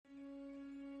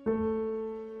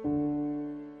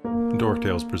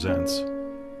Dorktales presents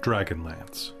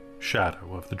Dragonlance,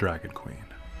 Shadow of the Dragon Queen.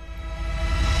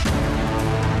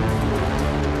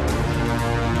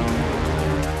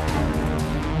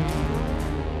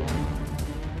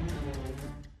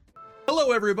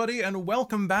 Hello everybody, and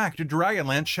welcome back to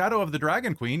Dragonlance, Shadow of the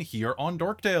Dragon Queen here on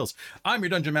Dorktales. I'm your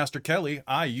Dungeon Master Kelly.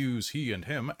 I use he and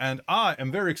him, and I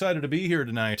am very excited to be here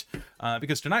tonight,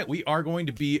 because tonight we are going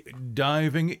to be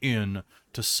diving in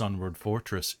to Sunward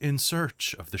Fortress in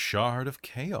search of the Shard of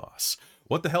Chaos.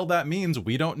 What the hell that means,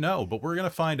 we don't know, but we're going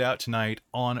to find out tonight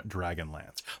on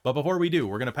Dragonlance. But before we do,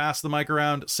 we're going to pass the mic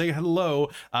around, say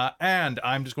hello, and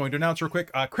I'm just going to announce real quick,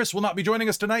 Chris will not be joining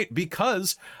us tonight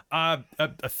because a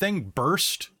thing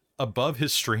burst above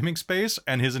his streaming space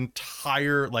and his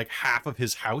entire, like, half of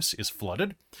his house is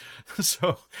flooded.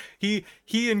 So he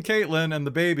and Caitlin and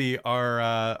the baby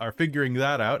are figuring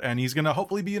that out, and he's going to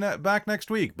hopefully be back next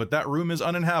week. But that room is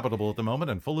uninhabitable at the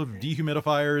moment and full of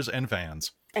dehumidifiers and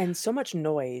fans. And so much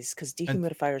noise, because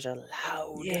dehumidifiers are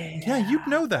loud. Yeah, you'd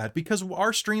know that, because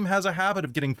our stream has a habit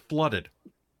of getting flooded.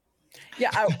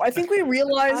 Yeah, I think we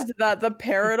realized that the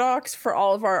paradox for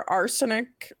all of our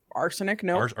arsenic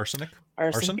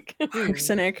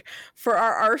for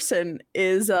our arson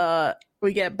is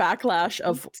we get backlash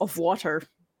of water.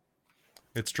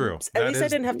 It's true. At least I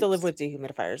didn't have to live with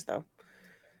dehumidifiers, though.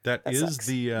 That is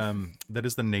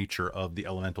the nature of the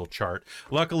elemental chart.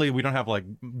 Luckily, we don't have like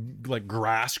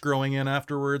grass growing in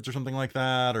afterwards or something like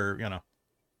that, or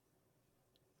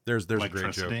there's a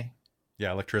great joke.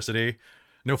 Yeah, electricity.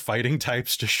 No fighting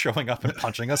types just showing up and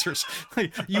punching us. Or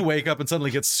like, you wake up and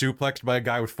suddenly get suplexed by a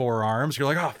guy with 4 arms. You're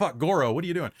like, oh fuck, Goro, what are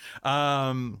you doing?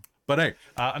 But hey,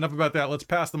 enough about that. Let's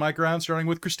pass the mic around, starting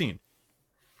with Christine.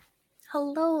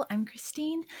 Hello, I'm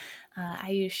Christine. I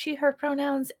use she, her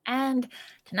pronouns, and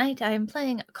tonight I am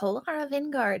playing Kolara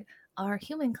Vingard, our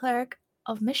human cleric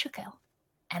of Mishakil.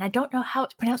 And I don't know how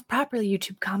it's pronounced properly,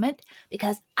 YouTube comment,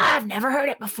 because I've never heard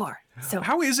it before. So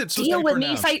how is it so deal with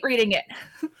pronounced? me sight reading it.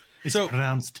 It's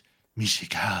pronounced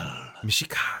Mishikal.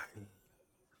 Mishikal.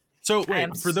 So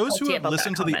wait, for those who have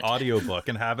listened to the audiobook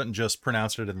and haven't just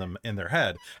pronounced it in their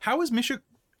head, how is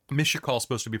Mishikal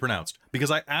supposed to be pronounced?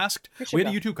 Because I asked, we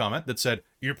had a YouTube comment that said,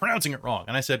 you're pronouncing it wrong.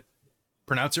 And I said,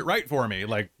 pronounce it right for me.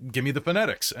 Like, give me the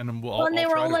phonetics. And and they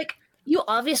were all like, you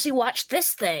obviously watched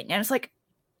this thing. And it's like,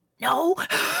 no.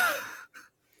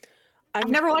 I've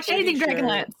never watched anything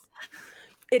Dragonlance.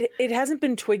 It hasn't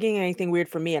been twigging anything weird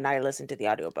for me, and I listened to the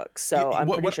audiobooks, so I'm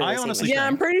pretty sure.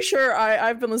 I'm pretty sure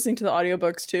I've been listening to the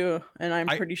audiobooks too, and I'm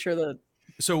pretty sure that.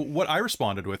 So what I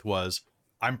responded with was,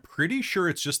 I'm pretty sure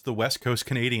it's just the West Coast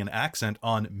Canadian accent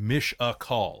on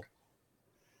Mishakal,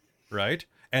 right?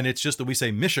 And it's just that we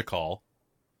say Mishakal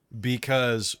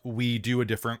because we do a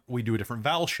different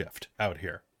vowel shift out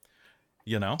here,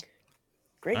 you know.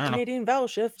 Great Canadian vowel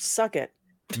shift, suck it.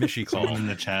 Mishakal. Someone in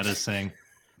the chat is saying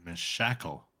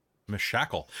Mishackle.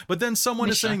 Mishackle. But then someone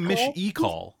is saying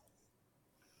Mishikal.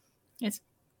 It's,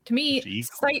 to me,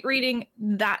 sight reading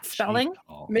that spelling.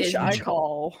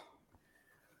 Mishikal.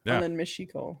 Yeah. And then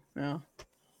Mishikal. Yeah.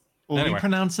 Well, anyway. We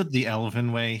pronounce it the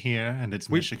Elven way here, and it's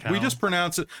Mishikal. We just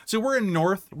pronounce it. So we're in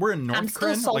North Kryn,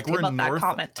 like we're in North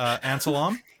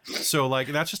Ansalam. So like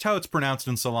that's just how it's pronounced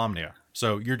in Solamnia.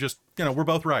 So you're just, we're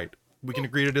both right. We can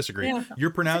agree to disagree. Yeah.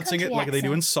 You're pronouncing it like they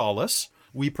do in Solace.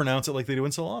 We pronounce it like they do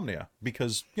in Solamnia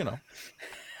because, There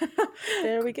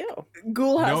we go.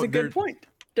 Ghoul has a good point.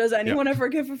 Does anyone ever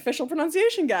give official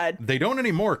pronunciation guide? They don't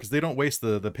anymore because they don't waste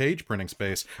the page printing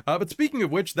space. But speaking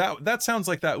of which, that sounds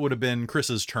like that would have been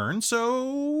Chris's turn.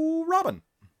 So, Robin.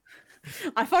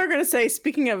 I thought you were going to say,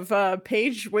 speaking of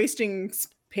page printing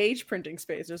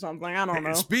space or something. I don't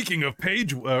know. Speaking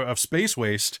of space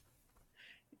waste,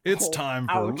 it's time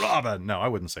for Robin. No, I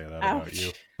wouldn't say that about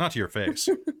you. Not to your face.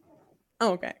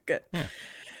 Oh, okay, good. Yeah.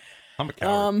 I'm a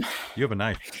coward. You have a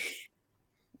knife.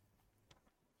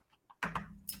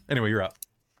 Anyway, you're up.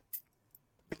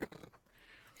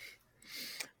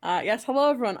 Yes,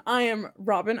 hello everyone. I am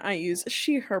Robin. I use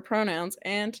she, her pronouns,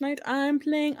 and tonight I'm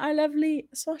playing our lovely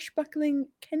swashbuckling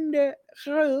Kinder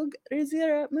Rogue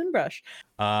Rizira Moonbrush.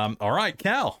 All right,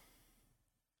 Cal.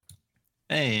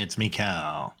 Hey, it's me,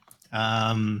 Cal.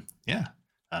 I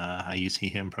use he,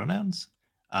 him pronouns.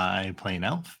 I play an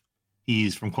elf.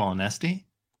 He's from Qualinesti,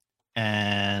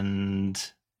 and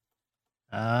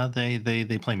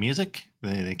they play music.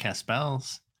 They cast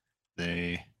spells.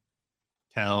 They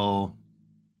tell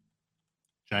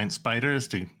giant spiders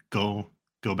to go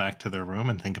back to their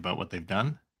room and think about what they've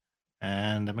done.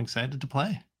 And I'm excited to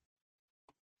play.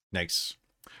 Nice.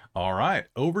 All right,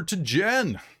 over to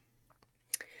Jen.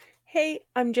 Hey,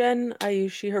 I'm Jen. I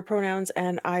use she, her pronouns,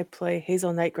 and I play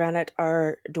Hazel Knight Granite,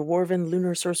 our dwarven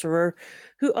lunar sorcerer,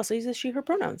 who also uses she, her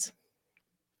pronouns.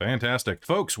 Fantastic.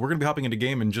 Folks, we're going to be hopping into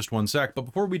game in just one sec, but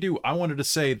before we do, I wanted to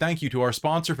say thank you to our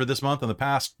sponsor for this month and the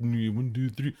past 3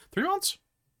 months?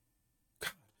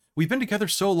 We've been together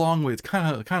so long, we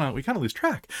kind of lose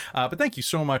track. But thank you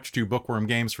so much to Bookworm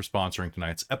Games for sponsoring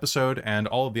tonight's episode and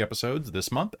all of the episodes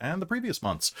this month and the previous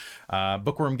months.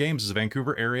 Bookworm Games is a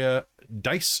Vancouver area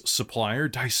dice supplier,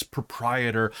 dice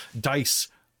proprietor, dice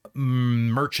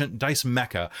merchant, dice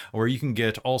mecca, where you can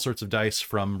get all sorts of dice,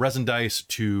 from resin dice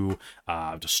to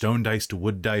stone dice to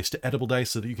wood dice to edible dice,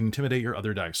 so that you can intimidate your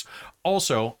other dice.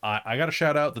 Also, I got to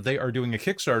shout out that they are doing a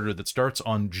Kickstarter that starts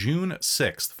on June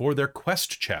 6th for their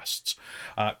quest chests.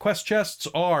 Quest chests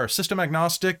are system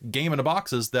agnostic game in a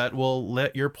boxes that will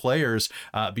let your players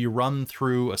be run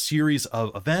through a series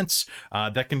of events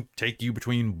that can take you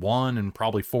between 1 and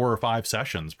probably 4 or 5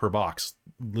 sessions per box,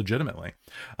 legitimately.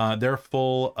 They're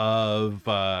full of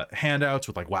handouts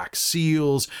with like wax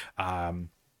seals,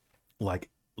 like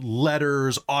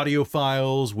letters, audio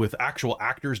files with actual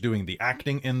actors doing the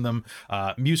acting in them,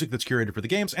 music that's curated for the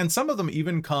games, and some of them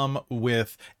even come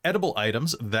with edible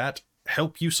items that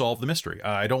help you solve the mystery.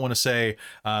 I don't want to say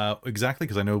exactly,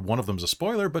 because I know one of them is a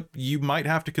spoiler, but you might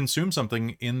have to consume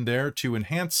something in there to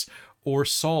enhance or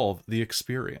solve the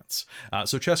experience.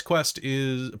 So Chest Quest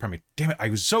is, pardon me, damn it, I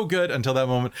was so good until that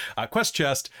moment. Quest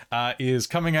Chest is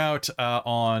coming out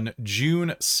on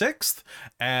June 6th,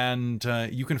 and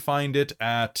you can find it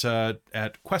at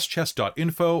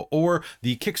questchest.info or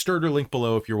the Kickstarter link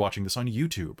below if you're watching this on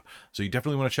YouTube. So you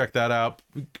definitely want to check that out.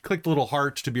 Click the little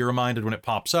heart to be reminded when it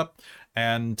pops up,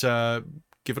 and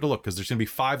give it a look, because there's going to be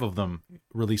 5 of them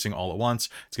releasing all at once.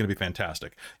 It's going to be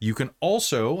fantastic. You can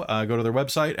also go to their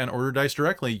website and order dice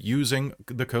directly using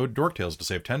the code DorkTales to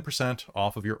save 10%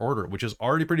 off of your order, which is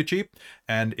already pretty cheap.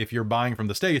 And if you're buying from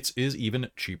the States, is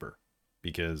even cheaper,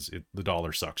 because the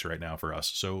dollar sucks right now for us.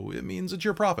 So it means it's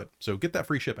your profit. So get that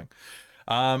free shipping.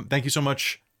 Thank you so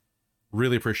much.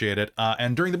 Really appreciate it.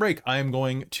 And during the break, I am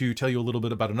going to tell you a little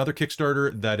bit about another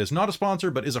Kickstarter that is not a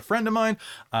sponsor, but is a friend of mine.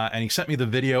 And he sent me the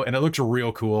video, and it looks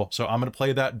real cool. So I'm going to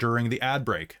play that during the ad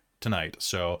break tonight.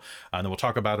 So and then we'll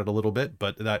talk about it a little bit,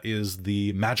 but that is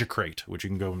the Magic Crate, which you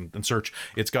can go and search.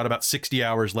 It's got about 60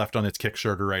 hours left on its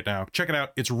Kickstarter right now. Check it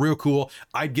out. It's real cool.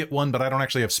 I'd get one, but I don't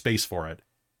actually have space for it.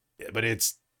 But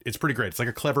it's pretty great. It's like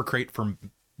a clever crate for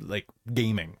like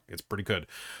gaming. It's pretty good.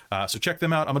 So check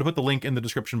them out. I'm going to put the link in the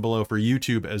description below for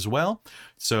YouTube as well.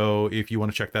 So if you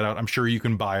want to check that out, I'm sure you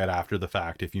can buy it after the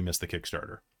fact if you missed the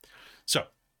Kickstarter. So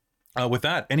with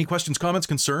that, any questions, comments,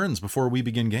 concerns before we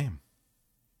begin game?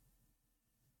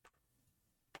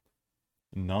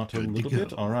 Not a little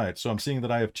bit. All right. So I'm seeing that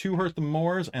I have 2 Hurt the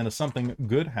Moors and a something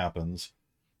good happens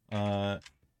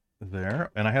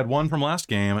there. And I had 1 from last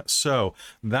game. So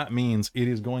that means it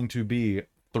is going to be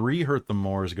 3 Hurt the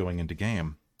Moors going into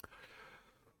game.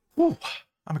 Whew,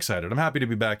 I'm excited. I'm happy to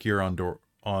be back here on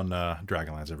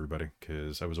Dragonlance, everybody,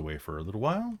 because I was away for a little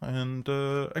while, and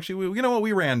actually, you know what,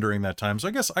 we ran during that time, so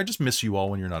I guess I just miss you all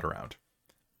when you're not around.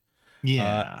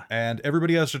 Yeah. And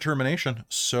everybody has determination,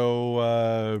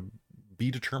 so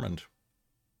be determined.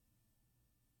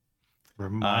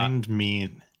 Remind me,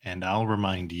 and I'll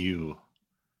remind you,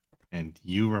 and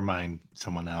you remind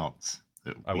someone else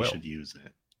that we should use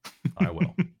it. I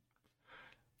will.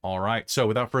 All right. So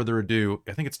without further ado,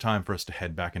 I think it's time for us to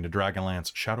head back into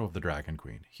Dragonlance, Shadow of the Dragon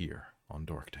Queen, here on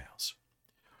Dork Tales.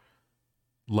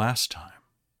 Last time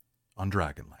on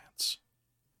Dragonlance,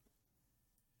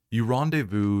 you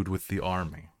rendezvoused with the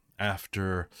army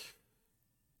after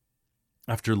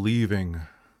leaving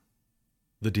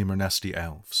the Demernesti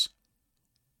elves.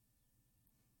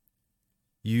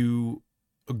 You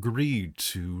agreed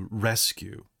to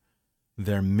rescue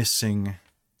their missing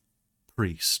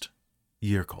priest,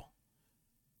 Yirkle.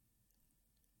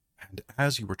 And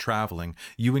as you were traveling,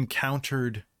 you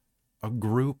encountered a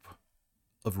group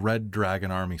of Red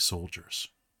Dragon Army soldiers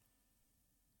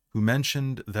who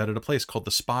mentioned that at a place called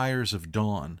the Spires of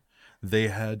Dawn, they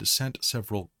had sent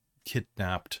several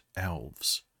kidnapped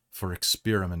elves for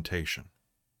experimentation.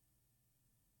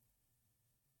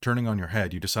 Turning on your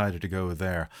head, you decided to go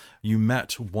there. You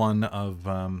met one of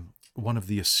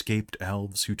the escaped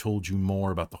elves who told you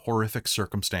more about the horrific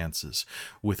circumstances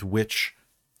with which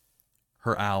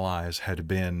her allies had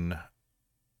been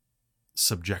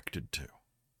subjected to.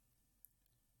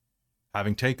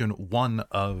 Having taken one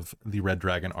of the Red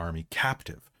Dragon Army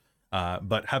captive,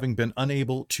 but having been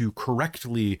unable to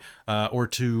correctly, or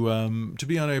to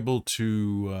be unable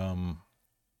to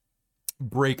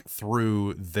break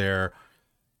through their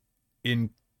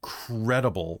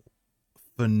incredible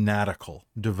fanatical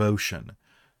devotion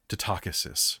to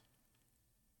Takasis,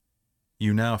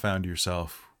 you now found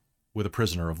yourself with a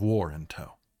prisoner of war in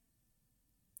tow.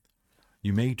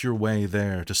 You made your way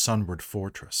there to Sunward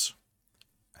Fortress,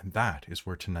 and that is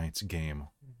where tonight's game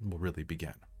will really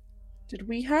begin. Did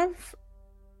we have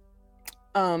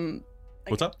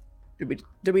What's up?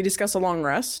 Did we discuss a long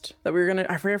rest that we were gonna?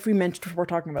 I forget if we mentioned if we're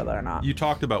talking about that or not. You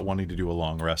talked about wanting to do a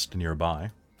long rest nearby.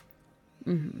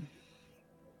 Mm-hmm.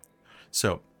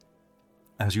 So,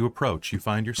 as you approach, you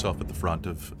find yourself at the front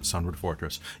of Sunward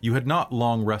Fortress. You had not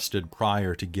long rested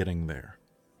prior to getting there.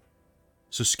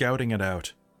 So, scouting it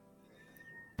out,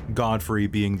 Godfrey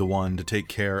being the one to take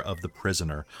care of the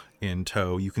prisoner in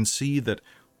tow, you can see that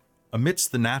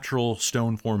amidst the natural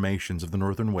stone formations of the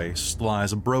northern waste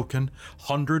lies a broken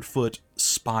 100-foot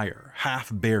spire, half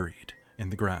buried in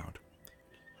the ground.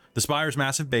 The spire's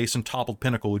massive base and toppled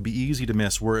pinnacle would be easy to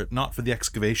miss were it not for the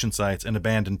excavation sites and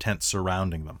abandoned tents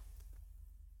surrounding them.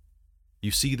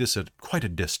 You see this at quite a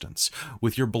distance.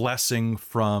 With your blessing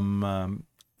from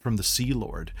the Sea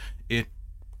Lord, it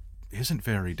isn't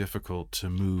very difficult to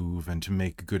move and to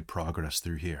make good progress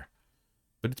through here.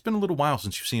 But it's been a little while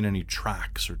since you've seen any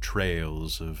tracks or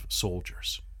trails of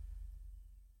soldiers.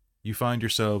 You find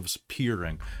yourselves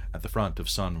peering at the front of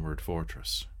Sunward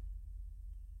Fortress.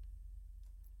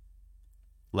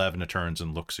 Levna turns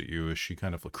and looks at you as she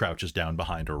kind of crouches down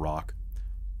behind her rock.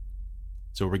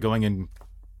 So are we going in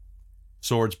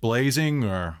swords blazing,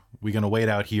 or are we going to wait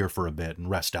out here for a bit and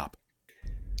rest up?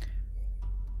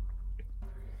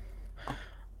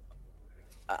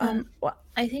 Well,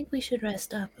 I think we should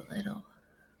rest up a little.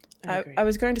 I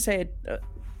was going to say,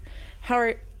 how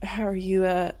are you?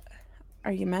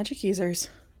 Are you magic users?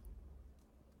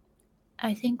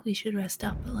 I think we should rest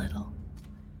up a little.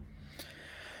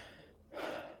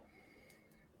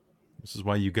 This is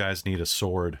why you guys need a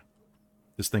sword.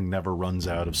 This thing never runs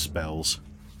out of spells.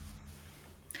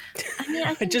 I mean,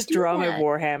 I I can just do draw my that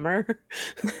warhammer.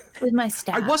 with my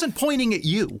staff. I wasn't pointing at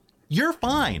you. You're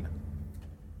fine.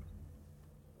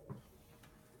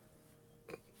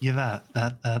 Yeah,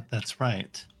 that's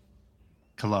right.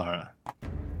 Kalara,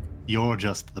 you're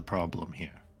just the problem here.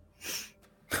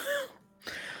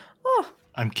 Oh,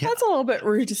 I'm kidding. that's a little bit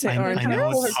rude to say, I know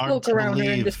Orange. it's hard Look to around her and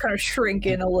believe. just kind of shrink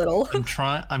in a little. I'm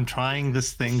trying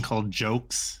this thing called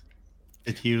jokes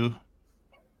that you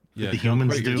Yeah, the don't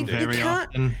humans quite get do to very can't-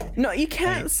 often. No, you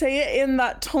can't say it in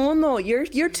that tone though. You're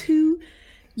too.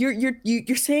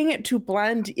 You're saying it too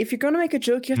bland. If you're gonna make a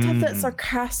joke, you have to have that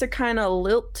sarcastic kind of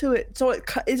lilt to it, so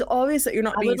it's obvious that you're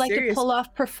not I being would like serious. to pull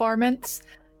off performance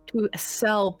to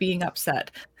sell being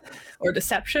upset. Or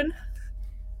deception.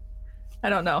 I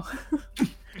don't know.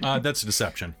 That's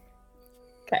deception.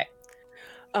 Okay.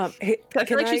 Hey, I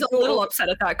feel like she's a little upset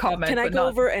at that comment. Can I but go not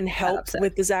over and help upset.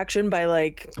 with this action by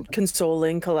like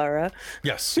consoling Kalara?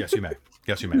 Yes, you may.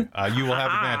 Yes, you may. You will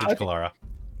have advantage, Kalara.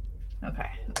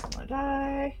 Okay. I'm gonna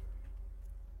die.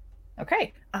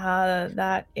 Okay.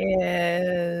 That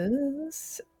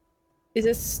is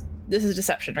this is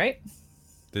deception, right?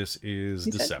 This is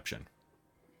You said? deception.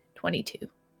 22.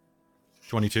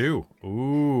 22.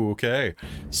 Ooh, okay.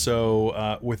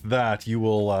 So with that, you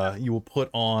will put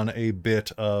on a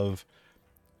bit of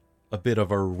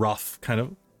a rough kind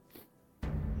of,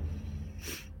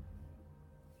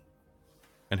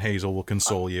 and Hazel will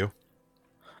console you.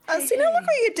 See, now look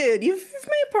what you did. You've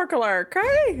made poor Kalara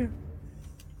cry.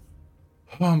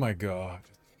 Oh my god.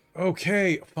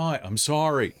 Okay, fine. I'm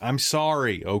sorry.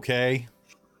 Okay.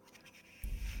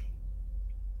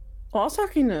 Well, I was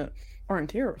talking to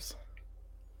Oranteros.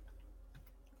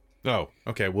 Oh,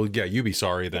 okay. Well, yeah, you be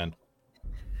sorry then.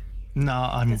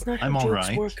 No, That's not how I'm all jokes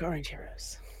right. work, Orange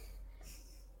Heroes.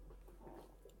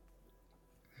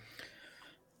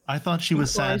 I thought she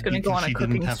was Well, I was sad gonna go because on a she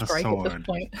cooking didn't have a strike at this sword.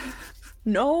 point.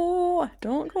 No,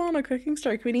 don't go on a cooking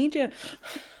strike. We need you.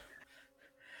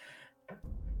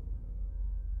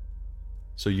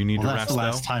 So you need Well, to that's rest the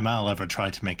last though? time I'll ever try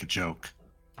to make a joke.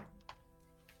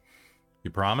 You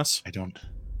promise? I don't.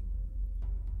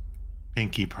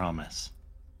 Pinky promise.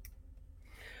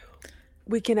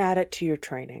 We can add it to your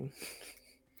training.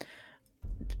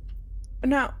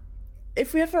 Now,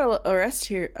 if we have a rest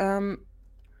here,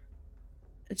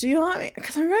 do you want me?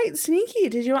 Because I'm right sneaky.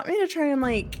 Did you want me to try and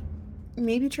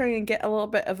maybe try and get a little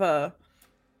bit of a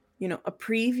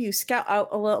preview, scout out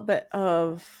a little bit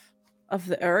of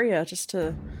the area, just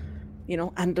to,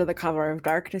 under the cover of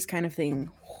darkness kind of thing,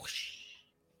 whoosh,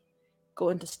 go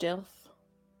into stealth,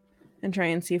 and try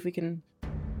and see if we can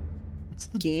What's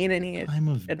the gain any time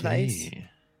of advice? day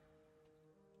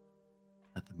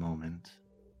at the moment?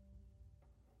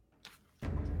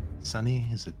 Sunny?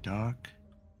 Is it dark?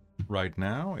 Right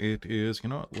now, it is... You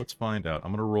know what? Let's find out.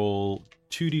 I'm going to roll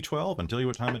 2d12 and tell you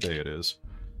what time of day it is.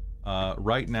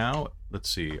 Right now, let's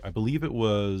see. I believe it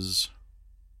was...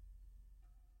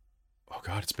 Oh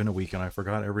god, it's been a week and I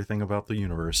forgot everything about the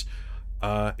universe.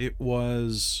 It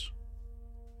was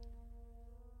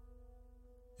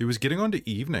getting on to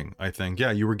evening, I think.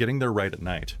 Yeah, you were getting there right at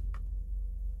night.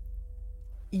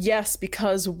 Yes,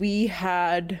 because we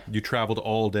had... You traveled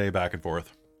all day back and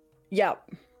forth. Yep.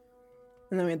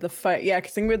 And then we had the fight. Yeah,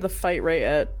 because I think we had the fight right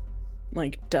at,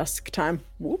 like, dusk time.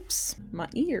 Whoops, my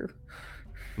ear.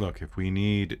 Look, if we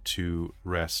need to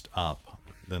rest up,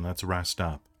 then let's rest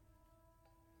up.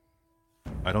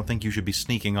 I don't think you should be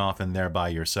sneaking off in there by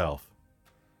yourself.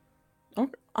 Oh,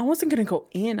 I wasn't going to go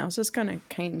in. I was just going to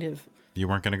kind of... You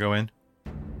weren't going to go in?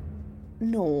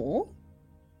 No.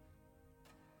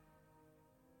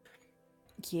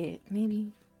 Yeah,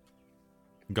 maybe.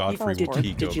 Godfrey will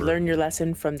peek Did you over. learn your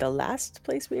lesson from the last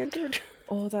place we entered?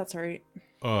 Oh, that's all right.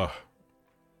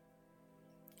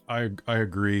 I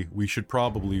agree. We should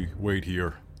probably wait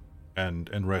here and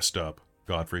rest up,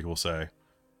 Godfrey will say.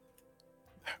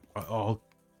 I'll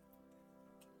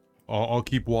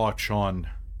keep watch on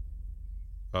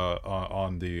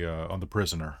the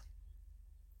prisoner.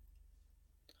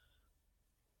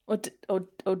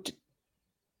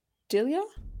 Delia?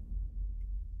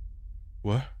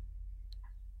 What?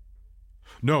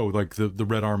 No, like the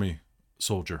Red Army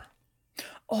soldier.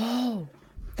 Oh,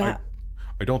 that...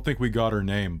 I don't think we got her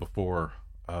name before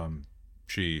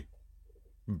she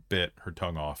bit her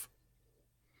tongue off.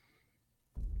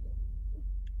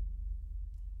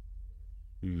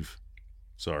 Oof.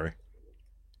 Sorry.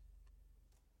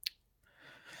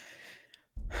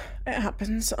 It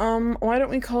happens. Why don't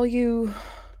we call you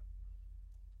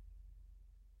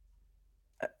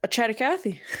a chatty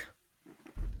Cathy?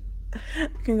 I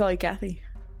can call you Cathy.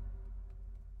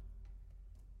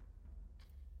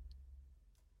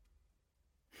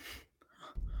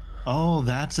 Oh,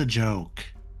 that's a joke.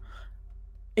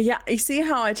 Yeah, you see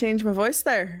how I changed my voice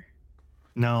there?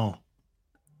 No.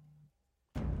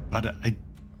 But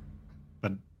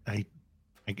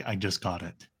I just got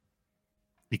it.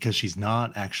 Because she's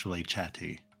not actually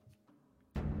chatty.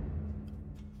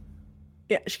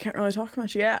 Yeah, she can't really talk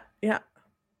much. Yeah.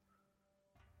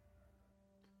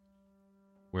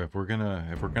 Well, if we're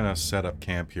gonna set up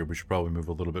camp here, we should probably move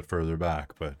a little bit further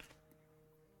back, but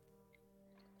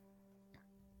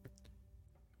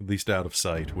at least out of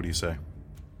sight. What do you say?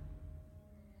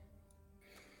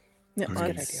 Yeah, That's a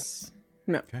good idea.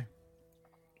 No. Okay.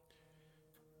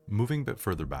 Moving a bit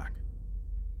further back,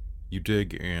 you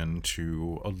dig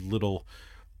into a little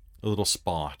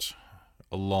spot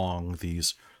along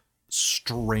these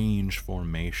strange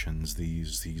formations,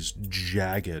 these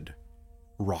jagged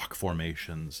rock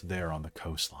formations there on the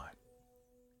coastline.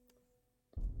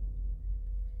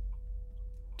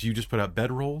 Do you just put out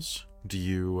bedrolls? Do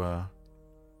you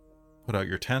put out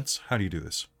your tents? How do you do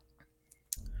this?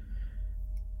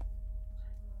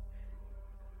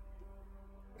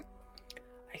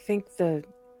 I think the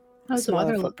How's the smaller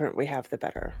weather look? footprint we have, the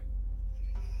better.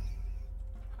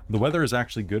 The weather is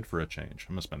actually good for a change.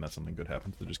 I'm going to spend that something good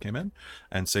happens that just came in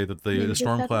and say that Maybe the just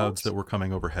storm bedrolls? clouds that were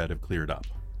coming overhead have cleared up.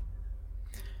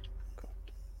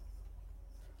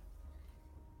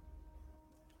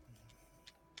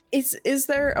 Is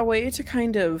there a way to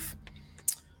kind of...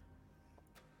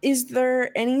 Is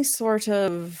there any sort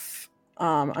of...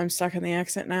 I'm stuck in the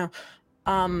accent now.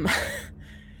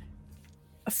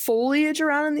 Foliage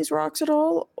around in these rocks at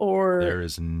all? Or... There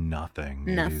is nothing.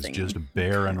 It Nothing. is just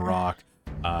barren Okay. rock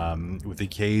with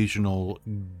occasional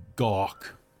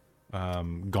gaunt,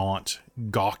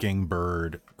 gawking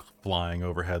bird flying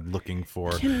overhead looking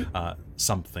for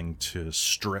something to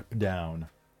strip down.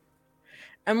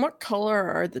 And what color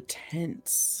are the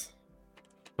tents?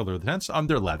 Color of the tents?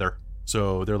 They're leather.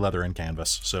 So they're leather and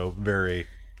canvas. So very,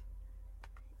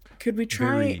 Could we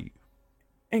try very...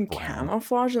 and brown.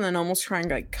 camouflage and then almost try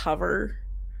and like cover,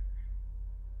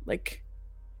 like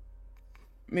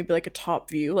maybe like a top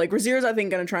view? Like Razir's, I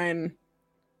think, gonna try and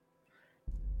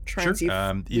Sure. see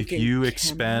if we If can you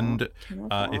expend,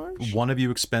 camouflage. if one of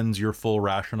you expends your full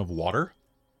ration of water,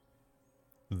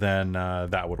 then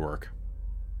that would work.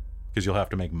 Because you'll have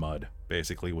to make mud,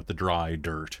 basically, with the dry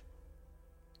dirt.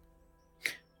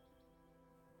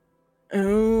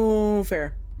 Oh,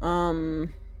 fair.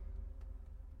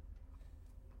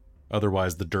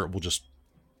 Otherwise, the dirt will just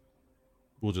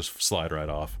slide right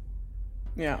off.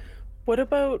 Yeah. What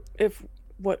about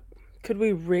could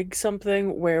we rig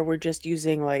something where we're just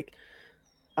using like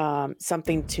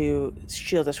something to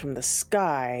shield us from the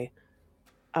sky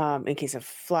in case of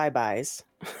flybys?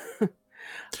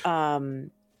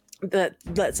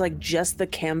 that's like just the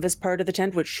canvas part of the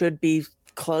tent, which should be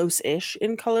close-ish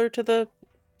in color to the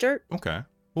dirt. Okay.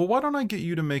 Well, why don't I get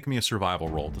you to make me a survival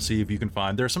roll to see if you can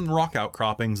find... There are some rock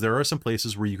outcroppings. There are some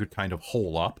places where you could kind of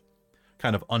hole up,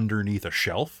 kind of underneath a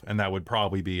shelf, and that would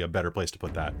probably be a better place to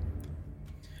put that.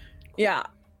 Yeah.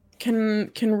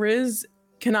 Can Riz...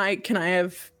 Can I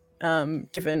have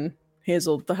given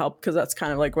Hazel the help? Because that's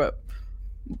kind of like what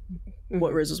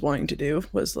Riz was wanting to do,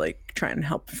 was like try and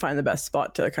help find the best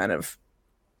spot to kind of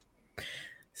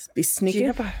be sneaky.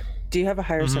 Do you have a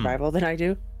higher survival than I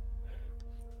do?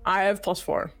 I have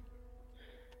 +4.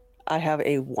 I have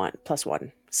a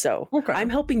 +1. So Okay. I'm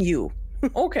helping you.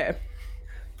 Okay.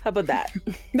 How about that?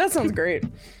 That sounds great.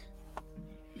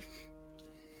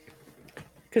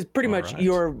 Because pretty All much right.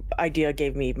 your idea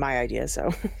gave me my idea,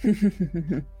 so.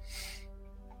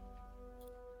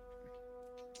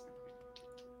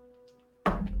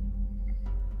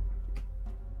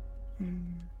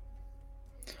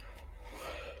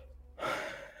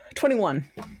 21.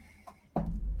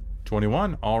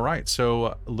 21. All right.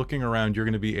 So looking around, you're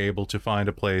going to be able to find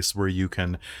a place where you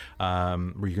can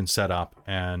set up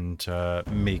and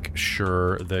make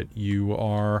sure that you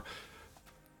are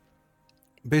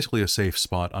basically a safe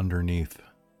spot underneath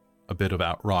a bit of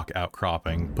rock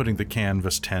outcropping, putting the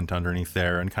canvas tent underneath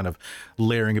there and kind of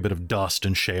layering a bit of dust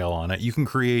and shale on it. You can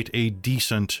create a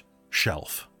decent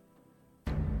shelf.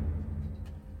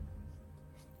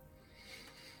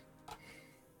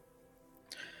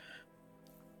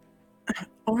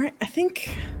 All right, I think.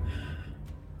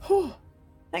 Oh,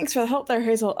 thanks for the help there,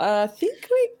 Hazel. I think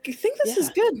this is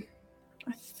good.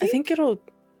 I think it'll,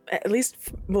 at least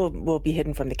will be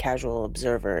hidden from the casual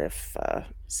observer if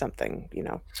something,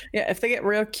 Yeah, if they get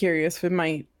real curious, we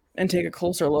might and take a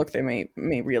closer look. They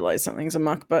may realize something's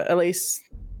amok, but at least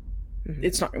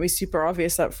it's not going to be super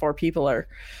obvious that 4 people are,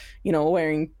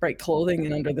 wearing bright clothing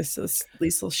and under these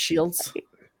little shields.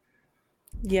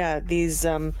 Yeah, these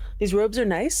robes are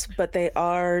nice, but they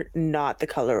are not the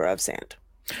color of sand.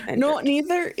 No,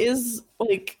 neither is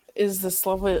this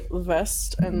lovely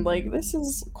vest, and this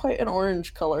is quite an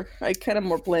orange color. I kind of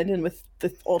more blend in with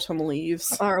the autumn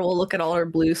leaves. Or we'll look at all our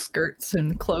blue skirts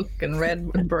and cloak and red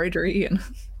embroidery and.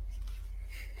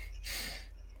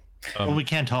 Well, we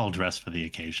can't all dress for the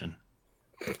occasion.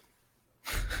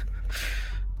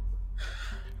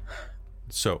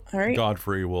 So All right.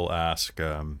 Godfrey will ask,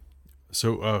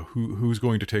 who's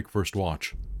going to take first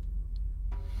watch?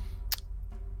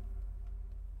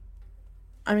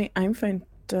 I mean, I'm fine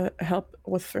to help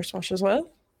with first watch as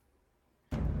well.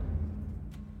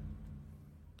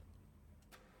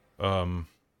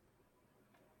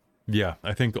 Yeah,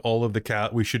 I think all of the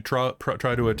we should try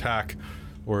to attack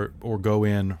or go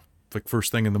in like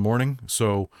first thing in the morning.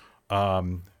 So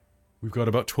we've got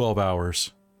about 12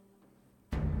 hours.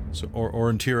 So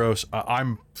Orontiros,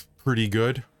 I'm pretty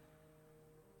good.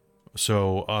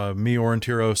 So me,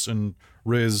 Orontiros, and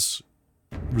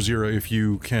Rizira, if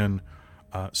you can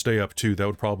stay up too, that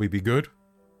would probably be good.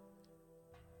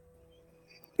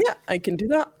 Yeah, I can do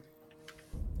that.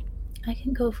 I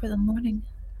can go for the morning,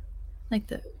 like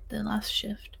the last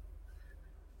shift.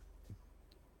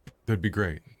 That'd be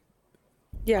great.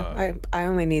 Yeah, I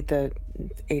only need the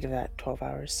 8 of that 12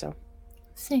 hours, so.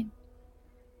 Same.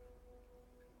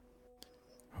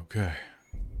 Okay.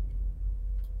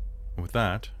 With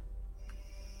that,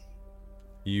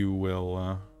 you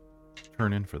will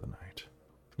turn in for the night.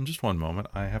 In just one moment,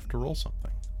 I have to roll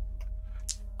something.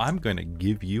 I'm going to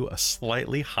give you a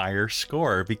slightly higher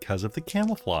score because of the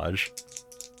camouflage.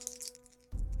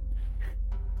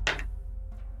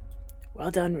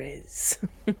 Well done, Riz.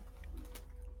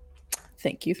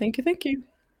 Thank you.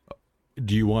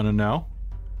 Do you want to know?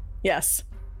 Yes.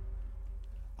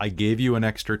 I gave you an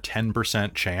extra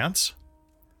 10% chance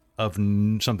of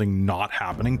something not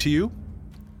happening to you,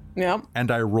 Yeah. and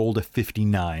I rolled a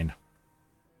 59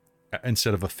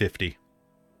 instead of a 50.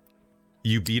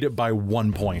 You beat it by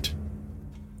 1 point.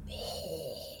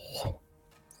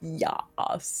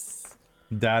 Yes.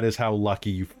 That is how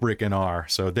lucky you freaking are.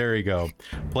 So there you go.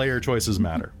 Player choices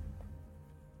matter.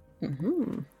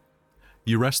 Mm-hmm.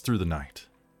 You rest through the night.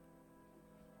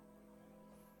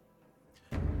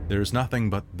 There's nothing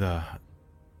but the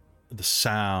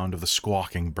sound of the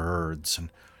squawking birds, and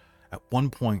at one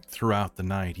point throughout the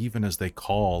night, even as they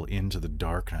call into the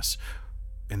darkness,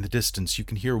 in the distance you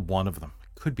can hear one of them.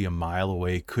 Could be a mile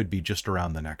away, could be just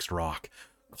around the next rock,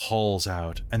 calls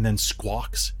out and then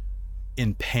squawks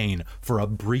in pain for a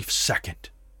brief second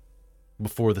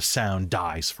before the sound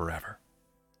dies forever.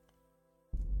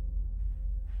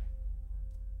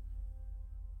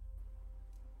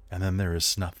 And then there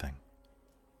is nothing.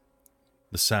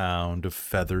 The sound of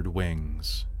feathered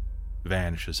wings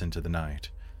vanishes into the night,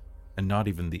 and not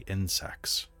even the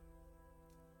insects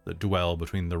that dwell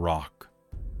between the rock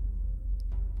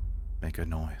make a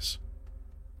noise.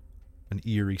 An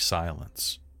eerie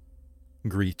silence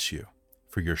greets you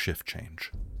for your shift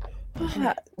change. Oh,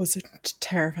 that wasn't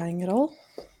terrifying at all.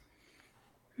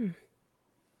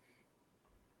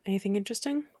 Anything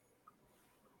interesting?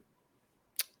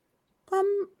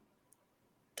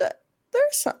 There's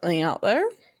something out there.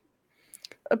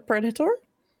 A predator.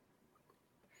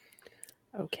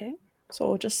 Okay. So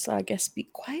we'll just, I guess, be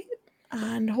quiet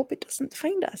and hope it doesn't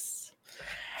find us.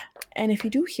 And if you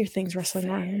do hear things rustling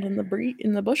around in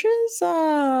the bushes,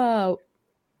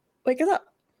 wake us up.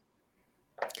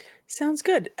 Sounds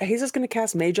good. Hazel's going to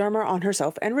cast Mage Armor on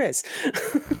herself and Riz.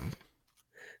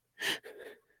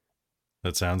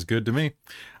 That sounds good to me.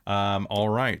 All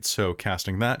right, so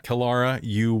casting that, Kalara,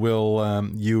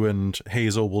 you and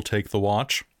Hazel will take the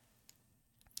watch.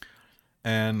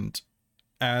 And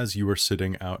as you are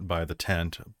sitting out by the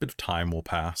tent, a bit of time will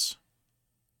pass.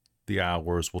 The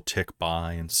hours will tick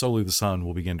by, and slowly the sun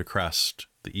will begin to crest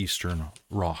the eastern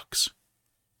rocks.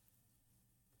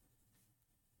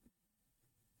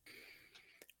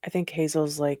 I think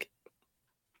Hazel's like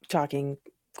talking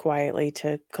quietly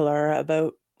to Kalara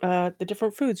about the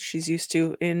different foods she's used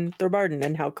to in Thorbarden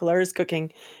and how Kalara's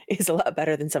cooking is a lot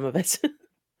better than some of it.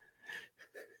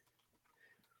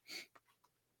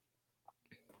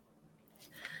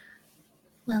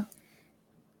 Well,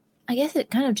 I guess it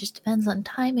kind of just depends on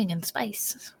timing and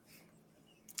spice.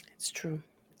 It's true.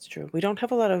 It's true. We don't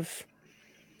have a lot of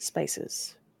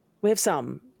spices. We have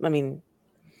some. I mean,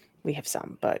 we have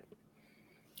some, but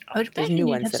I would there's imagine new you'd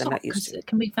ones have that I'm salt, not used 'cause to. it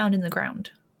can be found in the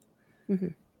ground. Mm-hmm.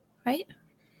 Right?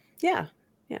 Yeah.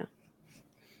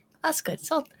 That's good.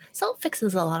 Salt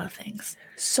fixes a lot of things.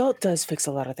 Salt does fix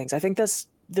a lot of things. I think that's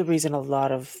the reason a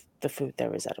lot of the food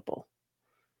there is edible.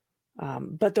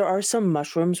 But there are some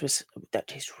mushrooms that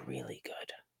taste really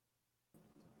good.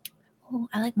 Oh,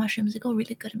 I like mushrooms. They go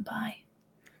really good in pie.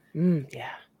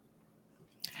 Yeah.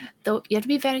 Though you have to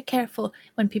be very careful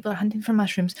when people are hunting for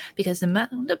mushrooms, because the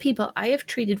amount of people I have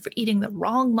treated for eating the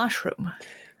wrong mushroom.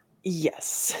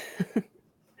 Yes.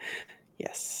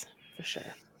 Yes, for sure.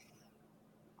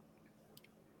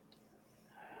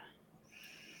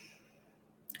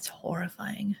 It's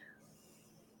horrifying.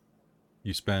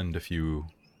 You spend a few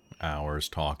hours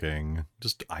talking,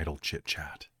 just idle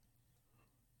chit-chat.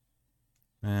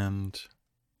 And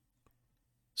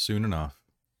soon enough,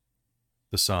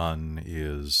 the sun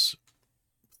is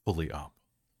fully up,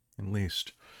 at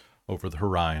least over the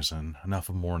horizon, enough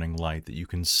of morning light that you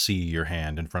can see your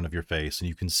hand in front of your face and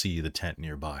you can see the tent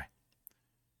nearby.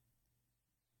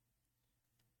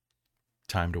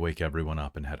 Time to wake everyone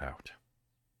up and head out.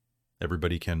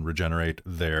 Everybody can regenerate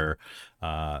their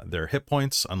hit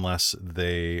points unless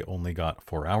they only got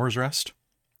 4 hours rest.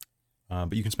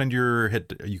 But you can spend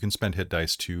hit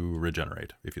dice to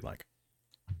regenerate if you'd like.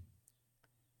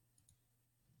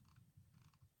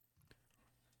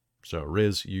 So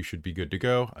Riz, you should be good to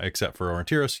go, except for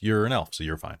Orentiris, you're an elf, so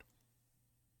you're fine.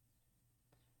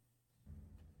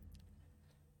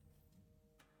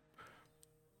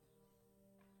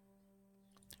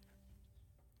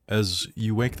 As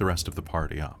you wake the rest of the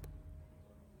party up,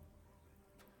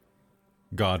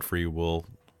 Godfrey will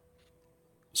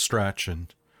stretch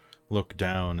and look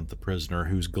down at the prisoner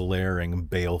who's glaring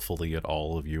balefully at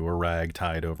all of you, a rag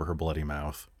tied over her bloody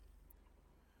mouth.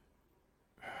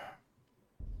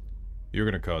 You're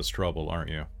going to cause trouble, aren't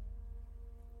you?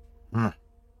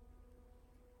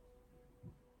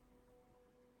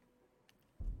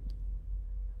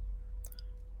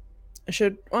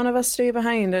 Should one of us stay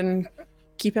behind and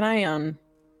keep an eye on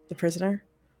the prisoner?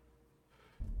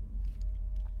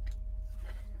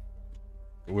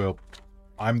 Well,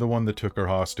 I'm the one that took her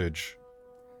hostage.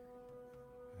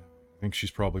 I think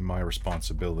she's probably my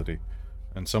responsibility.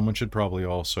 And someone should probably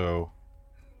also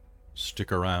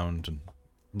stick around and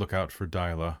look out for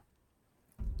Dyla.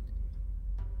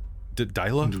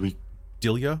 Dyla?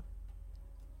 Delia?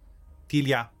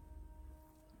 Delia.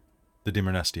 The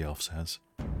Dimernesti elf says.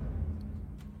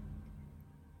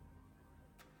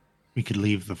 We could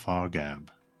leave the Fogab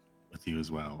with you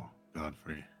as well,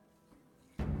 Godfrey.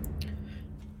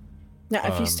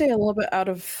 Yeah, if you stay a little bit out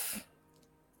of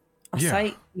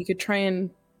sight, you could try and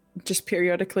just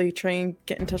periodically try and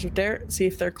get in touch with Derek, see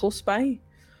if they're close by.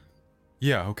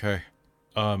 Yeah, okay.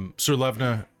 Sir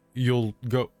Levna, you'll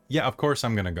go... Yeah, of course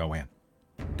I'm gonna go in.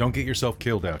 Don't get yourself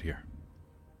killed out here.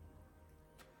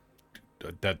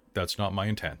 That's not my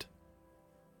intent.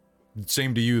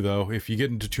 Same to you, though. If you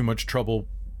get into too much trouble,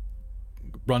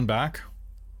 run back.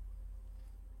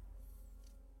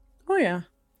 Oh, yeah.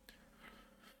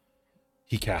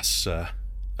 He casts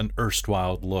an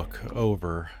erstwhile look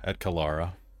over at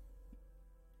Kalara.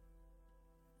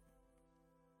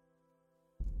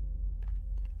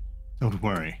 Don't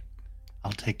worry.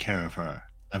 I'll take care of her.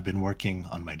 I've been working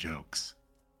on my jokes.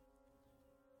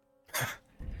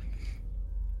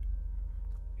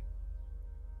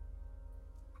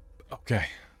 Okay.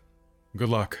 Good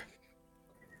luck.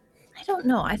 I don't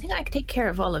know. I think I could take care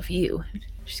of all of you.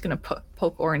 She's gonna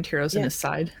poke Orintiros in Yeah. his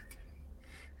side.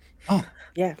 Oh,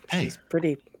 Yeah, Hey. she's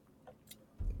pretty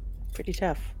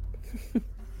tough.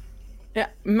 Yeah,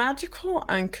 magical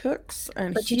and cooks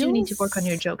and But you do need to work on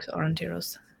your heals. jokes,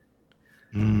 Orintiros.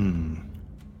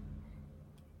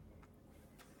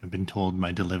 I've been told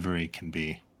my delivery can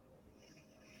be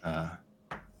rather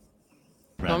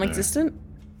Non-existent.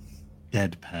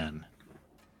 deadpan.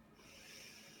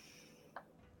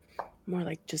 More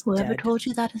like just Whoever dead. told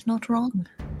you that is not wrong.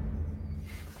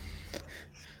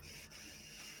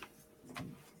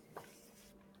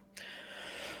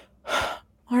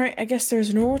 All right, I guess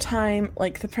there's no time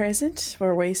like the present.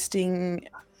 We're wasting,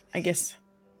 I guess,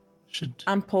 Should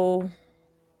ample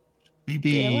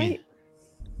maybe daylight.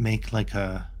 make like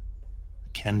a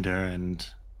kender and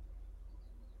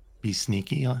be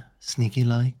sneaky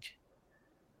like?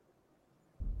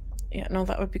 Yeah, no,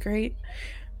 that would be great.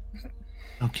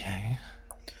 Okay.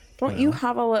 Don't you Well.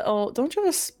 have a little? Don't you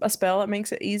have a spell that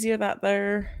makes it easier that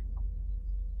they're?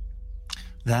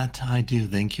 That I do.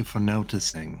 Thank you for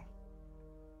noticing.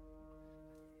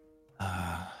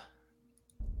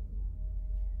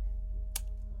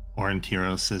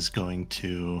 Orintiros is going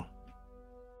to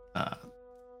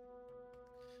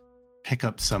pick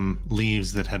up some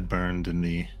leaves that had burned in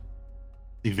the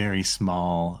very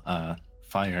small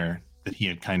fire that he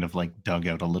had kind of like dug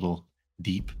out a little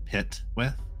deep pit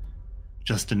with,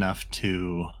 just enough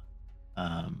to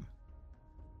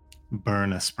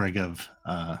burn a sprig of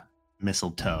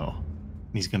mistletoe.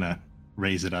 He's gonna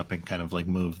raise it up and kind of like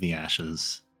move the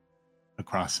ashes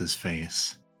across his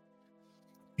face.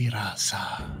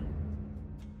 Virasa,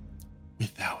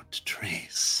 without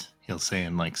trace, he'll say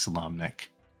in like Salamnik.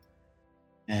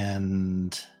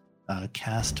 And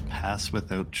cast Pass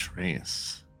Without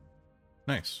Trace.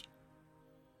 Nice.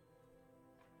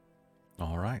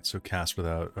 All right, so Pass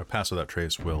Without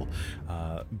Trace will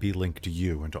be linked to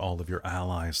you and to all of your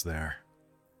allies there.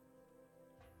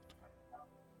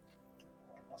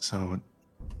 So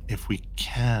if we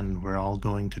can, we're all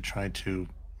going to try to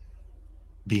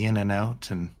be in and out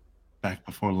and back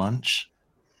before lunch.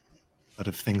 But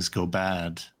if things go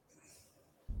bad,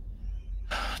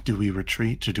 do we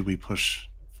retreat or do we push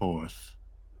forth?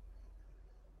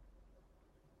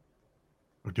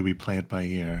 Or do we play it by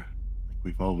ear like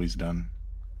we've always done?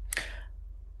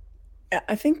 Yeah,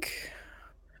 I think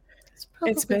it's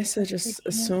probably best to the just best idea.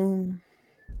 assume.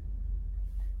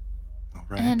 All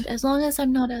right. And as long as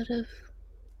I'm not out of,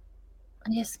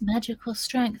 I guess, magical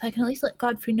strength, I can at least let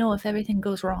Godfrey know if everything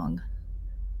goes wrong.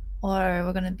 Or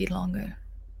we're going to be longer.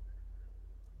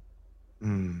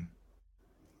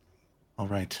 All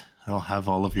right. I'll have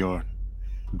all of your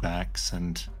backs,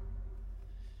 and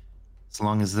as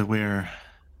long as that we're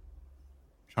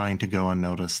trying to go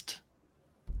unnoticed,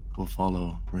 we'll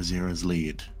follow Razira's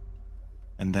lead.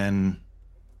 And then,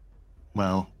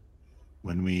 well,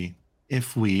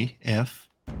 if we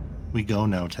go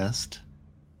noticed,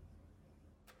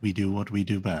 we do what we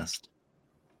do best.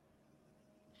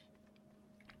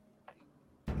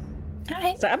 All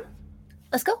right, Sam?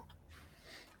 let's go.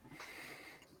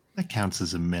 That counts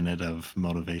as a minute of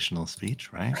motivational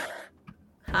speech, right?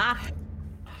 Ah,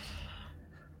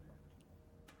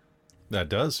 That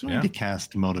does, I'm yeah. going to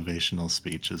cast motivational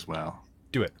speech as well.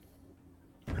 Do it.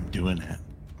 I'm doing it.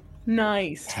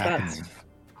 nice. It's happening. That's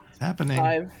It's happening.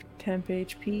 5 temp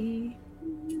HP.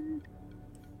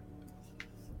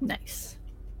 Nice.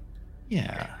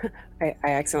 Yeah. I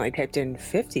accidentally typed in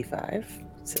 55.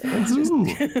 So it's just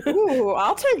Ooh. Ooh,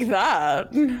 I'll take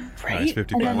that. Nice, right.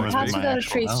 55 And then more was than Pass my Without a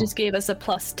actual Trace health. just gave us a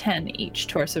plus 10 each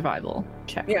to our survival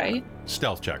check, Yeah. right?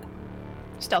 stealth check.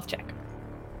 Stealth check.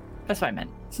 That's what I meant.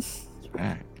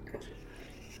 Right.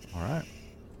 All right.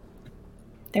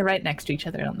 They're right next to each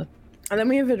other on the. And then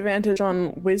we have advantage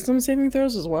on wisdom saving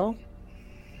throws as well.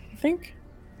 I think.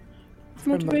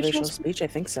 For motivational speech. speech, I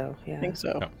think so. Yeah. I think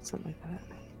so. Yeah. Something like that.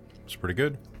 It's pretty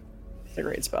good. It's a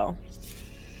great spell.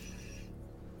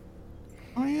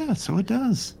 Oh yeah, so it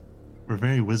does. We're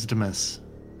very wisdomous.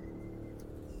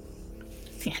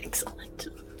 Excellent.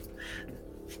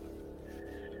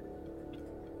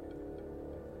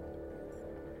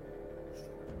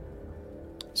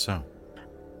 So,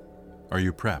 are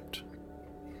you prepped?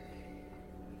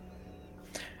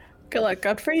 Good luck,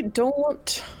 Godfrey.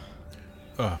 Don't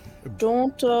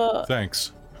Don't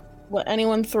Thanks. let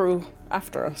anyone through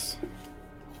after us.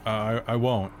 I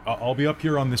won't. I'll be up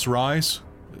here on this rise.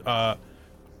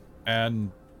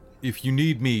 And if you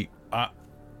need me,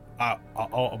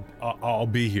 I'll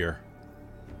be here.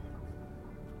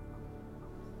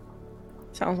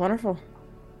 Sounds wonderful.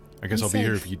 I guess Be I'll be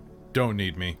here safe. if you don't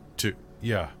need me to.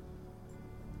 Yeah.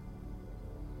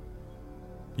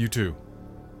 You too.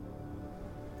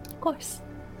 Of course.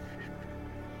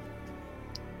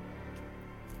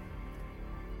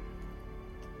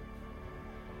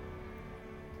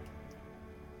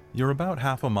 You're about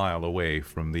half a mile away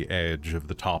from the edge of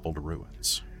the toppled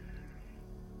ruins.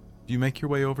 Do you make your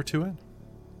way over to it?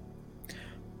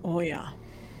 Oh yeah.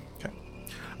 Okay.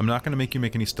 I'm not going to make you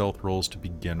make any stealth rolls to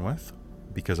begin with,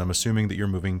 because I'm assuming that you're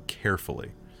moving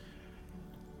carefully.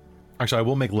 Actually, I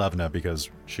will make Levna because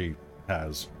she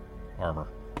has armor.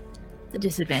 The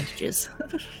disadvantages.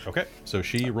 Okay, so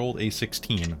she rolled a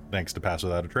 16, thanks to Pass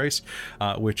Without a Trace,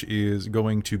 which is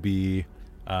going to be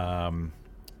the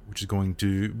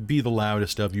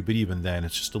loudest of you, but even then,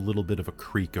 it's just a little bit of a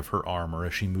creak of her armor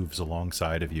as she moves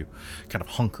alongside of you, kind of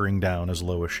hunkering down as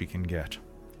low as she can get.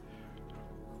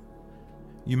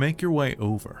 You make your way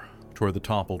over toward the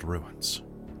toppled ruins.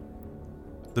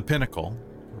 The pinnacle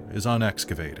is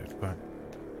unexcavated, but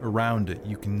around it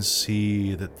you can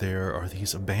see that there are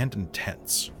these abandoned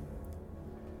tents.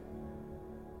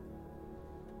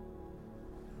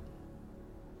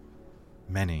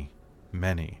 Many,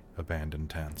 many abandoned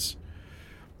tents.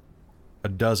 A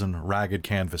dozen ragged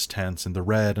canvas tents in the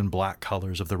red and black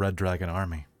colors of the Red Dragon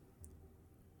army.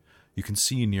 You can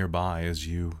see nearby as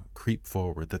you creep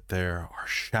forward that there are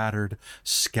shattered,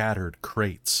 scattered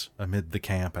crates amid the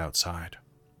camp outside.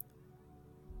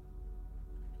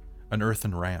 An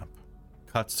earthen ramp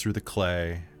cuts through the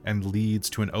clay and leads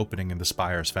to an opening in the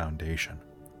spire's foundation.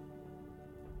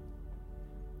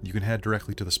 You can head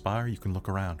directly to the spire, you can look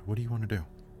around. What do you want to do?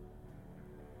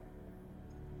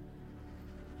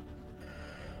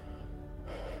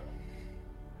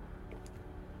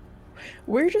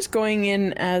 We're just going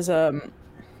in as You're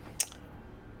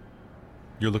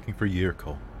looking for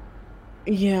Yirkle.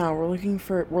 yeah, we're looking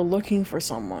for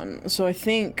someone. So I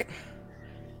think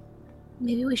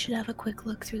Maybe we should have a quick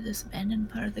look through this abandoned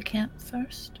part of the camp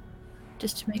first,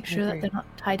 just to make sure that agree. they're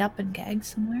not tied up and gagged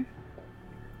somewhere.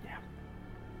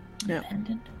 Yeah.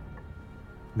 Abandoned.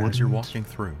 As you're walking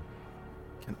through,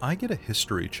 can I get a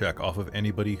history check off of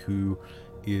anybody who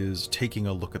is taking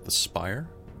a look at the spire?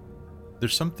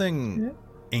 There's something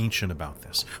ancient about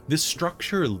this. This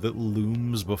structure that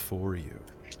looms before you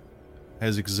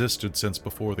has existed since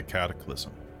before the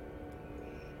cataclysm.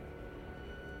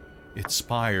 Its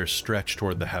spires stretch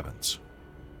toward the heavens.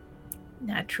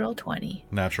 Natural 20.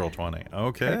 Natural 20.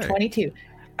 Okay. Or 22.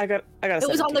 I got It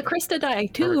was on the Krista die,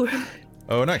 too.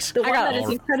 Oh, nice. The one got that is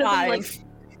a incredibly, 5. like,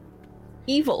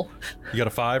 evil. You got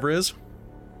a 5, Riz?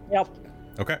 Yep.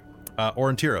 Okay.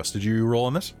 Orontiros, did you roll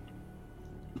on this?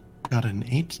 Got an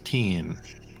 18.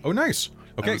 Oh, nice.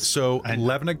 Okay, so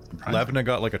Levna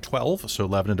got like a 12, so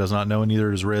Levna does not know, and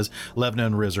neither does Riz. Levna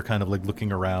and Riz are kind of like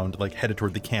looking around, like headed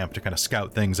toward the camp to kind of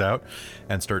scout things out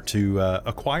and start to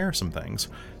acquire some things.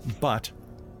 But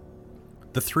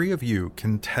the three of you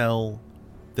can tell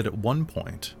that at one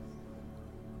point,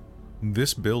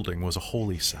 this building was a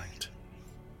holy site,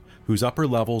 whose upper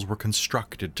levels were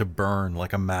constructed to burn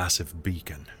like a massive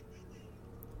beacon.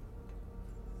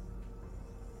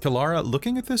 Kalara,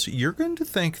 looking at this, you're going to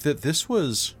think that this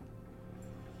was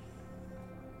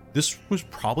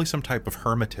probably some type of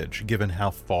hermitage, given how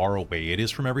far away it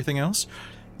is from everything else.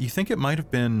 You think it might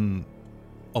have been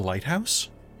a lighthouse?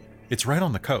 It's right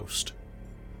on the coast.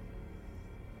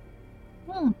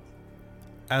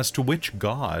 As to which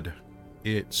god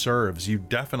it serves, you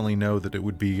definitely know that it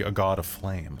would be a god of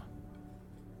flame.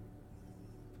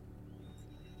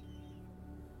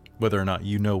 Whether or not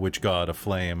you know which god of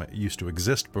flame used to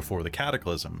exist before the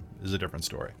cataclysm is a different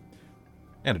story.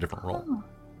 And a different role. Oh.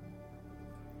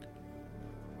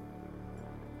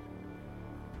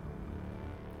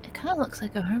 It kind of looks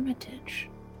like a hermitage.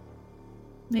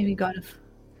 Maybe god of...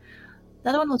 The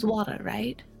other one was water,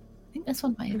 right? I think this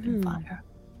one might have been fire.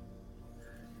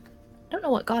 I don't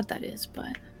know what god that is,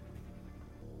 but...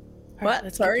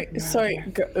 What? Sorry.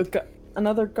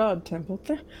 Another god temple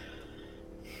there.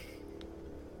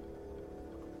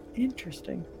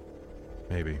 Interesting.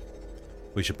 Maybe.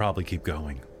 We should probably keep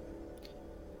going.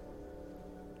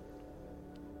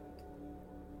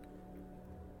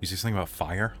 You see something about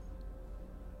fire?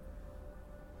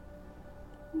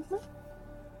 Well,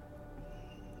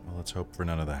 let's hope for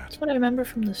none of that. That's what I remember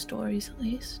from the stories, at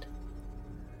least.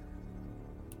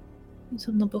 And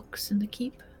some of the books in the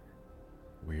keep.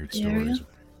 Weird The area? stories.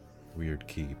 Weird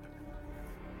keep.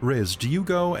 Riz, do you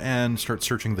go and start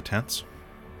searching the tents?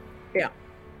 Yeah.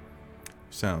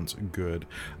 Sounds good.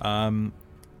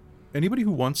 Anybody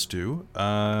who wants to,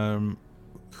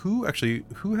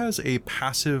 who has a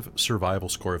passive survival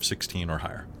score of 16 or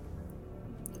higher?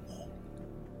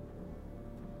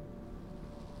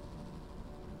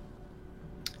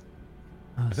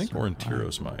 I think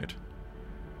Orintiros might.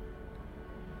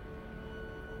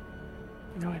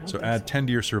 No, I don't So think add 10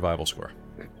 to your survival score.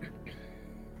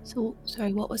 So,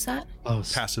 sorry, what was that?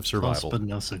 Close. Passive Close, survival. but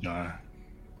no cigar.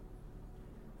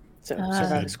 So Uh,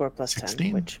 survival score plus 10,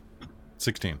 16? which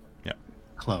 16. Yeah.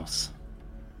 Close.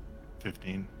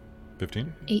 15.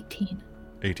 15? 18.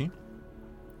 18?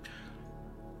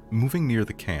 Moving near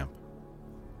the camp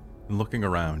and looking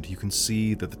around, you can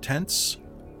see that the tents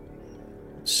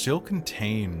still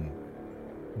contain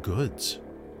goods.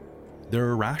 There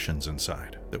are rations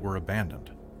inside that were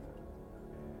abandoned.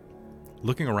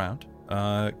 Looking around,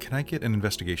 can I get an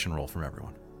investigation roll from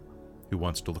everyone who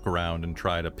wants to look around and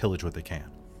try to pillage what they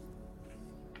can?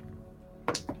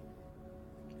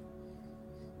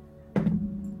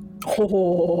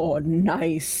 Oh,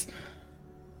 nice.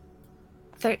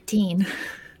 13.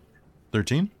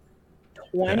 13?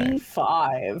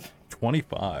 25.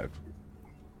 25.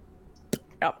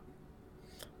 Yep.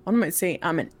 One might say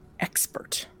I'm an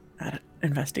expert at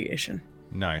investigation.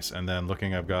 Nice. And then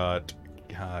looking, I've got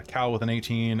Cal with an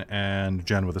 18 and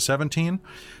Jen with a 17.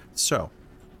 So,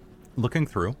 looking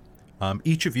through,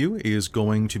 each of you is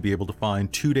going to be able to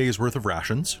find 2 days worth of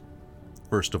rations,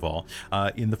 first of all,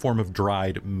 in the form of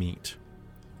dried meat.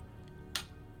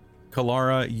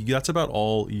 Kalara, that's about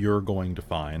all you're going to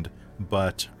find,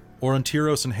 but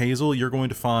Orontiros and Hazel, you're going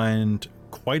to find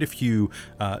quite a few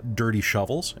dirty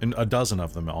shovels, and a dozen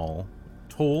of them all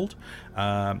told,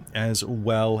 as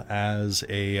well as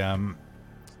a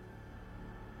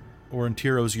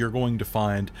Orontiros, you're going to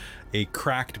find a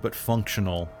cracked but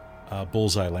functional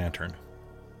bullseye lantern.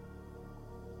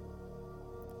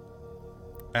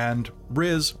 And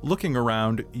Riz, looking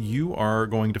around, you are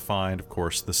going to find, of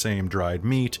course, the same dried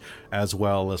meat, as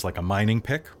well as like a mining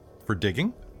pick for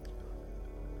digging.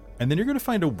 And then you're going to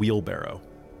find a wheelbarrow.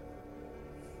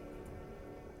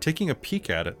 Taking a peek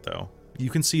at it, though, you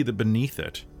can see that beneath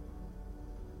it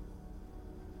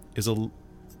is a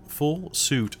full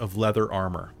suit of leather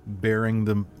armor bearing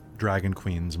the Dragon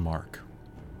Queen's mark.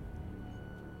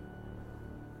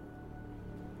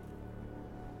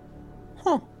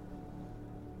 Huh.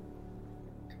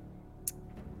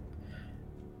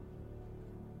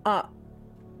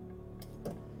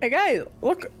 Hey guys,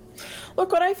 look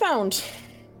what I found.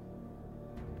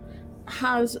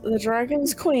 Has the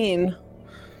Dragon's Queen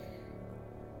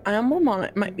emblem on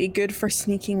it. Might be good for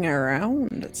sneaking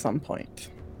around at some point.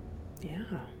 yeah.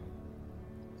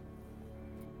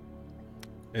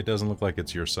 It doesn't look like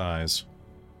it's your size.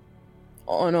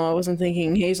 Oh no, I wasn't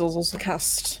thinking. Hazel's also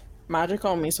cast magic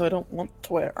on me, so I don't want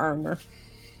to wear armor.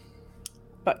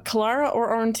 But Clara or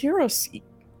Orontiros,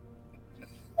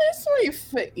 this might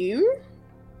fit you.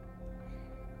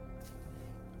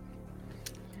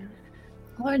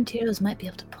 Orontiros might be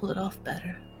able to pull it off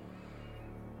better.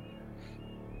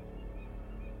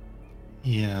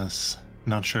 Yes.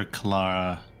 Not sure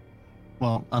Clara,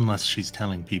 well, unless she's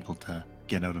telling people to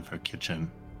get out of her kitchen,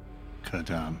 could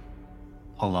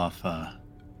pull off a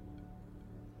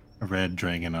Red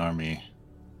Dragon Army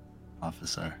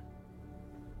officer.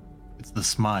 It's the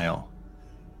smile.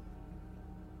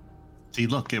 See,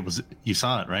 look, you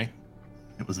saw it, right?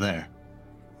 It was there.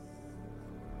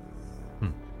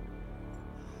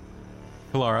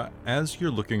 Kalara, as you're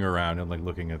looking around and like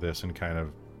looking at this and kind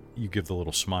of you give the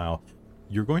little smile,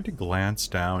 you're going to glance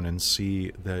down and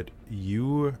see that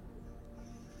you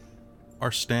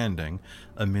are standing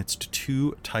amidst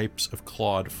two types of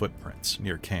clawed footprints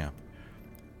near camp.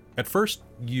 At first,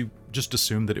 you just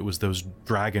assumed that it was those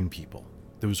dragon people,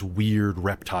 those weird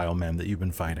reptile men that you've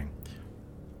been fighting.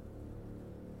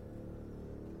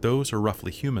 Those are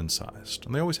roughly human-sized,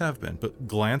 and they always have been, but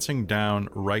glancing down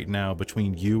right now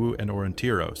between you and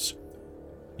Orontiros,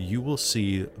 you will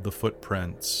see the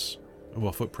footprints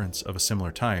of a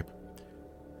similar type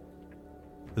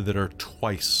that are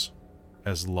twice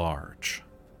as large.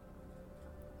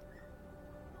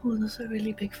 Oh, those are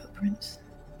really big footprints.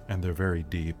 And they're very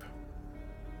deep.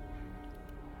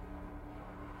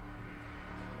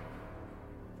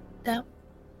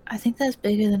 I think that's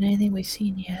bigger than anything we've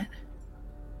seen yet.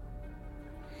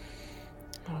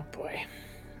 Oh boy.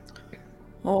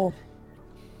 Oh,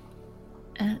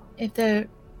 And if they're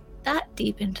that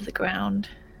deep into the ground,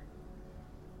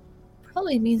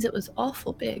 probably means it was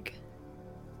awful big.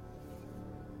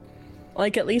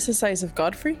 Like at least the size of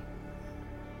Godfrey?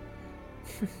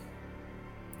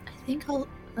 I think I'll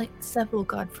like several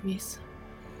Godfreys.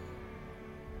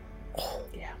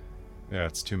 Yeah. Yeah,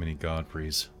 it's too many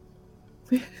Godfreys.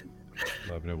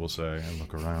 Levna will say and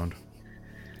look around.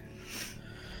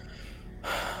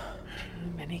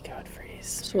 Many Godfreys.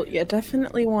 So you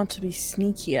definitely want to be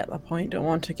sneaky at that point. Don't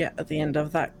want to get at the end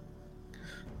of that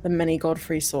the many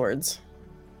Godfrey swords.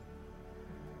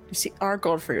 You see, our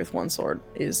Godfrey with one sword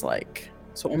is like,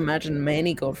 so imagine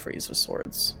many Godfreys with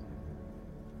swords.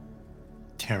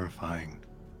 Terrifying.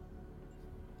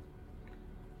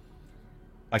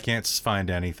 I can't find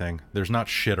anything. There's not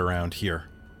shit around here,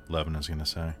 Levna's gonna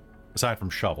say. Aside from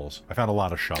shovels. I found a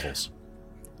lot of shovels.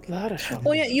 A lot of shovels.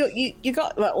 Oh yeah, you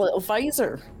got that little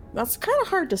visor. That's kind of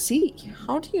hard to see.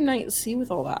 How do you not see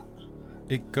with all that?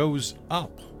 It goes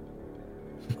up.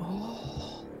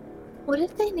 Oh. What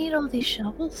did they need all these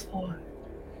shovels for?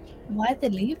 Why'd they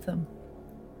leave them?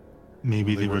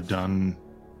 Maybe they were done.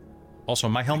 Also,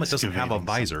 my helmet doesn't have a Excavating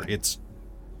visor. something. It's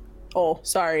Oh,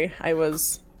 sorry. I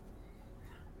was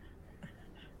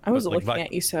like looking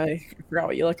at you, so I forgot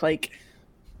what you look like.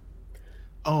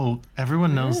 Oh,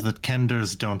 everyone knows that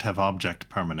Kenders don't have object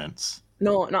permanence.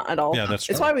 No, not at all. Yeah, that's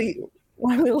It's true.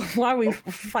 why we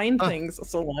find things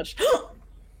so much.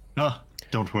 Oh,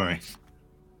 don't worry.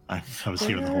 I was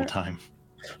here the whole time.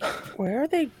 Where are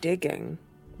they digging?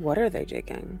 What are they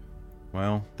digging?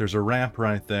 Well, there's a ramp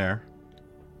right there.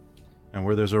 And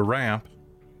where there's a ramp,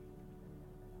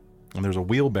 and there's a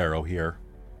wheelbarrow here,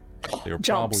 they were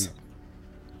Jumps. probably...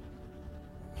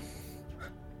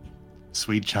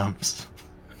 Sweet jumps.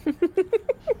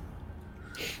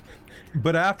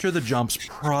 But after the jumps,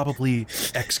 probably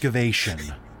excavation.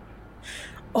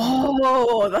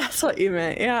 Oh, that's what you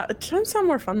meant. Yeah, jumps sound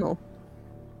more fun though.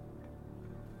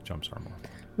 Jumps are more.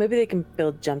 Maybe they can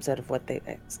build jumps out of what they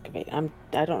excavate.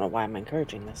 I don't know why I'm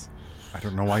encouraging this. I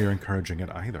don't know why you're encouraging it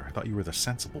either. I thought you were the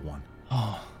sensible one.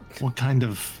 Oh, what kind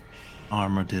of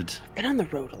armor did Been on the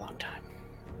road a long time.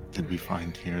 we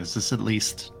find here? Is this at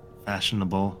least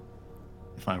fashionable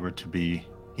if I were to be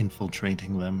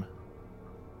infiltrating them?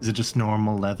 Is it just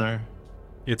normal leather?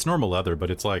 It's normal leather,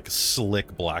 but it's like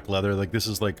slick black leather. Like this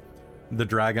is like the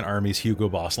Dragon Army's Hugo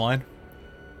Boss line.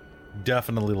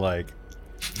 Definitely like,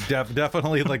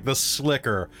 definitely like the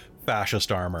slicker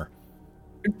fascist armor.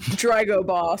 Drago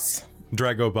boss.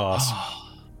 Drago Boss.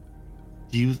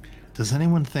 Does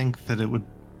anyone think that it would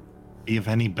be of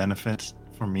any benefit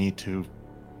for me to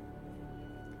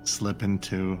slip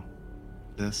into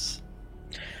this?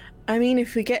 I mean,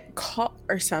 if we get caught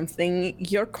or something,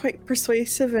 you're quite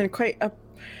persuasive and quite a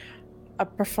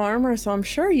performer, so I'm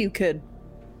sure you could.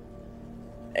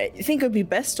 I think it would be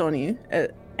best on you.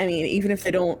 I mean, even if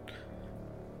they don't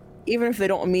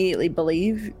immediately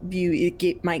believe you,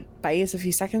 it might buy us a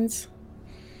few seconds.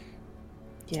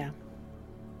 Yeah.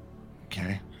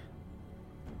 Okay.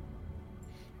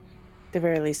 At the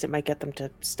very least, it might get them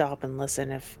to stop and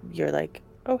listen if you're like,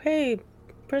 oh, hey,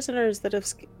 prisoners that have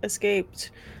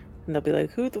escaped. And they'll be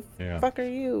like, who the Yeah. fuck are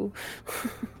you?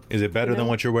 Is it better You than know?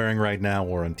 what you're wearing right now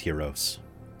or on Tyros?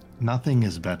 Nothing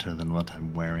is better than what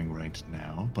I'm wearing right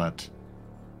now, but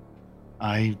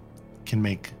I can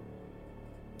make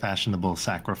fashionable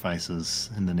sacrifices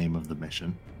in the name of the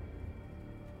mission.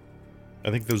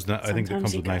 I think those. I think that Sometimes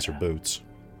comes you with nicer gotta. boots.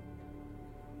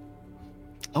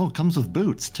 Oh, it comes with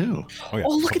boots too. Oh yeah.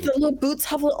 Oh, look at comes the little boots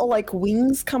have little like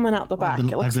wings coming out the back. I've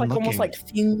It looks been like almost looking. like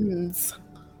fins.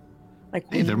 Like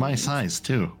Hey, they're my wings. size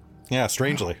too. with- Yeah,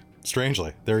 strangely,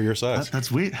 they're your size.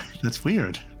 That's weird. That's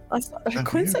weird. That's a weird,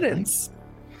 coincidence.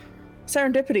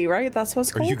 Serendipity, right? That's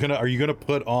what's Are called. you gonna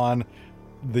put on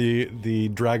the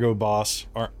Drago Boss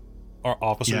our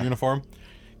officer Yeah. uniform?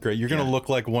 Great. You're gonna Yeah. look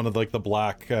like one of like the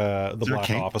black there a black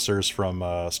cape? officers from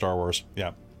Star Wars.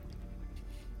 Yeah.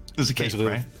 There's a cape, Basically,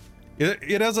 right?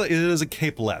 It is a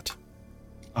capelet.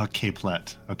 A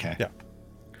capelet. Okay. Yeah.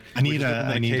 I need Which is different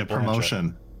than I a need a Cape Blanchett.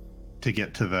 promotion to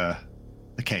get to the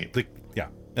cape. Yeah,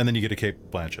 and then you get a Cape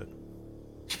Blanchett.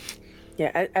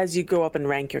 Yeah, as you go up in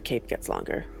rank, your cape gets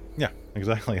longer. Yeah,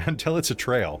 exactly. Until it's a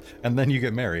trail, and then you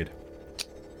get married.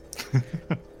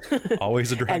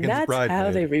 Always a And dragon's that's bride. how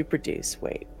they reproduce.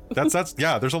 Wait. That's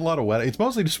yeah. There's a lot of wedding. It's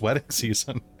mostly just wedding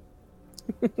season.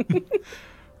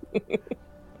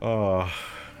 Oh,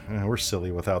 yeah, we're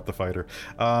silly without the fighter.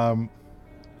 How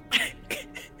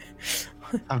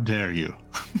dare you?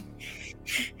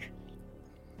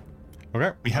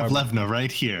 Okay, We have Levna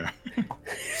right here.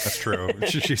 That's true.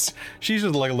 She's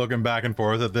just like looking back and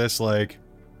forth at this like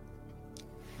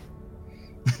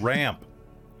ramp.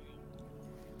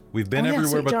 We've been Oh, yeah,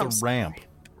 everywhere sweet but jumps. the ramp.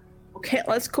 Okay,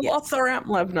 let's go Yes. up the ramp,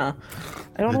 Levna.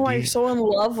 I don't know why you're so in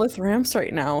love with ramps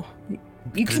right now.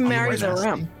 You can marry the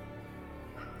ramp.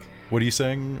 What are you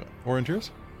saying, Orange Ears?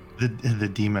 The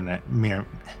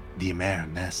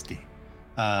demare nasty.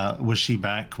 Was she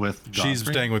back with Godfrey? She's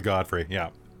staying with Godfrey,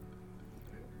 yeah.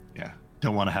 Yeah.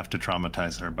 Don't want to have to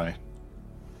traumatize her by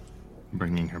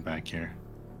bringing her back here.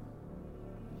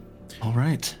 All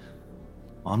right.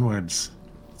 Onwards.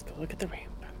 Let's go look at the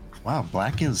ramp. Wow,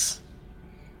 Black is...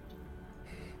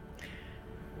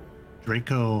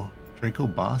 Draco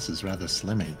boss is rather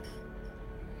slimming.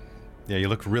 Yeah, you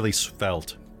look really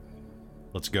svelte.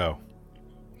 Let's go.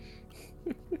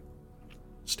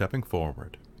 Stepping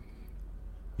forward,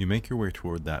 you make your way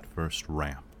toward that first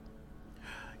ramp.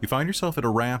 You find yourself at a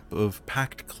ramp of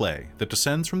packed clay that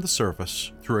descends from the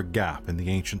surface through a gap in the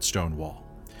ancient stone wall.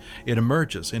 It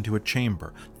emerges into a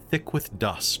chamber thick with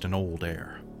dust and old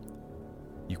air.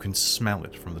 You can smell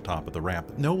it from the top of the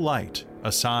ramp. No light,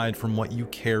 aside from what you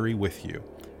carry with you,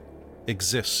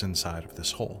 exists inside of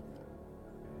this hole.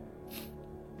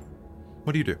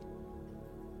 What do you do?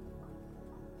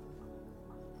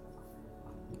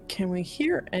 Can we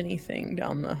hear anything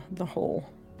down the hole?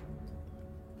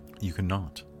 You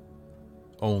cannot.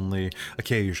 Only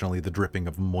occasionally the dripping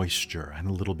of moisture and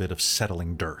a little bit of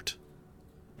settling dirt.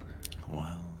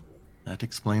 Well, that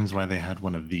explains why they had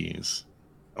one of these.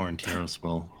 Orantiros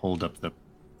will hold up the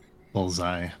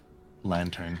bullseye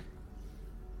lantern.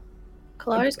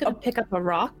 Kalara's gonna pick up a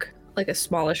rock, like a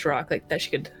smallish rock, like that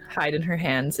she could hide in her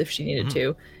hands if she needed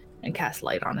to, and cast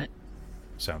light on it.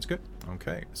 Sounds good.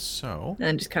 Okay, so... And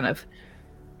then just kind of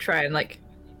try and, like,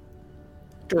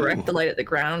 direct the light at the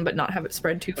ground, but not have it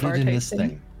spread too far. Put it in this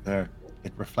thing. There,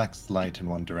 it reflects light in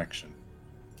one direction.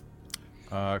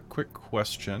 Quick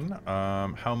question.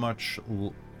 How much...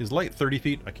 Is light 30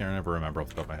 feet? I can't remember off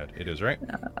the top of my head. It is, right?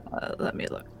 Let me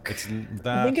look. It's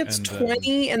that. I think it's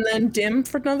 20 and then dim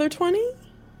for another 20?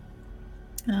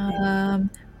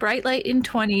 Bright light in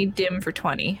 20, dim for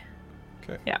 20.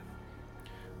 Okay. Yeah.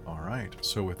 All right.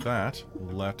 So with that,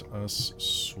 let us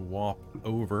swap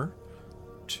over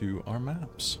to our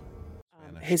maps.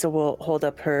 Hazel will hold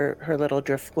up her little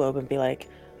drift globe and be like,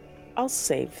 I'll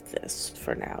save this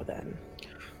for now then.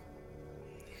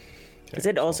 Because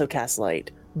it also casts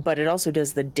light, but it also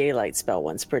does the daylight spell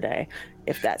once per day,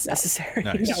 if that's necessary.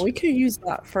 Nice. Yeah, we could use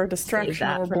that for distraction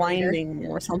that or for blinding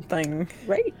or something.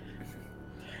 Right.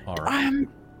 All right.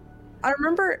 I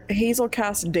remember Hazel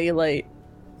cast daylight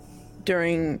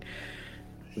during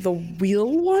the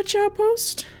Wheel Watch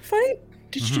outpost fight.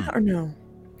 Did you do that or no?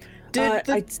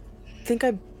 I think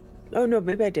I... Oh, no,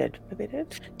 maybe I did.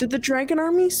 Did the Dragon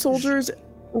Army soldiers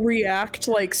react,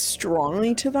 like,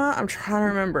 strongly to that? I'm trying to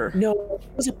remember. No,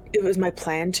 it was my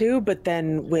plan to, but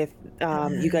then with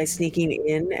you guys sneaking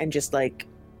in and just, like,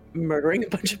 murdering a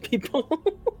bunch of people,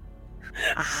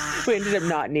 we ended up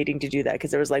not needing to do that because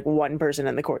there was, like, one person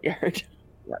in the courtyard.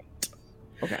 Right.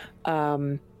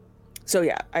 Okay. So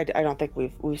yeah, I don't think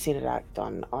we've seen it act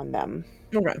on them.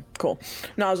 Okay, cool.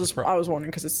 No, I was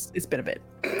wondering because it's been a bit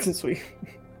since we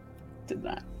did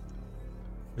that.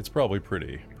 It's probably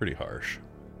pretty harsh.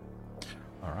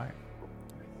 All right.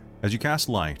 As you cast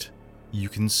light, you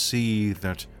can see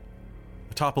that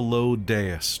atop a low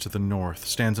dais to the north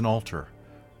stands an altar,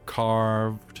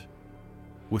 carved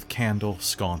with candle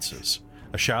sconces,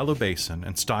 a shallow basin,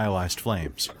 and stylized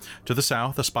flames. To the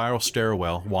south, a spiral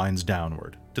stairwell winds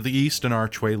downward. To the east, an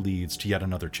archway leads to yet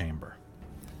another chamber.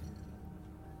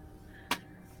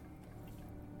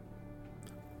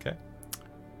 Okay.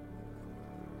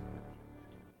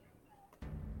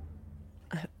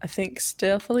 I think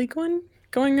stealthily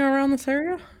going around this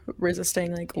area,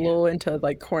 resisting like low into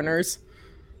like corners.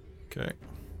 Okay.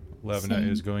 Levna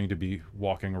is going to be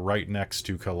walking right next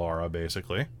to Kalara,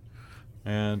 basically.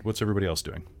 And what's everybody else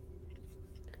doing?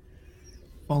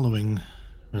 Following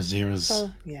Razira's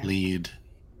yeah. lead.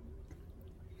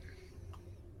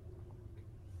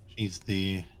 She's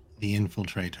the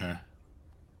infiltrator.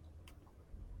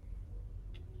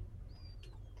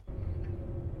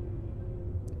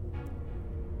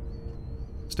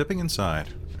 Stepping inside,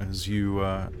 as you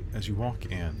walk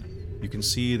in, you can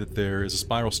see that there is a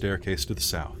spiral staircase to the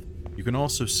south. You can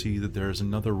also see that there is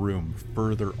another room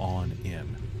further on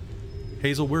in.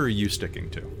 Hazel, where are you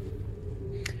sticking to?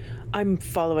 I'm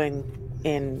following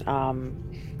in.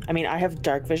 I mean, I have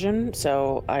dark vision,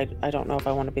 so I don't know if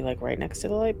I want to be like right next to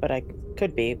the light, but I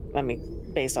could be. I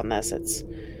mean, based on this, it's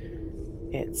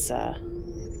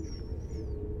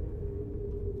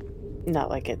not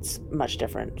like it's much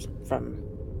different from,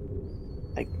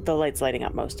 like, the light's lighting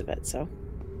up most of it, so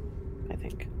I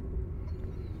think.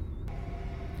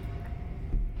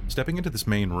 Stepping into this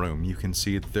main room, you can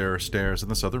see that there are stairs in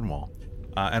the southern wall.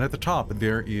 And at the top,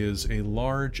 there is a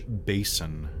large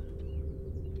basin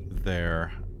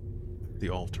there at the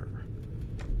altar.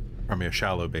 I mean, a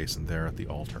shallow basin there at the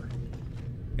altar.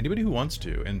 Anybody who wants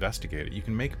to investigate it, you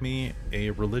can make me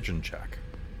a religion check.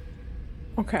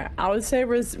 Okay, I would say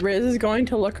Riz is going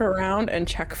to look around and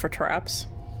check for traps.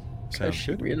 Because Sounds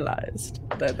she good. realized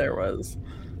that there was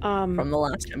from the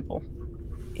last temple.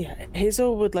 Yeah,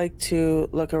 Hazel would like to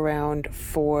look around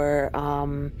for,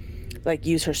 like,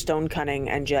 use her stone cunning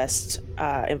and just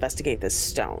investigate this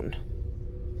stone.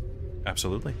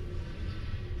 Absolutely.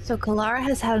 So Kalara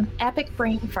has had an epic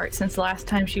brain fart since the last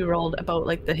time she rolled about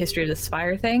like the history of the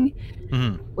spire thing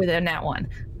with a nat 1.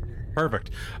 Perfect.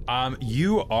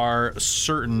 You are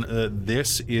certain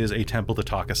this is a temple to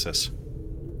Takasis.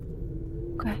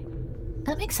 Okay.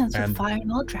 That makes sense And- with fire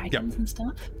and all dragons and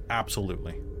stuff.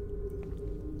 Absolutely.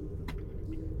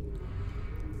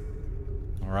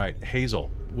 All right,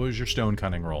 Hazel, what was your stone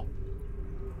cunning roll?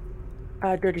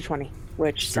 Dirty 20,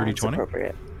 which Dirty sounds 20?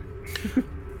 appropriate.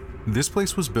 This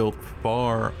place was built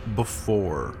far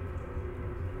before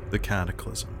the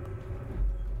cataclysm.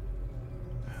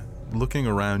 Looking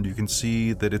around, you can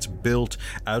see that it's built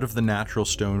out of the natural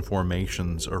stone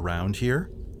formations around here,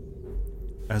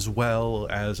 as well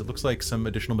as it looks like some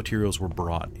additional materials were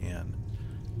brought in.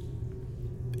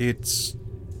 It's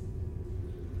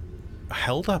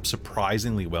held up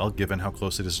surprisingly well given how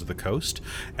close it is to the coast,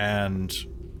 and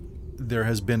there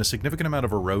has been a significant amount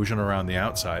of erosion around the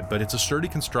outside, but it's a sturdy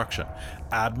construction.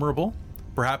 Admirable.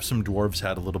 Perhaps some dwarves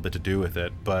had a little bit to do with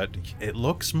it, but it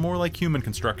looks more like human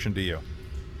construction to you.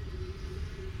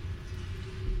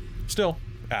 Still,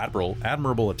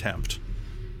 admirable attempt.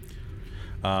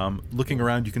 Looking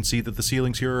around, you can see that the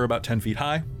ceilings here are about 10 feet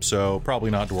high, so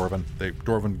probably not dwarven.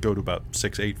 Dwarven go to about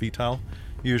 6-8 feet tall,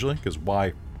 usually, because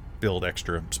why build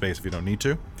extra space if you don't need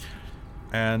to?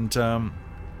 And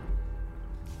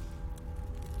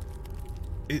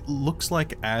it looks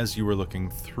like as you were looking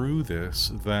through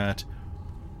this that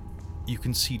you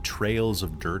can see trails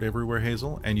of dirt everywhere,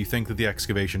 Hazel, and you think that the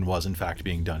excavation was in fact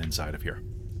being done inside of here.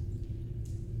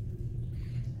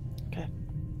 Okay.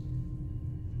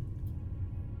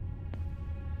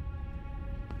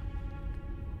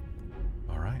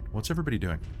 All right, what's everybody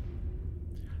doing?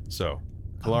 So,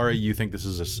 Kalara, you think this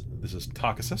is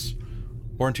Takasis?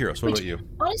 Or Antiros, what about you?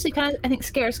 Honestly, kind of, I think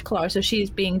scares Kalara, so she's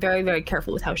being very, very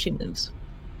careful with how she moves.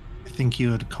 I think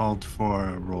you had called for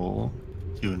a roll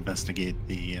to investigate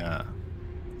the altar.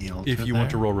 If you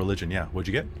want to there, roll religion, yeah. What'd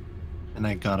you get? and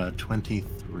I got a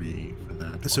 23 for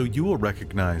that. So one. you will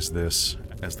recognize this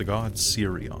as the god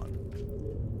Sirion.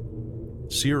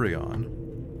 Sirion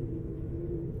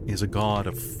is a god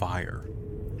of fire,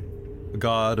 a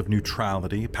god of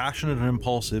neutrality, passionate and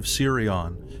impulsive.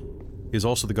 Sirion is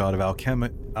also the god of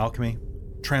alchemy,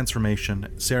 transformation,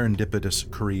 serendipitous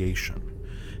creation.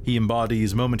 He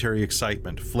embodies momentary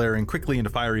excitement, flaring quickly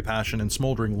into fiery passion and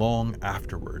smoldering long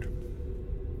afterward.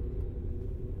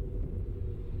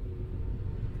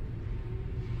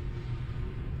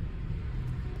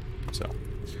 So,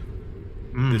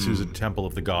 this is a temple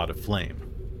of the god of flame.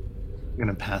 I'm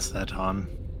gonna pass that on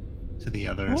to the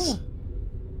others.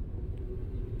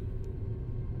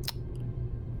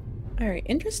 All right,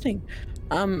 interesting.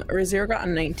 Razir got a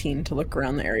 19 to look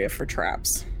around the area for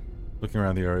traps. Looking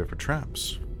around the area for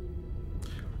traps.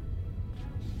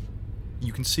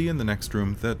 You can see in the next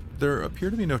room that there appear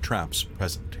to be no traps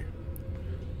present here.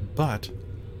 But,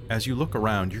 as you look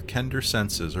around, your Kender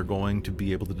senses are going to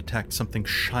be able to detect something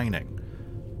shining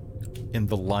in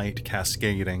the light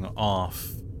cascading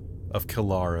off of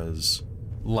Kalara's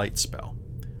light spell.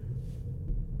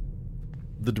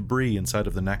 The debris inside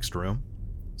of the next room,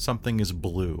 something is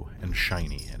blue and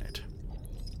shiny in it.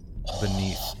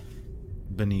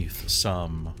 Beneath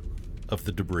some of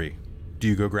the debris. Do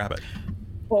you go grab it?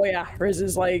 Oh yeah, Riz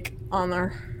is like on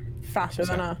there faster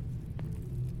than a...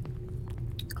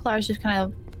 Kalara's just kind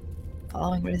of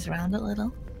following Riz around a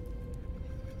little.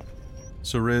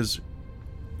 So Riz,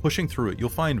 pushing through it, you'll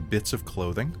find bits of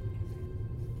clothing,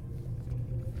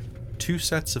 2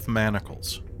 sets of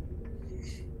manacles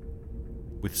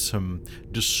with some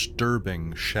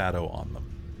disturbing shadow on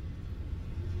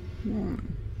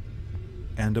them,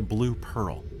 and a blue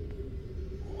pearl.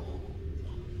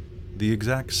 The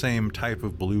exact same type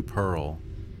of blue pearl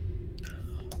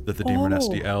that the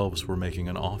Demernesti elves were making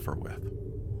an offer with.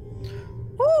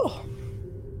 Oh,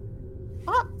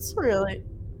 that's really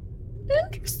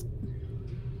interesting.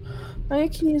 I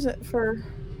can use it for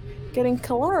getting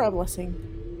Kalara a blessing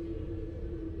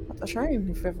at the shrine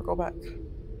if we ever go back.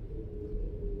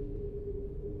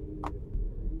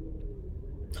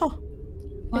 Huh.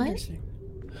 What? Interesting.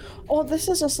 Oh, this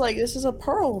is just like, this is a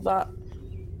pearl that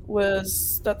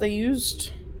was that they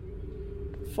used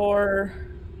for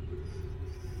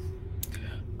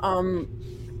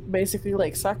basically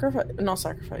like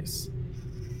sacrifice.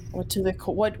 What do they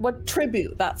call what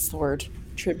tribute? That's the word.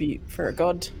 Tribute for a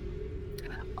god.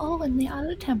 Oh, in the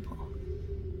other temple.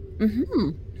 Mm-hmm.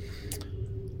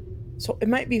 So it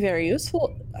might be very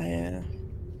useful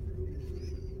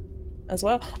as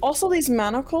well. Also, these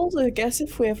manacles, I guess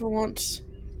if we have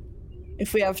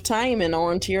time and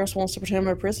Orontiros wants to pretend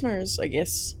we're prisoners, I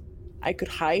guess I could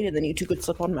hide and then you two could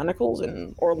slip on manacles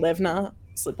or Levna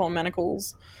slip on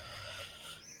manacles.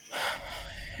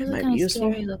 It Those are might be kind of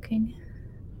useful. scary looking.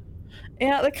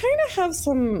 Yeah, they kind of have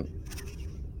some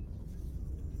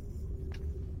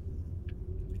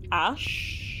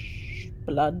ash,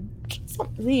 blood,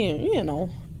 something, you know.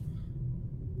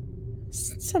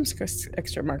 Some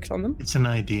extra marks on them. It's an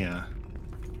idea.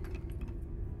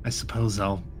 I suppose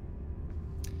I'll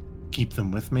keep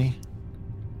them with me,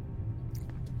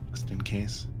 just in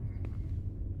case.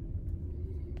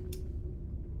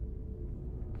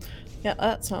 Yeah,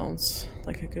 that sounds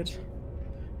like a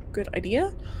good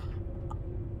idea.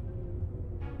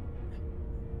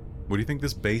 What do you think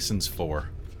this basin's for?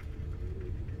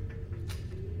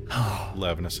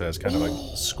 Levna says, kind of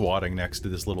like squatting next to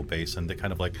this little basin that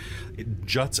kind of like, it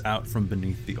juts out from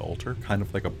beneath the altar, kind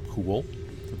of like a pool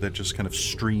that just kind of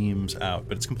streams out,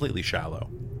 but it's completely shallow.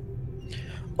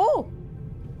 Oh!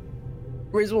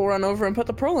 Riz will run over and put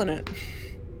the pearl in it.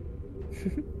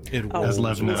 It Oh, As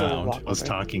rolls Levna around. was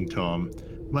talking to him,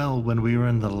 well, when we were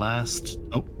in the last...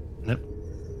 Oh, nope.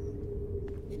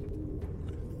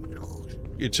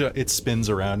 It spins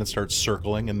around and starts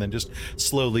circling and then just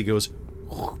slowly goes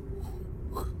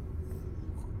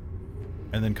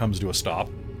and then comes to a stop.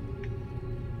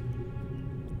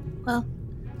 Well,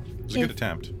 It's a good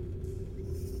attempt.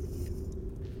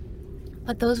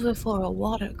 but those were for a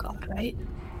water god, right?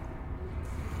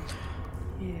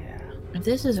 Yeah. If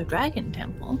this is a dragon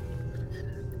temple,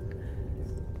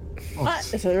 Oh,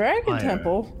 What? It's a dragon fire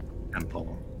temple.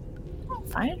 temple. oh,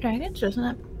 fire dragons, doesn't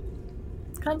it?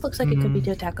 Kind of looks like it could be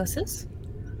Diotakos's.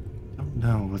 Don't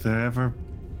know. Were there ever...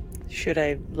 Should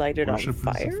I light it on Worshippers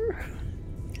of- fire?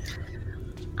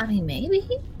 I mean, maybe.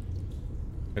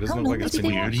 It doesn't Oh, look like no, it's maybe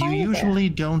been they Weird. used. You fire there. usually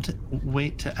don't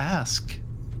wait to ask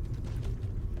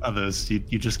others. You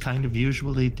just kind of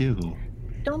usually do.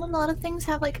 Don't a lot of things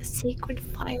have like sacred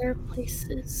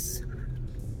fireplaces?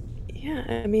 Yeah,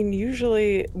 I mean,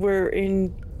 usually we're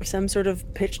in some sort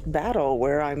of pitched battle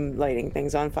where I'm lighting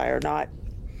things on fire, not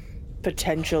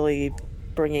potentially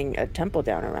bringing a temple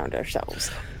down around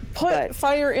ourselves. Put But-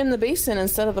 fire in the basin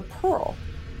instead of the pearl.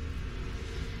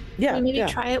 Yeah, Maybe yeah.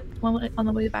 try it on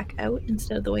the way back out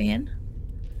instead of the way in.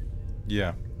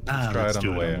 Yeah. Ah, try let's it on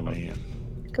do the way it on the out. way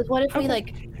in. Because what if we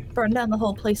like burn down the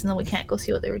whole place and then we can't go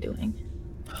see what they were doing?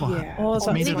 What? Yeah. Oh, It's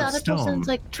so made maybe out the of other stone. person's,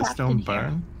 like, The trapped stone in here.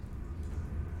 burn?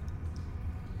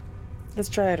 Let's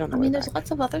try it on the I way mean, there's back.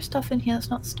 lots of other stuff in here that's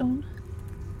not stone.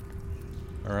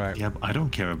 All right. Yeah, but I don't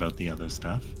care about the other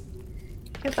stuff.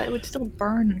 Yeah, but it would still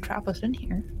burn and trap us in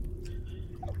here.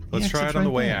 Let's Yeah, try it's it on the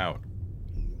right way there. out.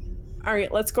 All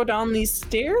right, let's go down these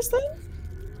stairs then.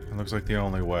 It looks like the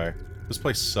only way. This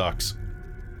place sucks.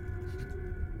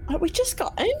 We just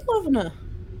got in, Levna.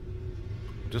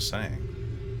 Just saying.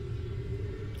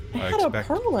 I I had expect-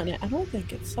 a pearl in it. I don't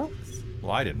think it sucks.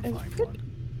 Well, I didn't It's find good. one.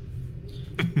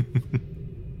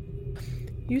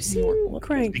 You seem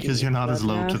cranky. Because you're not as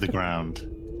low to Levna. the ground.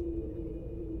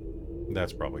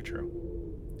 That's probably true.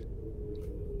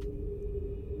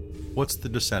 What's the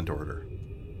descent order?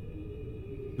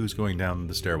 Who's going down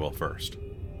the stairwell first?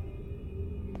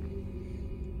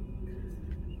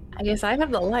 I guess I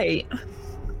have the light.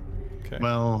 Okay.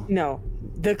 Well, No,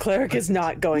 the cleric is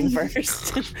not going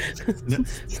first.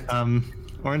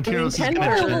 Orontiros is Ten going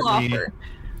pearls to will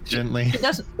gently, She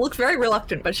doesn't look very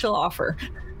reluctant, but she'll offer.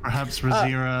 perhaps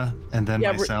Razira, and then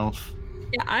yeah, myself.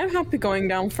 Yeah, I'm happy going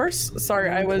down first. Sorry,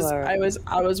 I Clara.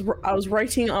 was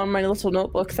writing on my little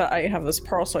notebook that I have this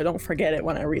pearl, so I don't forget it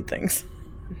when I read things.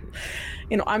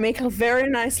 You know, I make a very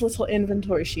nice little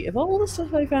inventory sheet of all the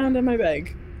stuff I found in my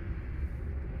bag.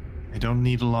 I don't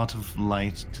need a lot of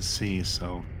light to see,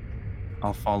 so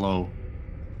I'll follow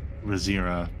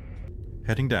Razira.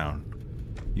 Heading down,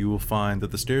 you will find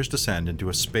that the stairs descend into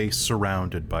a space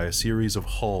surrounded by a series of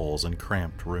halls and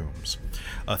cramped rooms.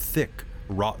 A thick,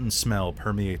 rotten smell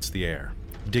permeates the air.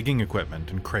 Digging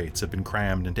equipment and crates have been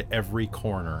crammed into every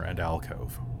corner and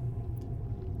alcove.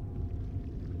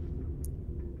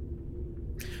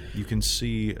 You can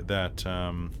see that,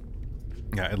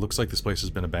 yeah, it looks like this place has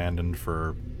been abandoned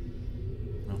for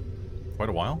well, quite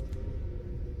a while.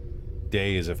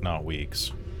 Days, if not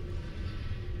weeks.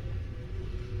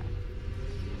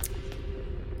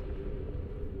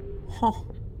 Huh.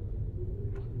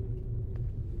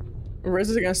 Riz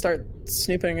is gonna start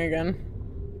snooping again.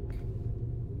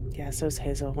 Yeah, so's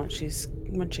Hazel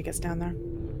when she gets down there.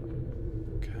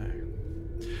 Okay.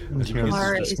 And Riz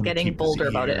Kalara just is gonna getting keep his bolder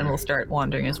about it and ear- will start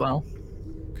wandering as well.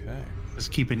 Okay.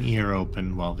 Just keep an ear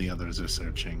open while the others are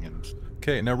searching. And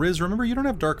Okay, now Riz, remember you don't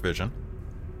have dark vision.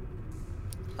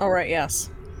 All right, yes.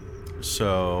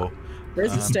 So,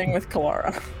 Riz is staying with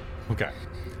Kalara. okay.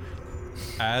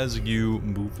 As you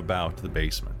move about the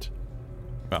basement,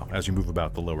 well, as you move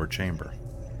about the lower chamber,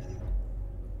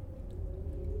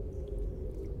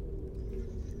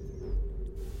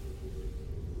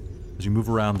 as you move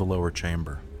around the lower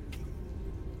chamber,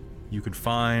 you could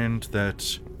find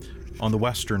that on the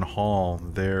western hall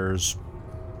there's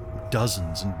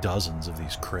dozens and dozens of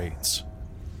these crates.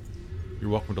 You're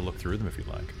welcome to look through them if you'd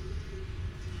like.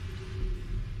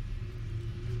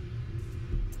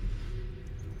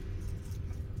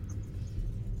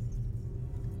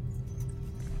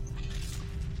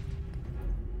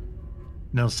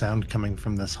 no sound coming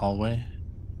from this hallway.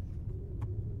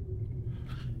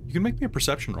 You can make me a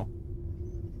perception roll.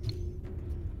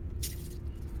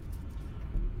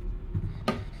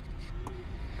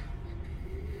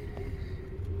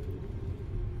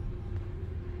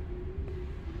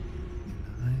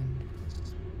 Nine,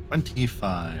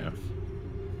 25.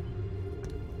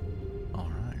 All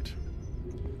right.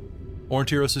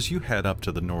 Orontiros, as you head up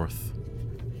to the north,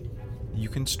 you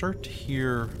can start to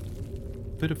hear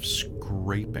a bit of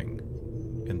scraping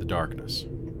in the darkness.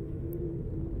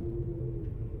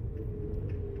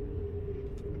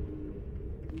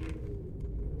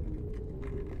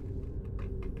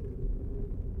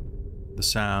 The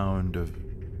sound of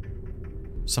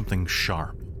something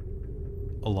sharp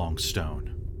along stone.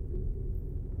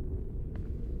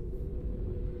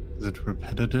 Is it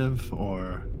repetitive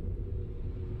or?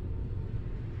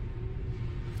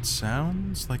 It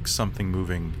sounds like something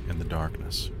moving in the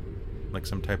darkness, like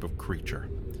some type of creature.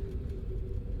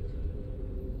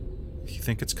 You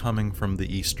think it's coming from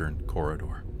the eastern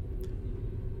corridor.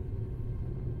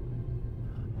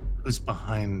 Who's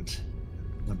behind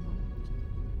the moat?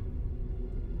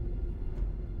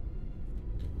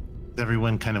 Is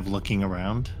everyone kind of looking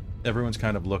around? Everyone's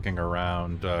kind of looking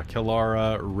around.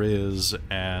 Kalara, Riz,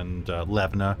 and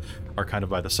Levna are kind of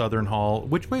by the southern hall.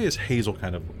 Which way is Hazel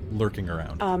kind of lurking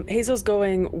around? Hazel's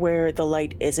going where the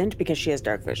light isn't because she has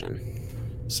dark vision.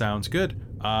 Sounds good.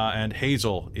 And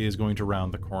Hazel is going to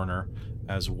round the corner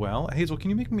as well. Hazel,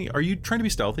 can you make me... Are you trying to be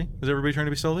stealthy? Is everybody trying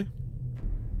to be stealthy?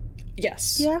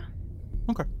 Yes. Yeah.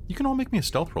 Okay. You can all make me a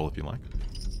stealth roll if you like.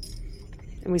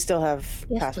 And we still have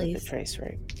Yes, Pass with the please. Trace,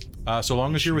 right? So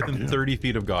long as you're within do. 30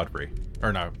 feet of Godfrey.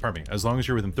 Or no, pardon me. As long as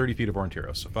you're within 30 feet of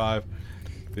Orontiros. So 5,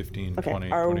 15, Okay,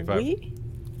 20, are 25. we?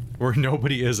 Where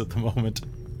nobody is at the moment.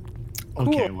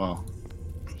 Okay, Cool. well,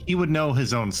 he would know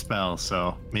his own spell,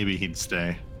 so maybe he'd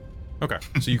stay Okay.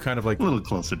 So you kind of like a little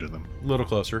closer to them. a little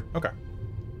closer. Okay.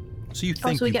 So you Oh,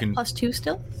 think so we you get can... +2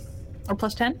 still? Or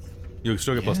 +10? You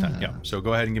still get plus 10. Yeah. Yeah. So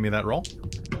go ahead and give me that roll.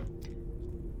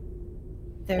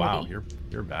 30. Wow,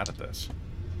 you're bad at this.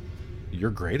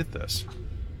 You're great at this.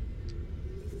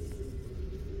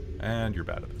 And you're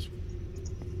bad at this.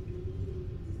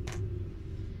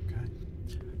 Okay.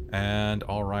 And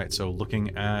all right, so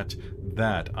looking at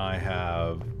that, I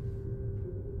have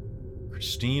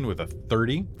Christine with a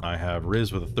 30. I have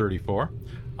Riz with a 34.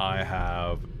 I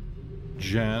have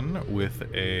Jen with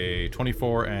a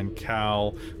 24 and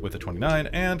Cal with a 29.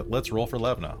 And let's roll for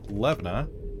Levna. Levna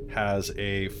has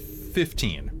a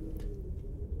 15.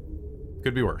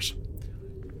 Could be worse.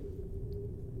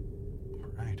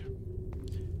 All right.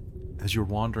 As you're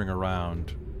wandering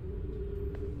around,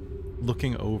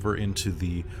 looking over into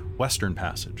the western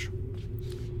passage,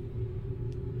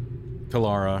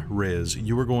 Kalara, Riz,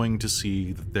 you are going to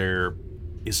see that there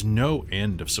is no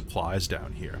end of supplies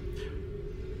down here.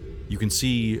 You can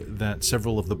see that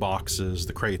several of the boxes,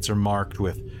 the crates, are marked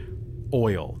with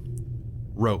oil,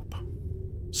 rope,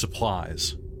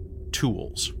 supplies,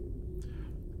 tools,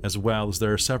 as well as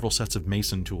there are several sets of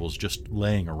mason tools just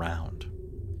laying around.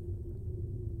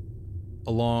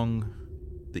 Along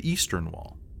the eastern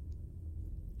wall,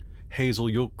 Hazel,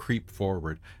 you'll creep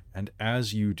forward, and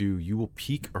as you do, you will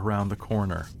peek around the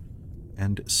corner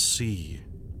and see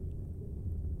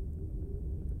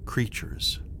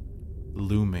creatures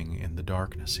looming in the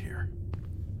darkness here.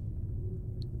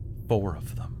 4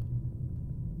 of them.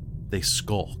 They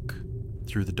skulk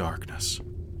through the darkness.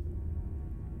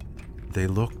 They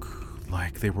look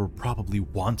like they were probably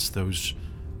once those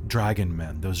dragon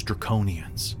men, those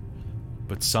draconians.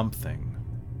 But something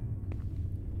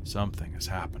has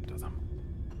happened to them.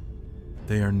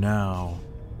 They are now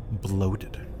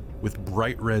bloated with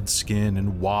bright red skin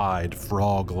and wide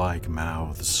frog-like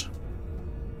mouths.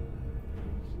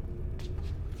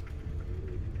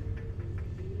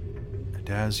 And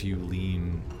as you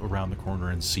lean around the corner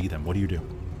and see them, what do you do?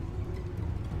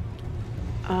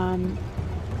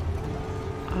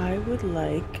 I would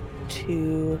like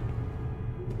to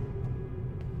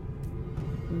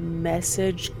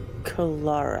message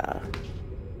Kalara.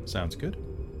 Sounds good.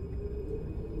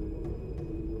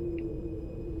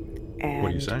 And What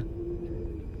do you say?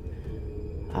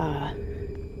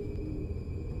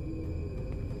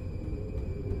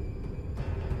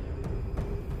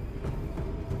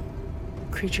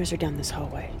 Creatures are down this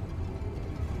hallway.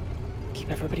 Keep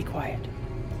everybody quiet.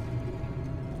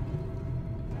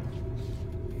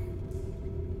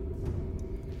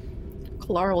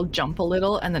 Kalara will jump a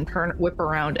little and then whip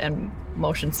around and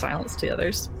motion silence to the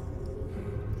others.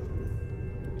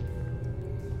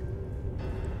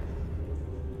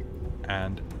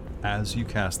 And as you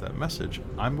cast that message,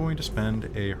 I'm going to spend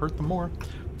a Hurt the More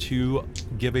to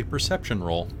give a perception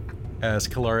roll as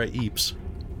Kalara eeps.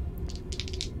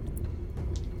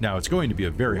 Now, it's going to be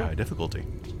a very high difficulty,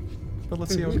 but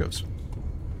let's see how it goes.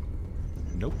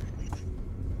 Nope.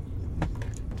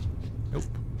 Nope.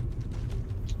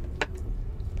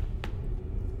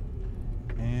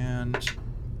 And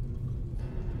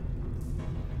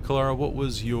Kalara, what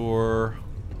was your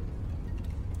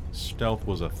stealth?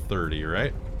 Was a 30,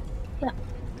 right? Yeah.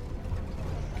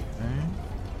 Okay.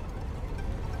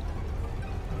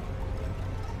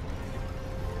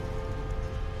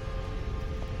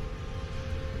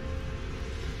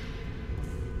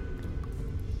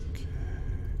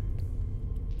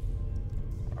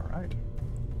 All right.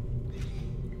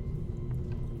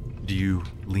 Do you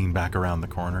lean back around the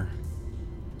corner,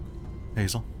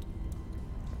 Hazel?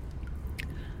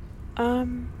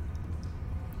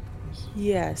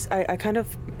 Yes, I kind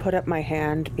of put up my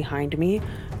hand behind me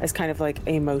as kind of like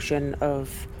a motion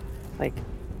of, like,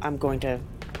 I'm going to,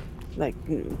 like,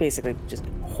 basically just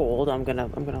hold. I'm gonna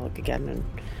look again, and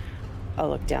I'll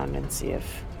look down and see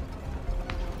if.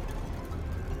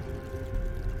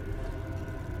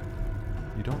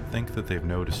 You don't think that they've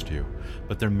noticed you,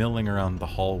 but they're milling around the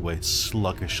hallway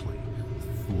sluggishly,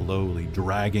 slowly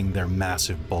dragging their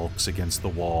massive bulks against the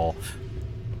wall,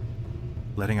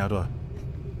 letting out a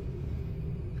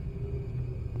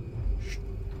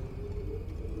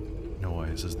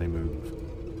noise as they move.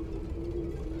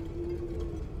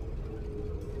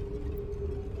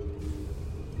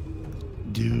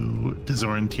 Does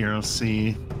Orentiro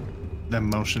see them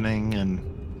motioning and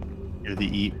hear the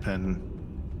eep and...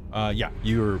 Yeah,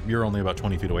 you're only about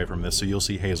 20 feet away from this, so you'll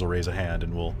see Hazel raise a hand,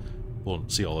 and we'll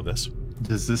see all of this.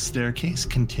 Does this staircase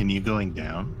continue going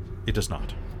down? It does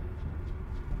not.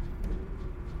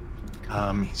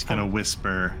 He's gonna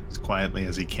whisper as quietly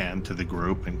as he can to the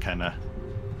group and kind of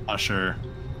usher.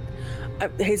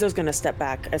 Hazel's gonna step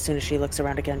back as soon as she looks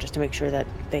around again, just to make sure that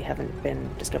they haven't been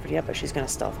discovered yet, but she's gonna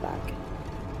stealth back.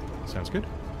 Sounds good.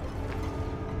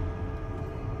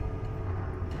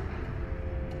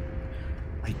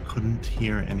 I couldn't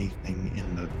hear anything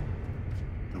in the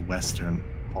western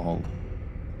hall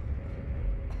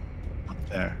up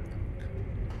there.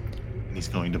 And he's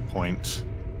going to point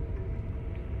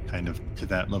kind of to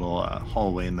that little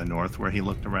hallway in the north where he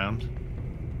looked around.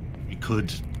 We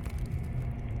could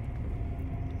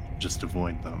just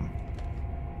avoid them.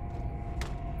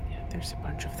 Yeah, there's a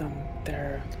bunch of them.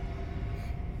 Did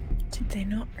they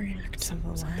not react to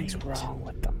the Something's light? wrong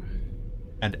with them.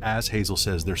 And as Hazel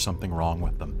says there's something wrong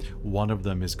with them, one of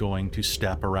them is going to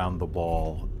step around the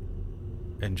wall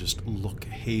and just look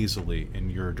hazily in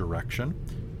your direction.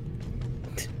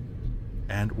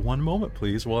 And one moment,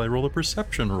 please, while I roll a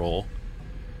perception roll.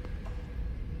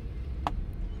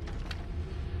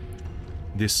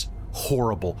 This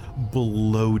horrible,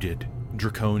 bloated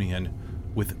draconian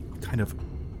with kind of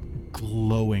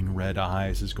glowing red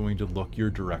eyes is going to look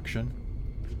your direction.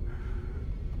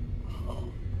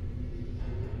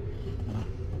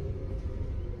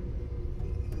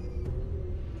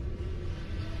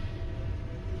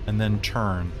 And then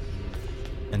turn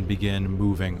and begin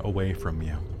moving away from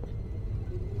you.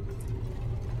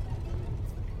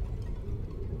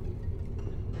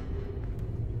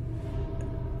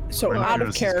 So Or out of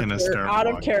Rose is gonna start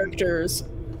walking. characters,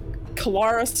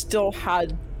 Kalara still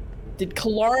had. Did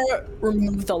Kalara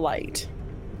remove the light?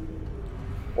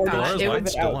 Or did Kalara's she light's leave it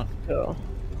still out? on. too?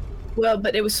 Well,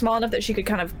 but it was small enough that she could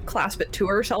kind of clasp it to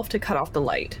herself to cut off the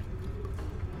light.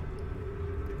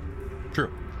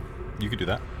 True. You could do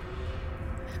that.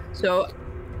 So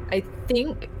I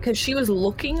think because she was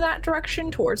looking that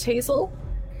direction towards Hazel,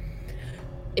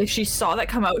 if she saw that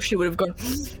come out, she would have gone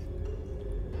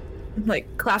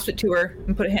like clasp it to her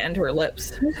and put a hand to her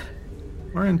lips.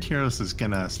 Orontiros is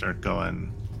gonna start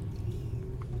going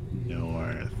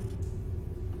north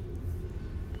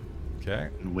Okay.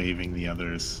 and waving the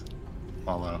others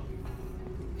follow.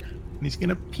 And he's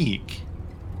gonna peek.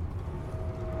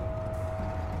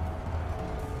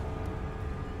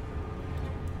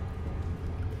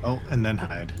 Oh, and then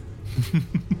hide.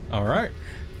 All right.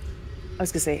 I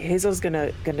was gonna say Hazel's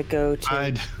gonna go to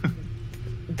Hide.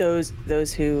 those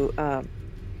who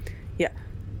yeah.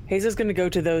 Hazel's gonna go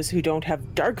to those who don't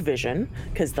have dark vision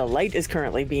because the light is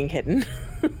currently being hidden.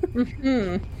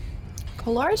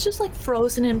 Kalara's just like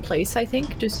frozen in place, I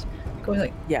think, just going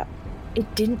like, Yeah.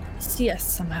 it didn't see us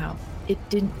somehow. It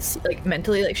didn't see, like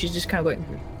mentally, like she's just kind of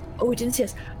going, oh, it didn't see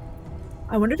us.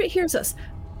 I wonder if it hears us.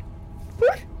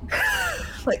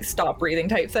 Like stop breathing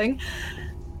type thing.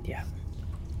 Yeah.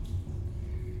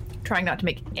 Trying not to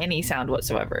make any sound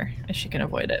whatsoever if she can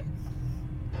avoid it.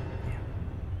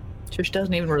 So she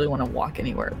doesn't even really want to walk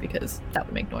anywhere because that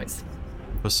would make noise.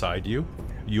 Beside you,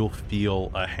 you'll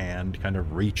feel a hand kind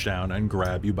of reach down and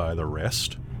grab you by the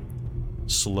wrist.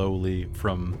 Slowly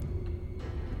from...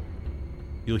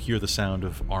 You'll hear the sound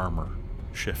of armor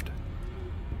shifting.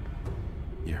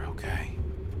 You're okay.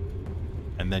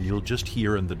 And then you'll just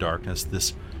hear in the darkness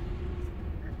this...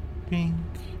 Bing,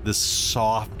 this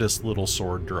softest little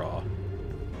sword draw.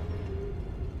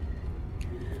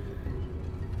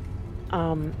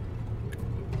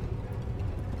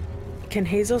 Can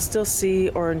Hazel still see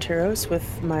Orontiros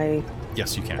with my...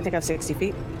 Yes, you can. I think I have 60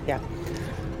 feet. Yeah.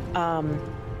 I'm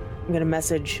gonna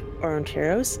message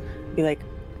Orontiros, be like,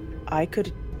 I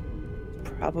could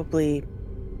probably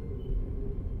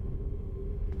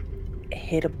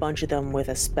hit a bunch of them with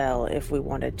a spell if we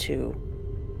wanted to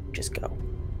just go.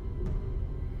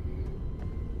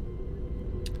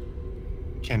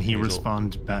 Can he Hazel.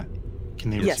 respond back?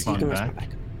 Can he Yes, you respond can back? respond back.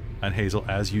 And Hazel,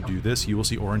 as you do this, you will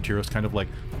see Orontiros kind of like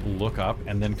look up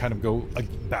and then kind of go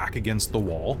back against the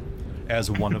wall as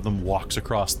one of them walks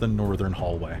across the northern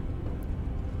hallway.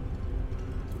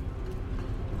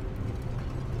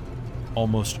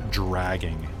 Almost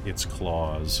dragging its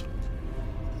claws.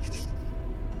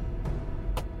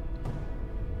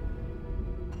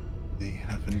 They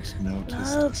haven't noticed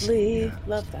us Lovely. yet.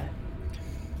 Love that.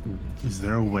 Is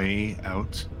there a way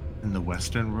out in the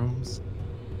western rooms?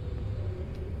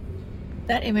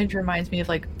 That image reminds me of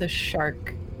like the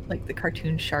shark, like the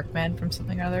cartoon Shark Man from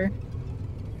something or other.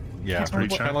 Yeah, Street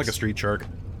kind of like a sharks? street shark.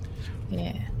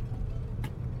 Yeah.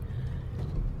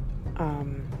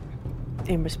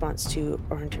 In response to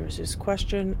Orontiros'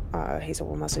 question, Hazel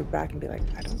will message back and be like,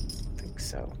 I don't think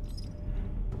so.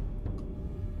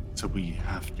 So we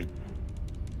have to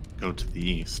go to the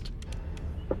east.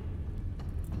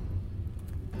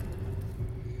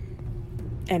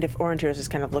 And if Orontiros is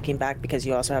kind of looking back because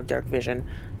you also have dark vision,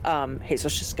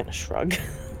 Hazel's just gonna shrug.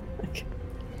 Like,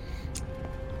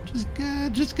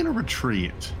 Just gonna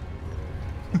retreat.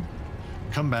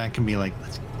 Come back and be like,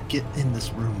 let's get in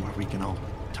this room where we can all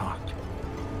talk.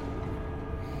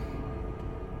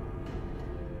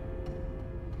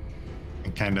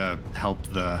 And kind of help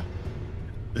the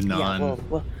non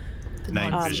well,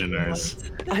 night um,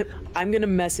 visioners. I'm gonna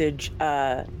message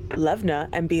Levna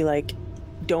and be like,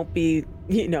 don't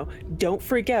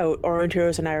freak out.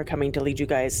 Orontiros and I are coming to lead you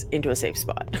guys into a safe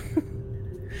spot.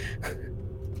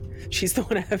 She's the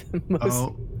one I have the most.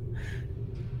 Oh,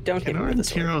 Don't hit can her with the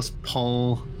sword. Orontiros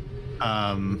pull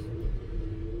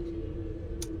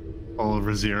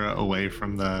Razira away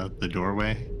from the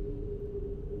doorway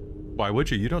Why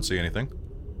would you? You don't see anything.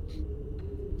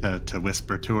 to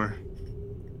whisper to her?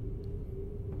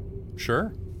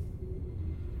 Sure.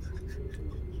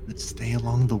 Let's stay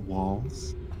along the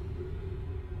walls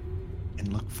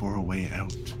and look for a way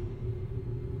out.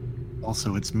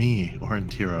 Also, it's me,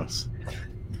 Orontiros.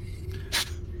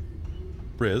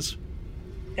 Riz,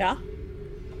 Yeah.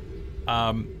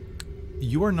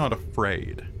 you are not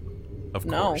afraid. Of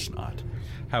No. course not.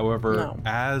 However, No.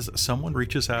 as someone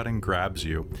reaches out and grabs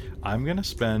you, I'm going to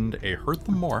spend a hurt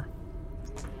them more.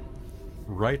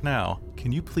 Right now,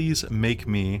 can you please make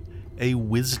me a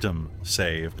wisdom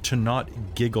save to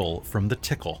not giggle from the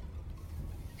tickle?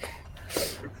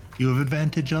 You have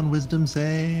advantage on wisdom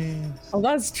saves. Oh,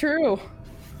 that's true.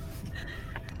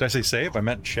 Did I say save? I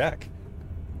meant check.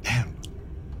 Damn.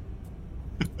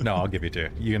 No, I'll give you two.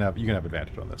 You can have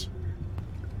advantage on this.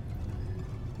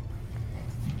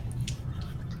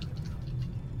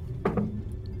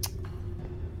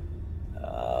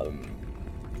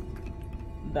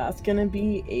 That's gonna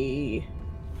be a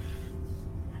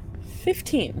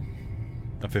 15.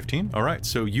 A 15? All right.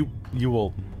 So you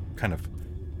will kind of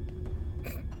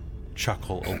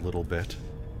chuckle a little bit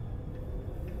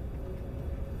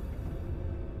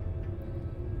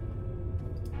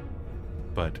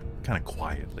but kind of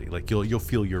quietly. Like you'll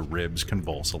feel your ribs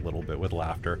convulse a little bit with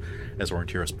laughter as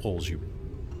Orentiros pulls you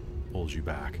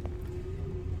back.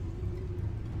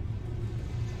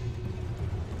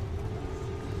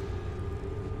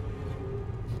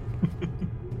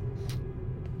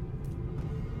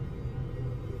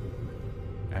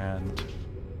 And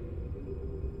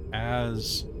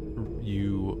as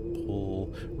you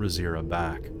pull Razira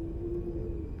back,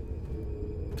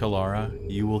 Kalara,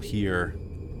 you will hear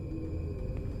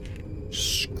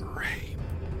scrape,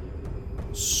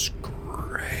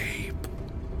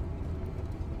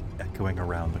 echoing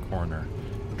around the corner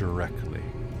directly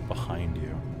behind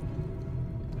you.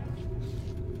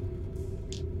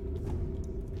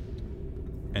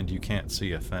 And you can't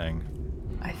see a thing.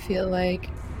 I feel like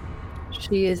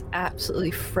she is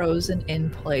absolutely frozen in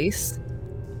place,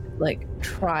 like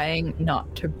trying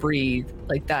not to breathe,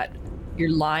 like that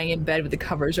you're lying in bed with the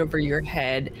covers over your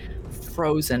head,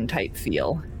 frozen type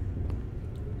feel.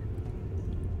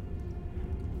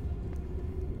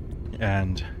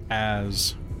 And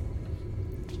as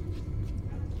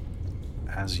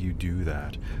you do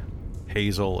that,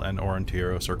 Hazel and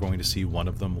Orentiros are going to see one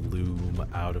of them loom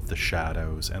out of the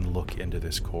shadows and look into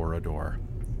this corridor.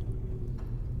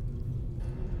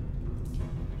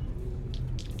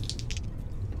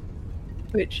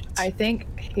 Which I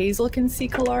think Hazel can see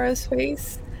Kalara's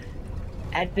face,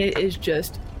 and it is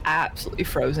just absolutely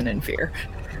frozen in fear.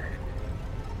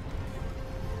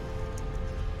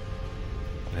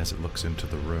 And as it looks into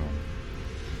the room,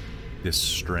 this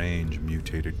strange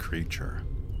mutated creature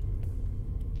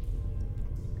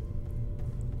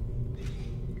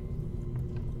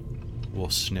will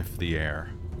sniff the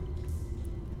air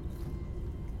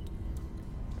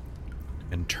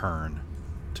and turn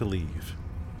to leave.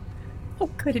 Oh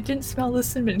good, it didn't smell the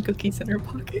cinnamon cookies in her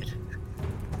pocket.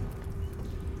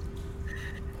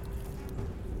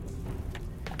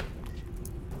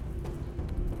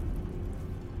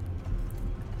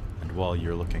 And while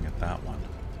you're looking at that one,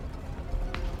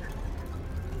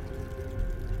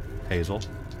 Hazel,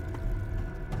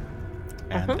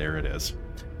 and there it is.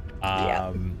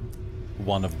 Yeah.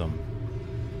 One of them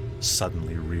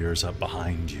suddenly rears up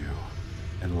behind you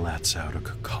and lets out a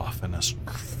cacophonous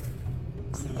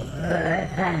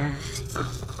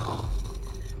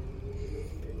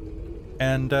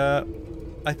and I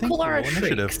think Kalara roll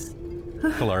initiative. shrieks.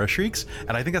 Kalara shrieks,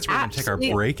 and I think that's where we're going to take our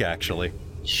Absolutely. break, actually.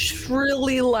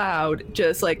 Shrilly loud,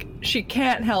 just like she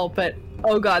can't help it.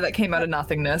 Oh god, that came out of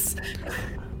nothingness.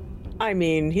 I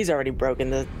mean, he's already broken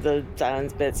the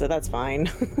silence bit, so that's fine.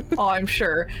 Oh, I'm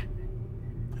sure.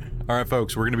 All right,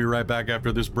 folks, we're going to be right back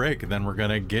after this break, and then we're going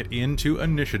to get into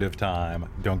initiative time.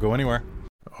 Don't go anywhere.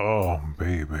 Oh,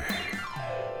 baby.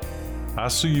 I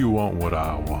see you want what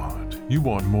I want. You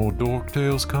want more Dork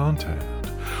Tales content.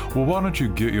 Well, why don't you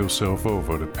get yourself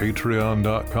over to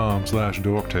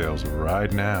patreon.com/dorktales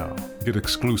right now. Get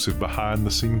exclusive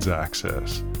behind-the-scenes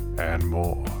access and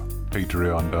more.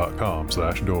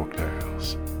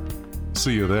 patreon.com/dorktales.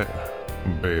 See you there,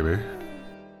 baby.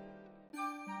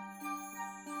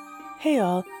 Hey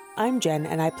y'all, I'm Jen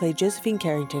and I play Josephine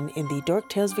Carrington in the Dork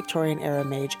Tales Victorian Era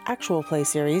Mage actual play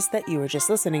series that you were just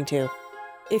listening to.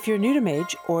 If you're new to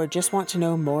Mage or just want to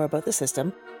know more about the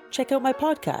system, check out my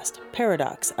podcast,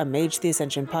 Paradox, a Mage the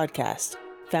Ascension podcast,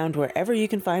 found wherever you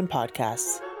can find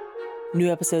podcasts.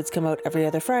 New episodes come out every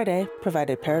other Friday,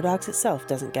 provided Paradox itself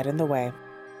doesn't get in the way.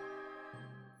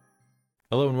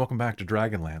 Hello and welcome back to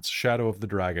Dragonlance, Shadow of the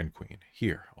Dragon Queen,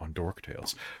 here on Dork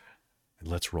Tales. And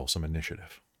let's roll some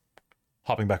initiative.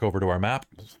 Hopping back over to our map.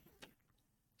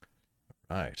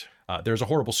 Right. There's a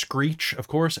horrible screech, of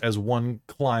course, as one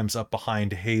climbs up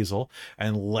behind Hazel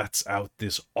and lets out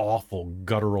this awful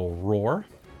guttural roar.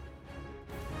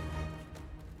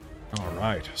 All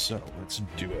right, so let's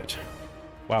do it.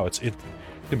 Wow, it's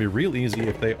gonna be real easy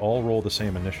if they all roll the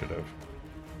same initiative.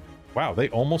 Wow, they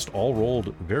almost all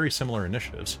rolled very similar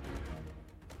initiatives.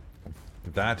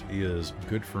 That is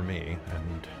good for me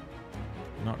and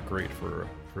not great for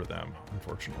them,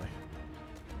 unfortunately.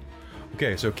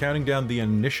 Okay, so counting down the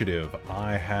initiative,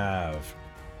 I have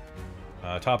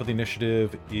top of the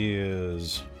initiative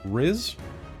is Riz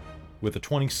with a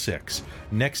 26.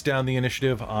 Next down the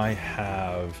initiative, I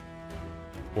have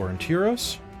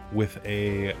Orentiros with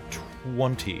a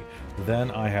 20. Then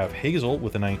I have Hazel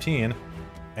with a 19.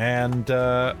 And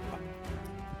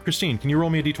Christine, can you roll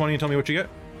me a d20 and tell me what you get?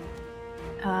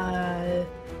 I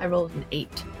rolled an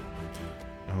 8.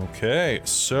 Okay,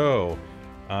 so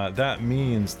that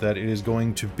means that it is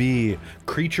going to be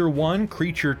Creature 1,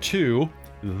 Creature 2,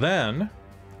 then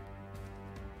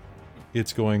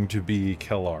it's going to be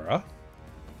Kalara,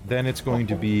 then it's going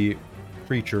to be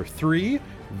creature 3,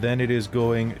 then it is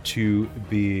going to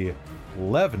be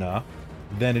Levna,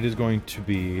 then it is going to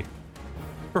be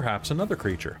perhaps another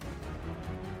creature.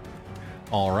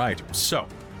 All right, so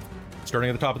starting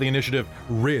at the top of the initiative,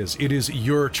 Riz, it is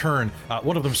your turn.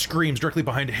 One of them screams directly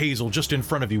behind Hazel, just in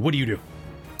front of you. What do you do?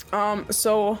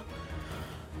 So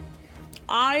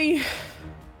I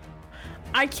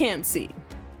can't see.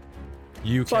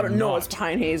 You So I don't know cannot. what's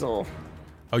behind Hazel.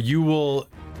 Oh, you will.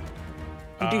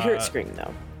 You do hear it scream,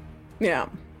 though. Yeah.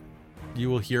 You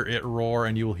will hear it roar,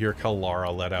 and you will hear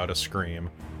Kalara let out a scream.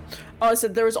 Oh, I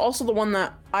said there was also the one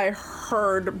that I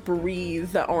heard breathe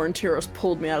that Orontiros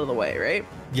pulled me out of the way, right?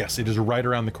 Yes, it is right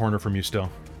around the corner from you still.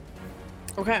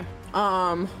 Okay.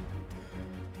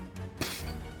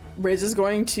 Riz is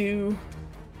going to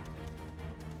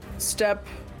step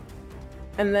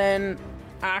and then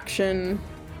action.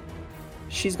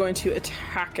 She's going to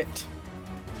attack it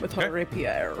with her Okay.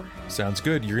 rapier. Sounds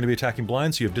good. You're going to be attacking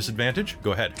blind, so you have disadvantage.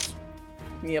 Go ahead.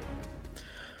 Yep.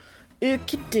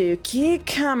 Okie dokie,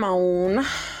 come on.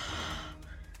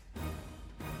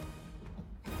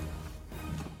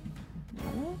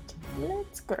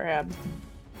 Let's grab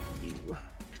you.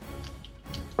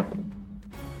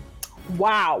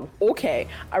 Wow, okay.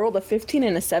 I rolled a 15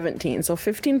 and a 17, so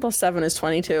 15 plus 7 is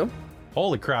 22.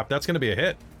 Holy crap, that's going to be a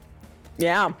hit.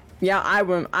 Yeah, I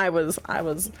was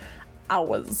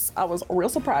real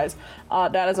surprised.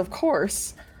 That is, of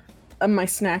course, my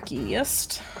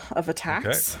snackiest of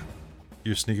attacks. Okay.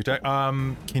 Your sneak attack.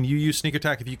 Can you use sneak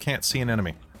attack if you can't see an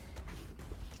enemy?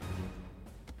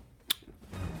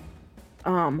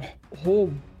 Oh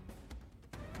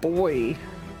boy.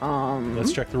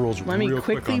 Let's check the rules Let me real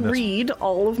quick quickly on this. read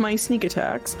all of my sneak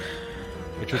attacks.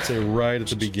 It should say right at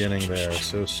the beginning there.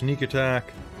 So sneak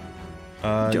attack. You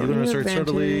Don't don't need start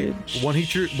subtly. advantage.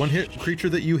 One hit creature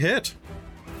that you hit.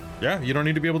 Yeah, you don't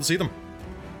need to be able to see them.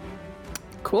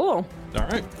 Cool. All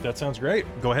right, that sounds great.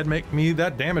 Go ahead and make me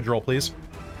that damage roll, please.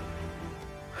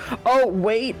 Oh,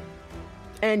 wait.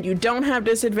 And you don't have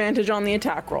disadvantage on the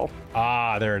attack roll.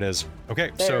 Ah, there it is.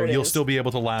 Okay, There so it you'll is. still be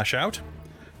able to lash out.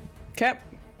 Okay.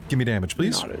 Give me damage,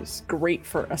 please. Not as great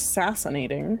for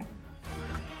assassinating.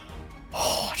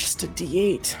 Oh, just a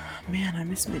D8. Man, I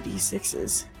miss my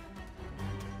D6s.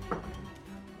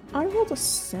 I rolled a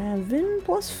 7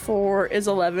 plus 4 is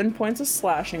 11 points of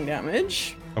slashing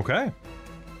damage. Okay.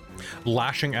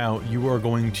 Lashing out, you are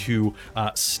going to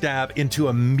stab into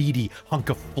a meaty hunk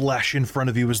of flesh in front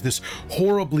of you as this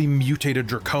horribly mutated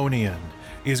draconian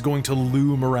is going to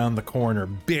loom around the corner,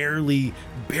 barely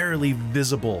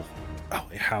visible. Oh,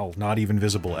 hell, not even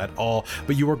visible at all.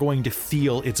 But you are going to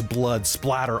feel its blood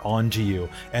splatter onto you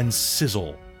and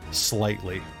sizzle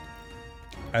slightly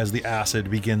as the acid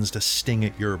begins to sting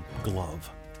at your glove.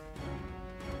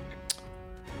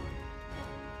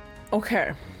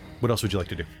 Okay. What else would you like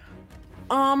to do?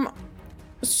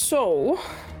 So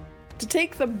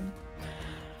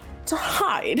to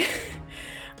hide,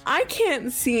 I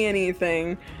can't see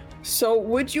anything. So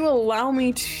would you allow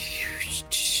me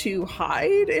to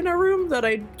hide in a room that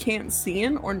I can't see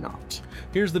in or not?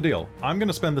 Here's the deal. I'm going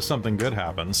to spend the something good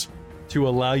happens to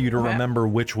allow you to Okay. remember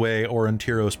which way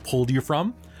Orontiros pulled you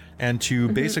from and to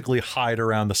basically hide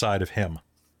around the side of him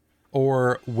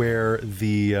or where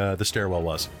the stairwell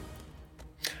was.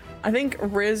 I think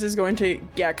Riz is going to,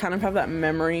 kind of have that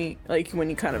memory, like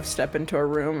when you kind of step into a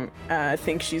room. I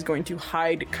think she's going to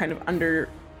hide kind of under,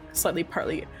 slightly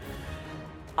partly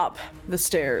up the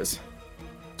stairs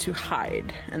to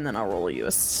hide, and then I'll roll you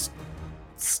a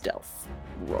stealth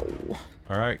roll.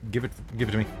 All right, give it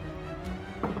to me.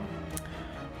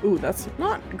 Ooh, that's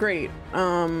not great.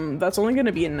 That's only going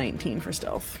to be a 19 for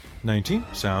stealth. 19,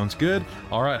 sounds good.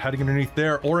 All right, hiding underneath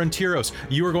there. Orontiros,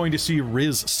 you are going to see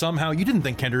Riz somehow. You didn't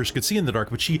think Kender's could see in the dark,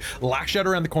 but she lashed out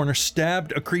around the corner,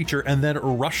 stabbed a creature, and then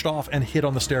rushed off and hid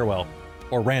on the stairwell.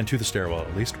 Or ran to the stairwell,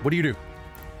 at least. What do you do?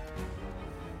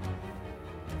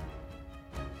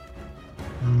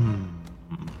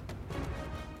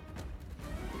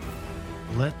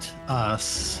 Let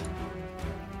us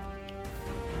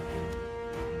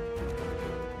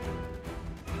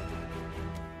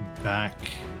back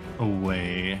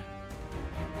away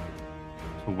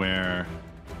to where,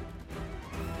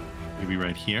 maybe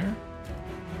right here,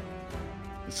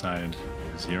 beside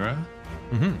Zira.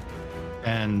 Mm-hmm.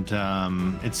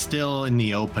 And it's still in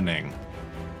the opening.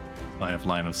 I have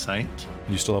line of sight.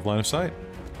 You still have line of sight.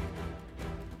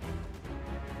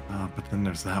 But then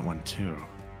there's that one too.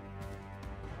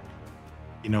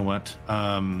 You know what?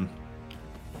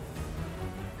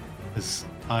 His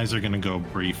eyes are gonna go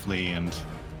briefly, and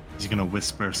he's gonna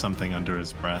whisper something under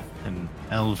his breath in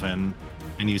Elven,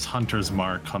 and use Hunter's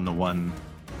Mark on the one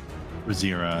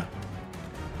Razira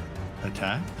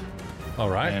attack All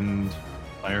right. and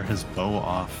fire his bow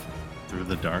off through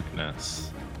the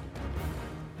darkness.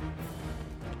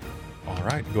 All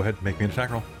right. Go ahead. Make me an attack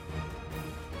roll.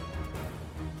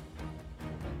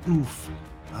 Oof.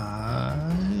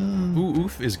 Ooh,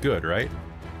 oof is good, right?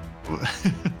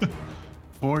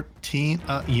 14.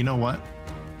 You know what?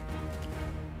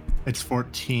 It's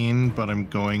 14, but I'm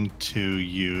going to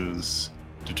use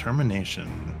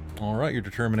determination. All right. Your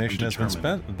determination has been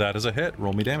Determined. spent. That is a hit.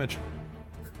 Roll me damage.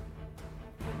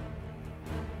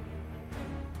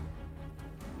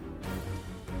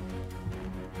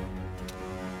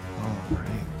 All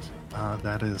right.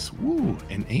 That is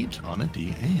an 8 on a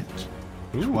D8.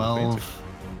 Ooh, 12 fancy.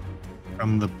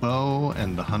 from the bow,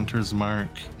 and the hunter's mark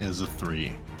is a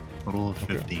 3. Total of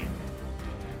Okay. 15.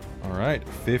 All right,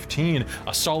 15.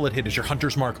 A solid hit as your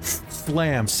hunter's mark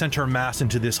slams center mass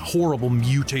into this horrible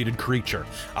mutated creature.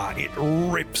 It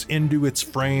rips into its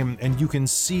frame, and you can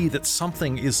see that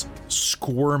something is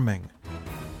squirming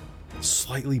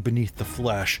slightly beneath the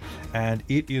flesh, and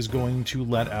it is going to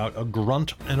let out a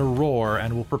grunt and a roar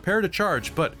and will prepare to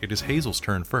charge, but it is Hazel's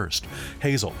turn first.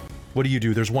 Hazel, what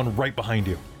do? There's one right behind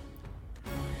you.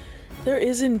 There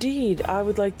is indeed. I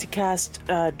would like to cast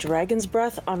Dragon's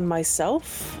Breath on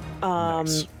myself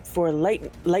Nice. for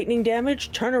lightning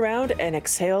damage. Turn around and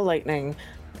exhale lightning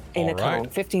in All a cone.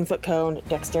 right. 15-foot cone,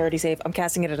 dexterity save. I'm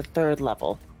casting it at a 3rd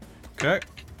level. Okay.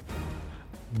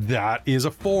 That is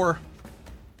a 4.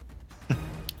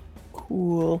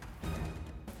 Cool.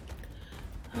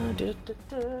 I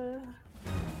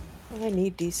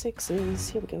need d6s.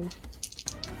 Here we go.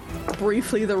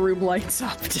 Briefly, the room lights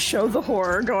up to show the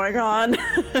horror going on.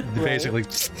 Basically,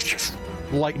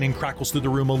 lightning crackles through the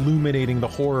room, illuminating the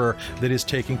horror that is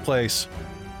taking place.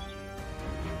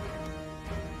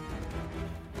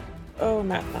 Oh,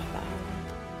 not.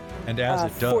 And as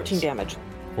it does, 14 damage.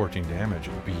 14 damage.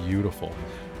 Beautiful.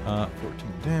 14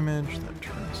 damage. That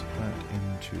turns that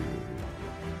into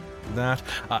that.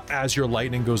 As your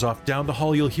lightning goes off down the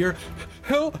hall, you'll hear,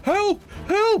 "Help! Help!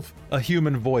 Help!" A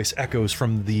human voice echoes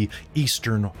from the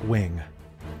eastern wing.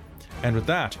 And with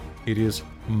that, it is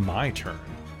my turn.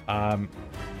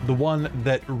 The one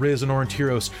that Riz and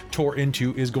Orontiros tore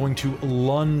into is going to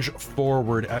lunge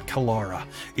forward at Kalara.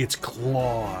 Its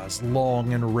claws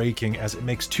long and raking as it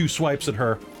makes 2 swipes at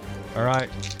her. All right,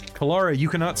 Kalara, you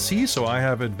cannot see, so I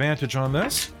have advantage on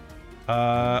this.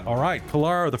 All right,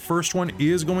 Kalara, the first one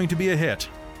is going to be a hit.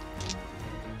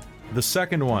 The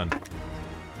second one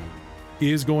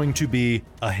is going to be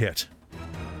a hit.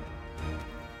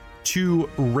 2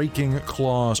 raking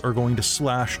claws are going to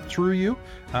slash through you.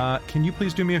 Can you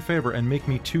please do me a favor and make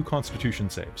me 2 Constitution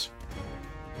saves?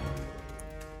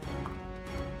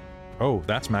 Oh,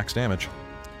 that's max damage.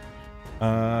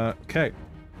 Okay.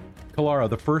 Kalara,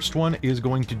 the first one is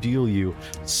going to deal you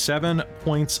 7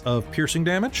 points of piercing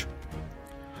damage,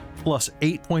 plus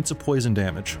 8 points of poison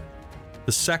damage.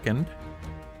 The second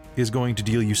is going to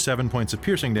deal you 7 points of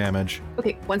piercing damage.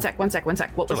 Okay, one sec. What was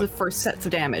Totally. the first sets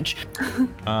of damage?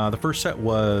 The first set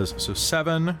was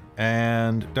 7,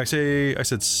 and did I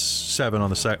said 7 on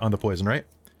the poison, right?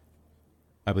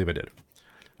 I believe I did.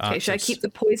 Okay, should so I keep the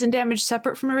poison damage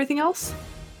separate from everything else?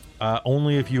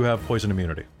 only if you have poison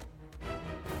immunity.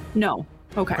 No.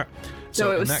 Okay. Okay.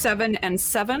 So it was next- 7 and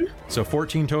 7? So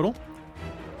 14 total.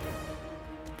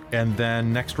 And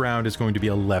then next round is going to be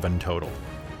 11 total.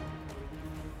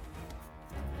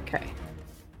 Okay.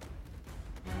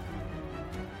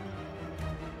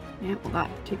 Yeah, well,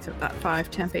 that takes out that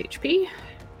 5 temp HP.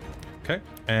 Okay.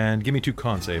 And give me 2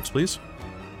 con saves, please.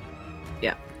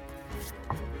 Yeah.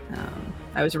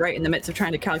 I was right in the midst of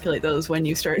trying to calculate those when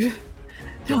you started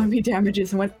telling me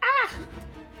damages and went, ah!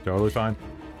 Totally fine.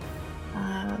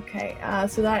 Okay,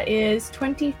 so that is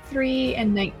 23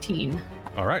 and 19.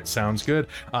 All right, sounds good.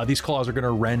 These claws are going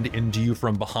to rend into you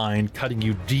from behind, cutting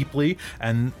you deeply,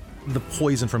 and the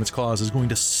poison from its claws is going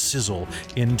to sizzle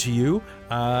into you.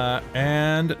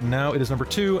 And now it is number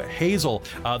 2, Hazel.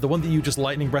 The one that you just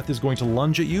lightning breath is going to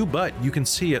lunge at you, but you can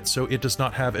see it, so it does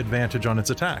not have advantage on its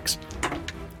attacks.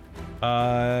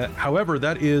 However,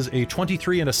 that is a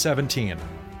 23 and a 17.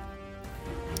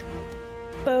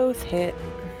 Both hit.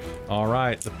 All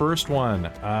right, the first one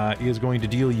is going to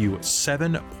deal you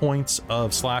 7 points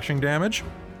of slashing damage,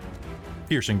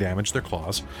 piercing damage, their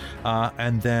claws,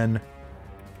 and then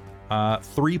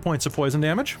 3 points of poison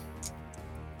damage.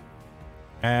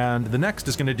 And the next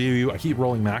is going to do you, I keep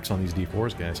rolling max on these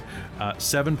d4s, guys,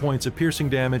 7 points of piercing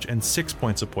damage and 6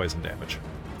 points of poison damage.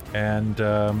 And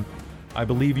I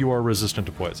believe you are resistant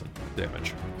to poison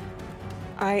damage.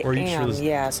 I Or you sure am, this-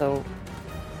 yeah, so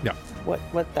Yeah.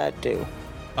 what that do?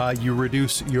 You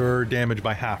reduce your damage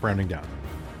by half, rounding down.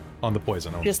 On the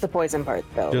poison only. Just the poison part,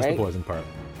 though, Just right? the poison part.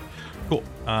 Cool.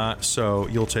 So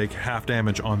you'll take half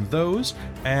damage on those,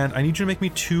 and I need you to make me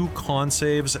 2 con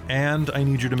saves, and I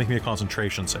need you to make me a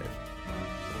concentration save.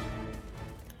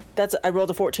 I rolled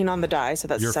a 14 on the die, so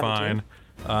that's You're 17.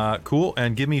 fine. Cool,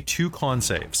 and give me 2 con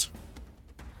saves.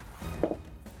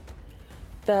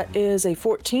 That is a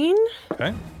 14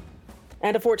 Okay.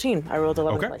 and a 14. I rolled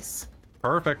 11 Okay. twice.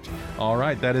 Perfect. All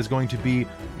right, that is going to be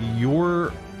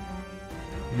your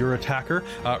attacker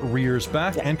rears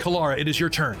back, Yeah. and Kalara, it is your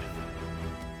turn.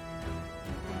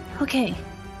 Okay.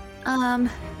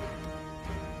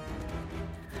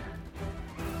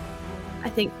 I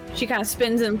think she kind of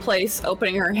spins in place,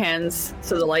 opening her hands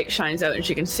so the light shines out and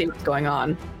she can see what's going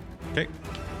on Okay.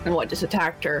 and what just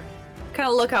attacked her. Kind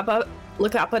of look up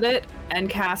at it and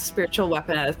cast spiritual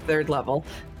weapon at a 3rd level.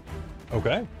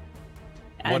 Okay.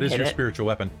 and What is hit your it. spiritual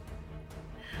weapon?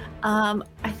 I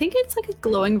think it's like a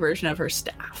glowing version of her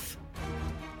staff.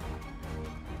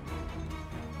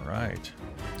 All right.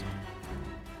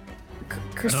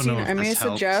 Christine, if I may this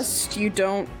helps. suggest you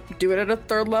don't do it at a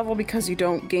 3rd level because you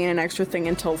don't gain an extra thing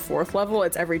until 4th level.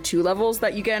 It's every 2 levels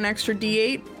that you get an extra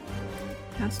D8.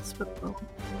 Cast a spell.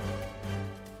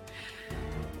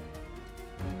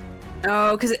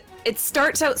 Oh, because it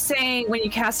starts out saying when you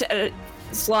cast it at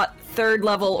a slot 3rd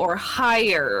level or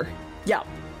higher. Yeah,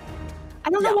 I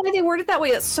don't know why they worded it that way.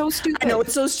 It's so stupid. I know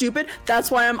it's so stupid.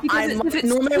 That's why Because if it's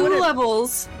normally I 2 wouldn't-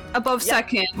 levels above Yeah.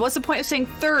 2nd, what's the point of saying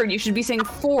 3rd? You should be saying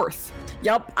 4th.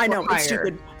 Yep, I know, or it's higher.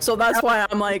 stupid. So that's why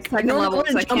I'm like, I Second know level, I'm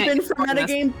because I jump can't in for get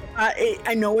metagame.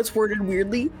 I know it's worded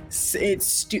weirdly.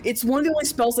 It's one of the only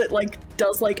spells that like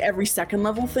does like every 2nd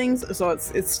level things. So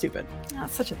it's stupid.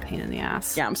 That's such a pain in the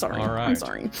ass. Yeah, I'm sorry. All I'm right.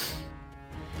 sorry.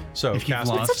 So If you've cast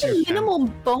lost- It's such a your minimal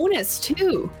bonus,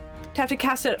 too, to have to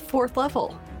cast it at 4th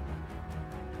level.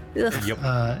 Ugh. Yep.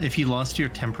 If you lost your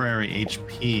temporary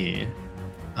HP,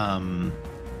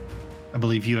 I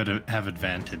believe you had to have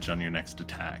advantage on your next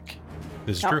attack.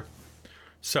 This is Oh. true.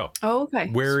 So, Oh, okay.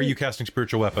 where are Sweet. you casting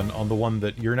spiritual weapon? On the one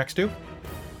that you're next to?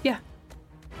 Yeah.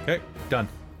 Okay, done.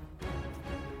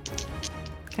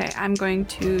 Okay, I'm going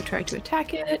to try to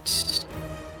attack it. Just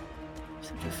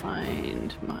have to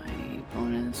find my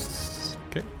bonus.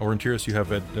 Okay, Orientiris, you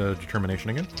have a determination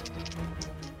again.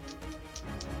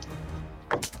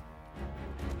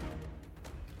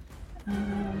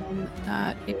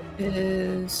 That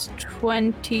is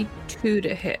 22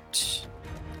 to hit.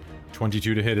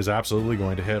 22 to hit is absolutely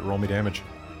going to hit. Roll me damage.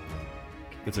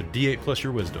 It's a D8 plus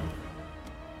your wisdom.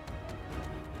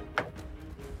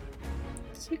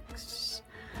 6,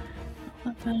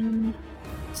 11.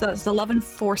 So that's 11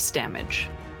 force damage.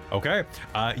 Okay,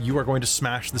 you are going to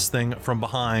smash this thing from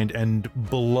behind, and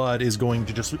blood is going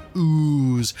to just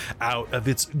ooze out of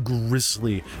its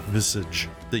grisly visage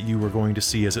that you are going to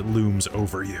see as it looms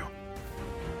over you.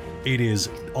 It is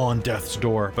on death's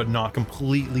door, but not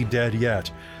completely dead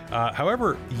yet.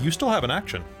 However, you still have an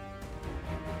action.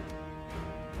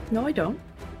 No, I don't.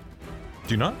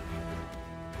 Do you not?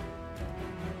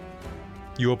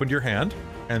 You opened your hand,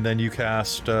 and then you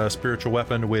cast Spiritual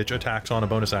Weapon, which attacks on a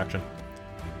bonus action.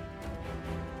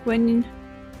 When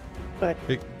But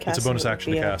It's a casting bonus it would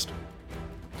action be to a- cast.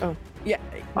 Yeah,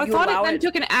 I you thought allow it then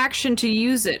took an action to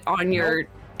use it on your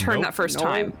turn Nope. that first No,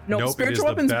 time. no, Nope, it is spiritual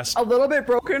the weapon's best. a little bit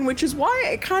broken, which is why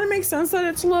it kind of makes sense that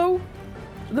it's low.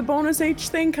 The bonus H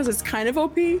thing, because it's kind of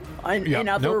OP. In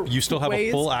other nope, you still have ways.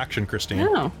 a full action, Christine.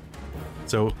 Oh.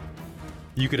 So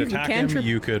you could You can attack him, cantrip.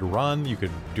 you could run, you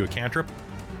could do a cantrip.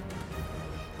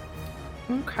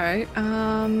 Okay.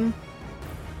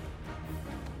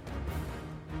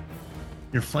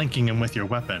 You're flanking him with your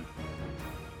weapon.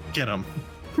 Get him.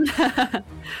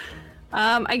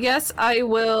 I guess I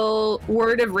will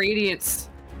Word of Radiance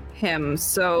him,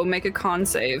 so make a con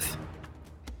save.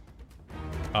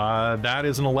 That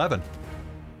is an 11.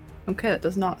 Okay, that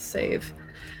does not save.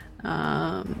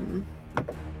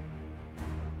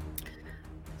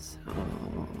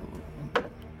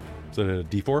 So Is it a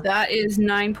D4? that is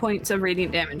 9 points of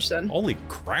radiant damage then. Holy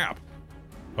crap.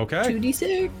 Okay.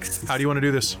 2d6. How do you want to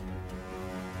do this?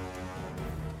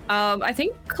 I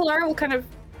think Kalara will kind of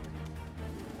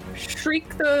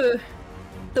shriek the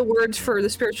words for the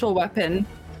spiritual weapon.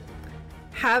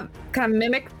 Have kind of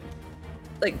mimic,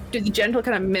 like do the gentle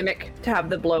kind of mimic to have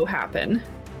the blow happen,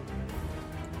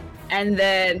 and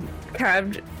then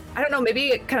kind of, I don't know, maybe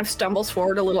it kind of stumbles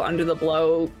forward a little under the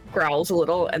blow, growls a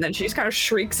little, and then she just kind of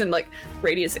shrieks and like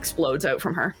radiance explodes out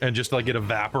from her. And just like it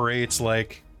evaporates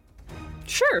like...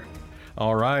 Sure.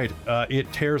 All right.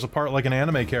 It tears apart like an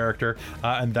anime character.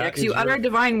 And that is you utter your- a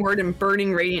divine word and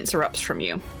burning radiance erupts from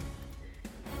you.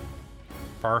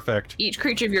 Perfect. Each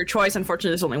creature of your choice,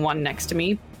 unfortunately there's only one next to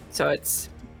me, So it's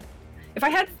if I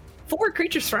had 4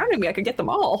 creatures surrounding me, I could get them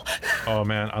all. Oh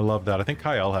man, I love that. I think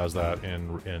Kyle has that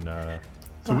in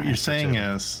So what you're saying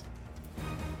is,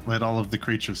 let all of the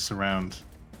creatures surround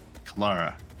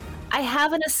Kalara. I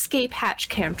have an escape hatch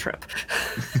cantrip.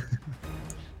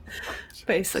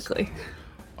 Basically.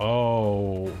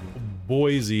 Oh,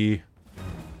 Boise.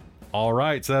 All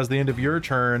right, so that's the end of your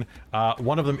turn.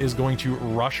 One of them is going to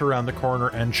rush around the corner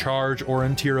and charge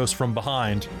Orintiros from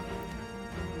behind.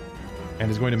 And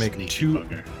is going to make Sneaky 2...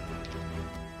 bugger.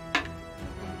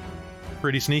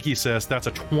 Pretty sneaky, sis. That's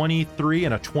a 23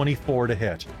 and a 24 to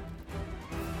hit.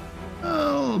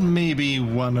 Oh, maybe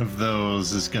one of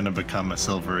those is going to become a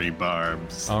silvery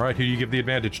barbs. All right, who do you give the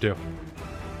advantage to?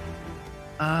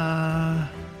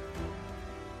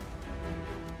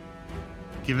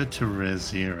 Give it to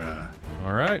Rezira.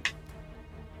 All right.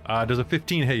 Does a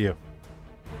 15 hit you?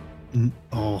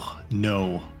 Oh,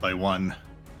 no, by 1.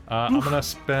 I'm gonna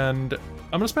spend a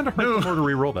hurt more to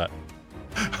re-roll that.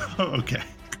 Okay.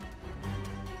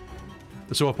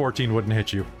 So a 14 wouldn't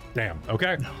hit you. Damn.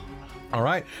 Okay. No. All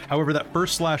right. However, that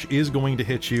first slash is going to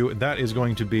hit you. That is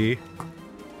going to be.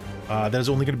 That is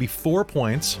only going to be 4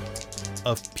 points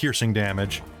of piercing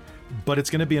damage, but it's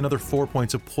going to be another 4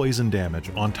 points of poison damage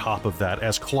on top of that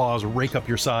as claws rake up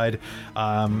your side,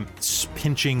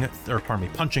 punching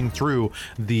through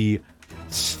the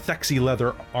sexy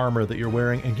leather armor that you're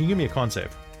wearing. And can you give me a con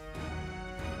save?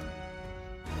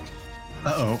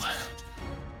 Uh-oh.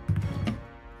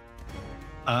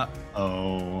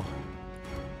 Uh-oh.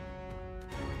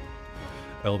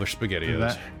 Elvish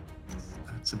SpaghettiOs.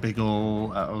 That's a big ol'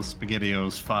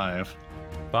 SpaghettiOs 5.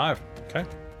 5. Okay.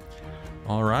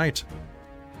 All right.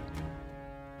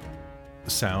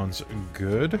 Sounds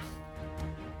good.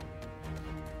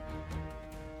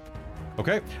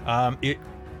 Okay. It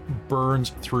burns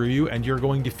through you, and you're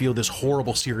going to feel this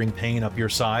horrible searing pain up your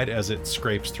side as it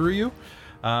scrapes through you.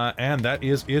 And that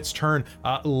is its turn.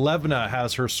 Levna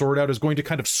has her sword out, is going to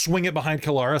kind of swing it behind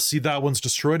Kalara, see that one's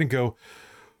destroyed, and go,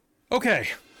 okay,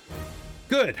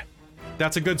 good.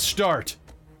 That's a good start.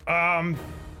 Oh,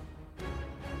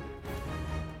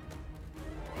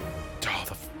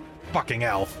 the fucking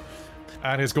elf.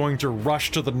 And is going to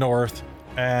rush to the north.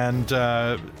 And,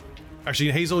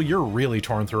 actually, Hazel, you're really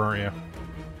torn through, aren't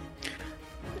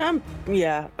you?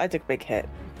 Yeah, I took a big hit.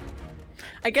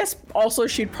 I guess also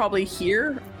she'd probably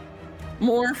hear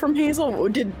more from Hazel.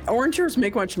 Did Orangers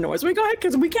make much noise? We go ahead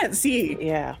because we can't see.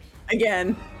 Yeah.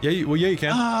 Again. Yeah, you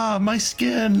can. Ah, my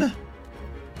skin!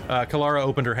 Kalara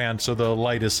opened her hand, so the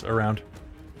light is around.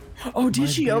 Oh, did My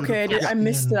she? Okay, I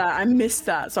missed that. I missed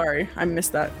that. Sorry, I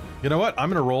missed that. You know what? I'm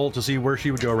going to roll to see where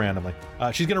she would go randomly.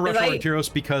 She's going to rush over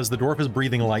Tyros because the dwarf is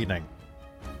breathing lightning.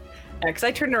 Yeah, because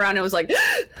I turned around and was like,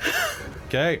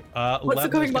 Okay, What's Levna's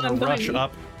going going to on rush behind me?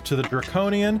 up to the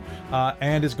Draconian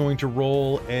and is going to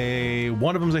roll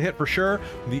one of them's a hit for sure.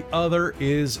 The other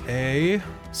is a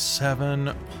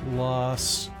 7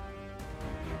 plus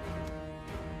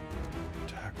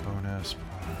attack bonus,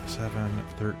 7,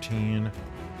 13,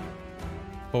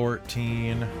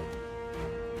 14.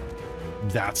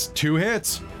 That's 2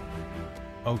 hits.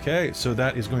 Okay, so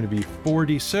that is going to be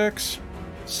 46,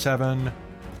 7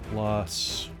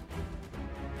 plus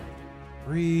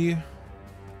 3,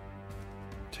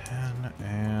 10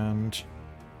 and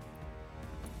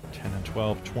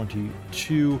 12,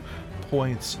 22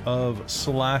 points of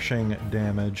slashing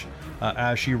damage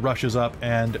as she rushes up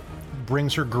and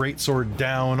brings her greatsword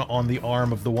down on the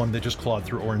arm of the one that just clawed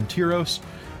through Orintiros.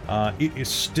 It is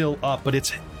still up, but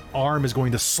its arm is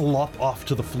going to slop off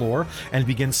to the floor and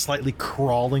begin slightly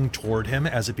crawling toward him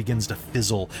as it begins to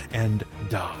fizzle and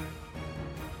die.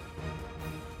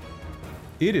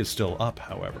 It is still up,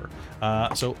 however.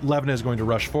 So Levna is going to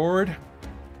rush forward.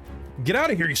 Get out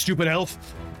of here, you stupid elf!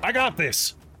 I got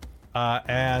this!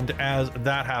 And as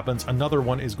that happens, another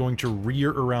one is going to rear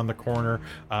around the corner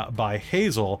by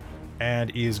Hazel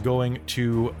and is going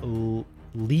to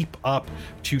leap up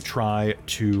to try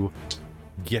to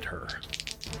get her.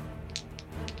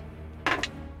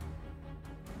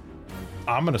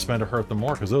 I'm going to spend a hurt them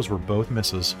more because those were both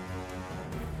misses.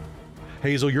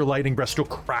 Hazel, your lightning breath still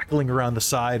crackling around the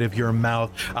side of your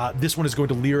mouth. This one is going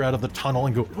to leer out of the tunnel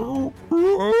and go,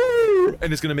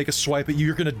 and it's going to make a swipe at you.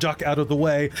 You're going to duck out of the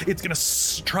way. It's going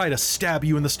to try to stab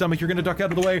you in the stomach. You're going to duck out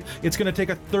of the way. It's going to take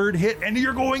a third hit, and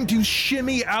you're going to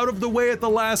shimmy out of the way at the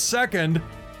last second.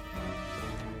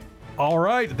 All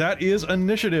right, that is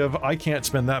initiative. I can't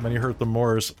spend that many hurt the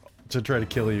mores to try to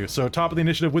kill you. So top of the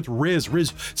initiative with Riz.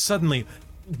 Riz suddenly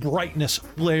brightness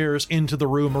flares into the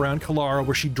room around Kalara,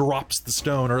 where she drops the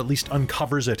stone, or at least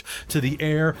uncovers it to the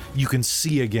air. You can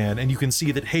see again, and you can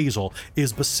see that Hazel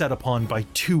is beset upon by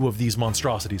 2 of these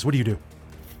monstrosities. What do you do?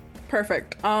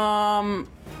 Perfect. I'm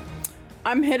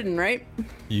hidden, right?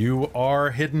 You are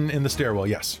hidden in the stairwell,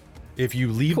 yes. If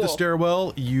you leave the Cool.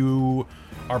 stairwell, you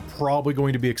are probably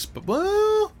going to be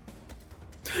well,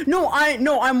 No,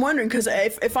 I'm wondering because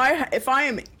if I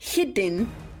am hidden,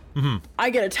 I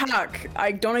get attack.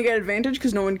 I get advantage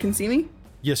because no one can see me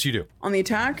yes, you do. on the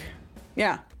attack.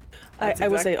 Yeah. I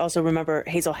will say also remember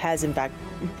Hazel has in fact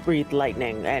breathed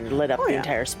lightning and lit up the yeah.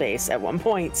 entire space at one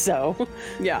point, so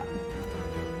Yeah.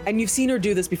 and you've seen her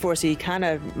do this before, so you kind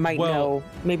of might Well- know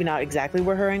maybe not exactly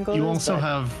where her angle You is. also but-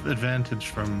 have advantage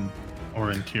from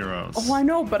Orienteros. Oh, I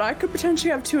know, but I could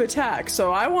potentially have 2 attacks,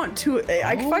 so I want 2. If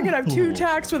I could have 2 Oh.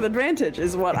 attacks with advantage,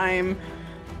 is what I'm.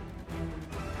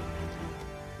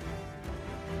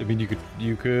 I mean, you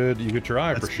could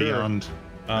try That's for sure. beyond.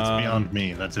 That's beyond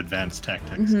me. That's advanced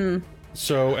tactics.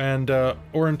 So, and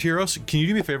Orienteros, can you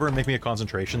do me a favor and make me a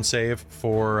concentration save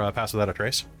for Pass Without a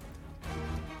Trace?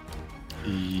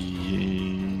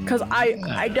 Because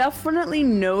I definitely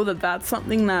know that that's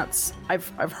something that's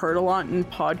I've heard a lot in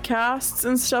podcasts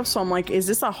and stuff. So I'm like, is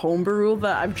this a homebrew rule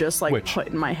that I've just like Which? put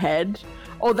in my head?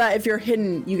 Oh, that if you're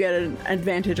hidden, you get an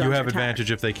advantage. You on have your attack.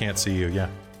 advantage if they can't see you, yeah.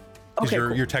 Because Okay,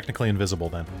 cool. you're technically invisible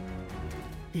then.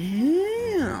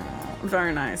 Yeah,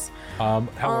 very nice.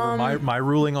 However, my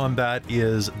ruling on that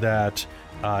is that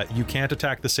you can't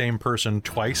attack the same person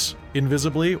twice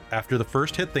invisibly. After the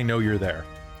first hit, they know you're there.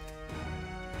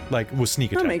 Like with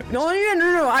sneak attack. No.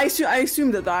 I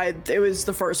assumed that it was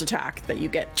the first attack that you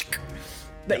get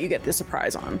the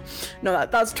surprise on. No,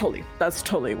 that's totally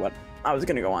what I was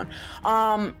gonna go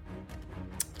on.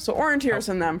 So Orienteros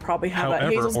and them probably have that.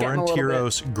 However, Hazel's getting a little bit.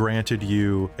 Orienteros granted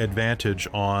you advantage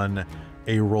on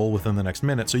a roll within the next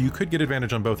minute, so you could get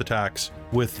advantage on both attacks,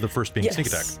 with the first being sneak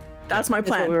attack. That's my what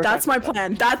plan. we were That's my talking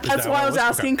plan. That's that why I what was it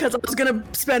was? asking, because I was gonna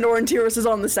spend Orienteros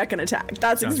on the second attack.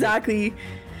 That's Sounds good. exactly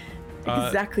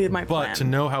my plan. But to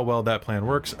know how well that plan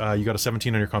works, you got a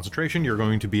 17 on your concentration. You're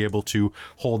going to be able to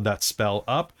hold that spell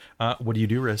up. What do you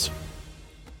do, Riz?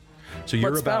 So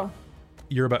What spell?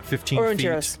 You're about 15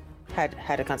 Orienteros feet.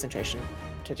 had a concentration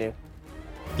to do.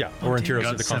 Yeah, Orienteros got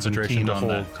had the concentration 17 to on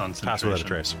hold that Pass Without a concentration.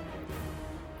 Trace.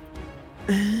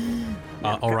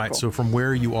 All right, cool. so from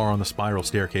where you are on the spiral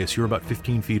staircase, you're about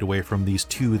 15 feet away from these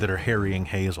 2 that are harrying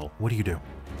Hazel. What do you do?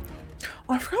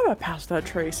 Oh, I forgot about Pass Without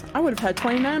Trace. I would have had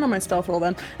 29 on my stealth roll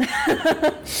then.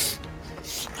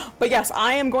 But yes,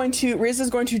 Riz is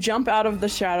going to jump out of the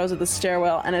shadows of the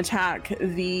stairwell and attack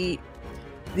the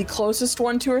closest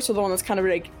one to her, so the one that's kind of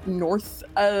like north.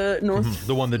 The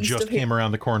one that east just of came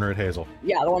around the corner at Hazel.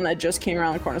 Yeah, the one that just came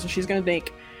around the corner. So she's gonna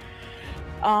make,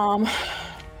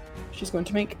 she's going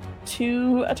to make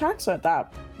 2 attacks at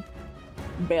that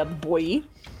bad boy,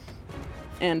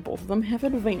 and both of them have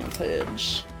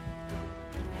advantage.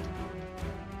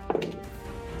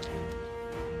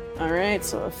 All right,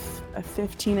 so a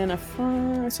 15 and a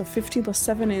 5. So 15 plus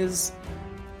 7 is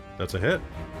That's a hit.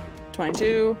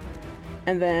 22.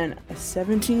 And then a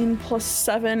 17 plus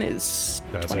 7 is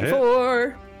That's a hit.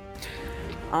 24.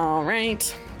 All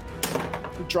right.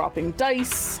 Dropping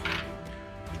dice.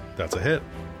 That's a hit.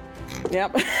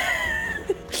 Yep.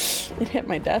 It hit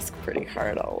my desk pretty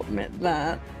hard, I'll admit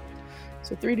that.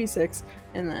 So 3d6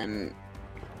 and then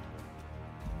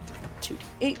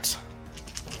 2d8.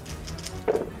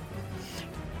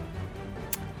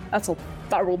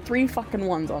 I rolled 3 fucking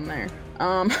ones on there.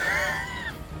 God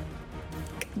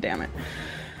damn it.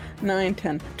 9,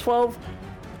 10, 12.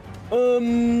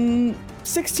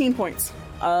 16 points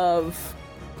of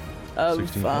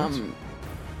 16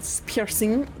 points?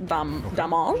 piercing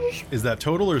damage. Is that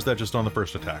total, or is that just on the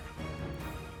first attack?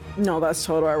 No, that's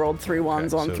total. I rolled 3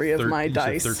 ones on So 3 of my you said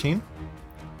dice. 13?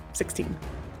 16.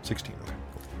 16. Okay.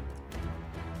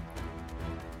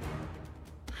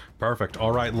 Perfect.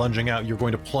 All right, lunging out, you're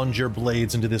going to plunge your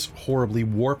blades into this horribly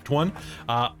warped one,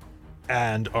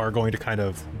 and are going to kind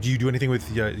of. Do you do anything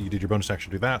with? You did your bonus action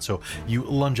to do that, so you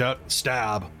lunge out,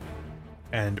 stab,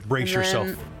 and brace And then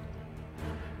yourself.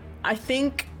 I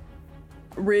think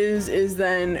Riz is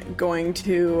then going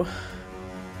to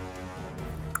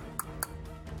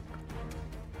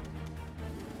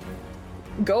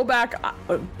go back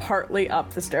partly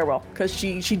up the stairwell, because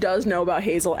she does know about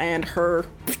Hazel and her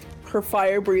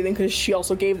fire breathing, because she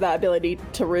also gave that ability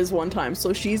to Riz one time.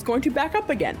 So she's going to back up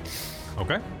again.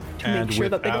 Okay. make And sure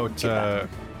that they don't get that.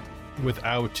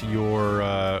 without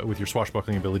your with your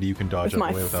swashbuckling ability, you can dodge With out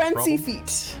my the way without fancy problem.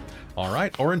 feet. All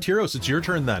right, Orienteros, it's your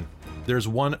turn then. There's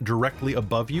one directly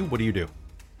above you. What do you do?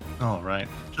 All right.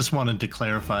 Just wanted to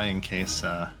clarify in case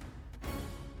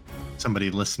somebody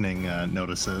listening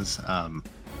notices.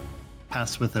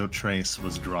 Pass Without Trace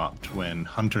was dropped when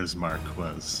Hunter's Mark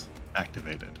was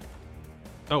activated.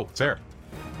 Oh, fair.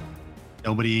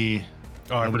 Nobody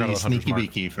I forgot about Hunter's sneaky Mark.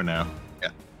 beaky for now.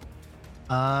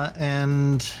 Yeah.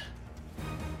 And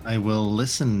I will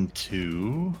listen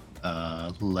to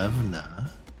Levna.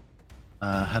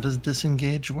 How does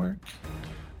disengage work?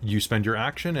 You spend your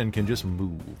action and can just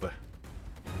move.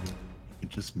 You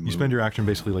just You spend your action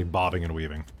basically like bobbing and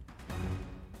weaving.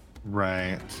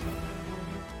 Right.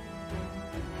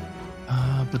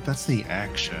 But that's the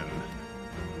action.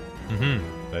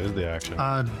 Mm-hmm. That is the action.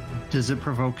 Does it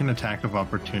provoke an attack of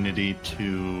opportunity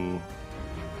to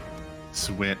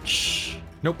switch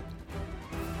Nope.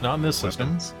 Not in this system.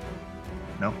 weapons?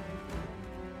 No.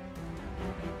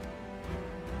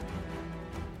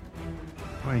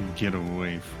 How do I get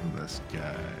away from this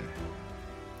guy?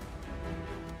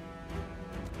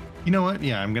 You know what?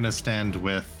 Yeah, I'm gonna stand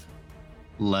with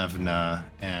Levna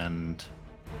and...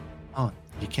 Oh,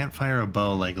 you can't fire a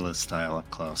bow Legolas style up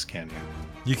close, can you?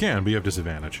 You can, but you have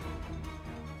disadvantage.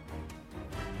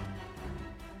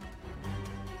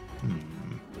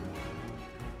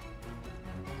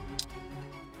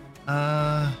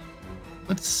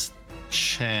 Let's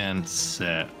chance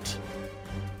it.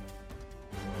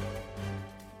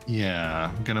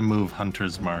 Yeah, I'm gonna move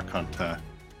Hunter's Mark onto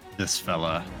this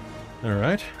fella. All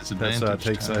right. Disadvantage That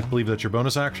takes, I time. believe that's your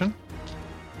bonus action.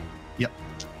 Yep.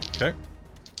 Okay.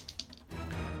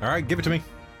 All right, give it to me.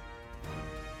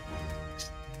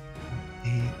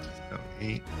 8, so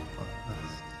 8 plus.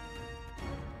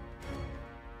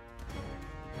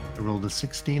 I rolled a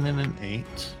 16 and an 8,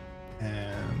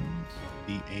 and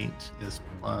the 8 is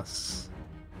plus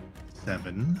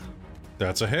 7.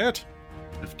 That's a hit.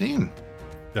 15.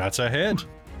 That's a hit.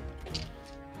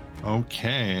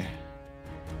 Okay.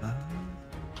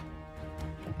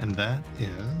 And that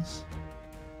is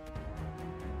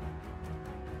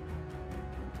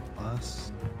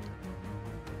plus.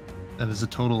 That is a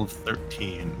total of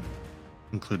 13,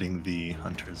 including the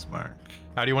Hunter's Mark.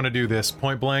 How do you want to do this?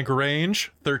 Point blank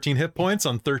range, 13 hit points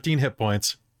on 13 hit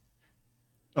points.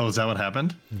 Oh, is that what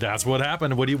happened? That's what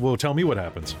happened. What do you? Well, tell me what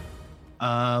happens.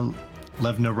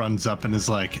 Levna runs up and is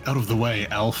like, "Out of the way,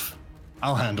 elf.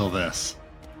 I'll handle this."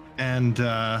 And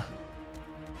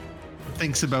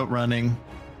thinks about running,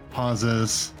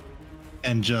 pauses,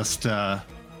 and just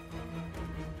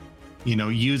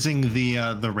using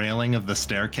the railing of the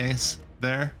staircase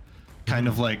there, kind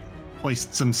of like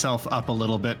hoists himself up a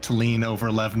little bit to lean over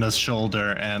Levna's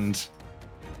shoulder and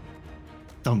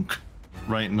thunk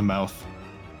right in the mouth.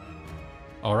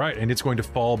 All right, and it's going to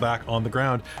fall back on the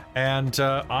ground. And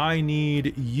I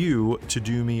need you to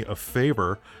do me a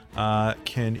favor.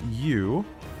 Can you?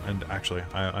 And actually,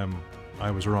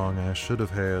 I was wrong. I should have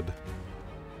had.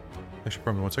 Actually,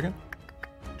 probably 1 second.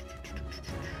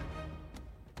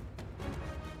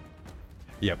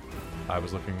 Yep, I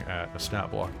was looking at a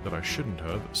stat block that I shouldn't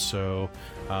have. So,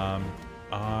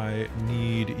 I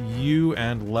need you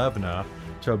and Levna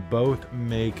to both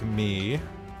make me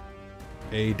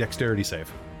a dexterity save.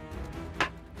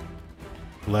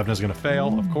 Levna's gonna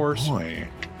fail, of course. Boy.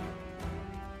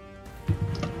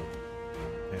 And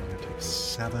I take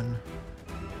 7.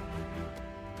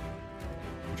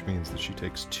 Which means that she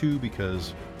takes 2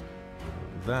 because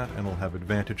of that, and will have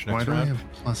advantage Why next do I round.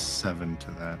 have plus 7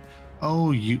 to that?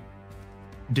 Oh,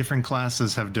 different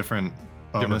classes have different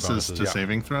bonuses to yeah.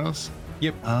 saving throws?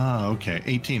 Yep. Ah, okay.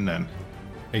 18 then.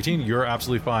 18, you're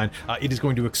absolutely fine. It is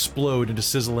going to explode into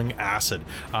sizzling acid.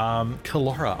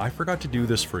 Kalara, I forgot to do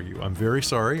this for you. I'm very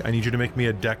sorry. I need you to make me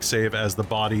a dex save as the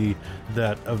body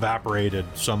that evaporated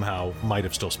somehow might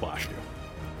have still splashed you.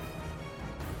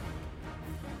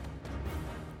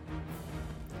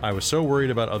 I was so worried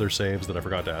about other saves that I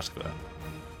forgot to ask for that.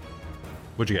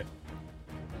 What'd you get?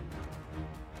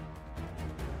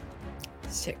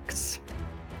 6.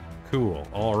 Cool.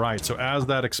 All right. So as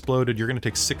that exploded, you're going to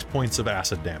take 6 points of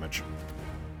acid damage.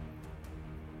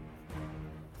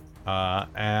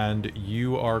 And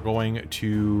you are going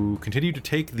to continue to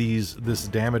take this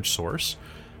damage source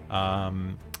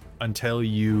until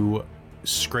you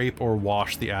scrape or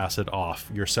wash the acid off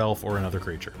yourself or another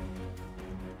creature.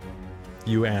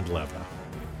 You and Levna.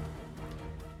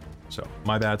 So,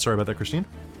 my bad. Sorry about that, Christine.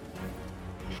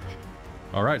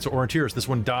 All right, so Orienteers, this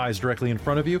one dies directly in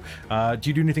front of you. Do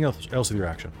you do anything else with your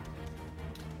action?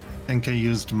 I think I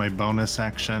used my bonus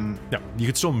action. No, you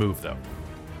can still move, though.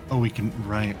 Oh, we can,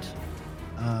 right.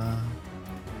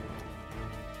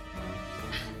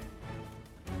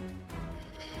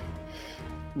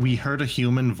 We heard a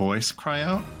human voice cry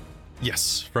out.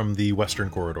 Yes, from the western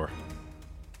corridor.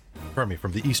 Pardon me,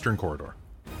 from the eastern corridor.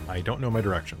 I don't know my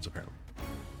directions, apparently.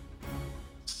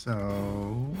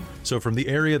 So from the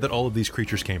area that all of these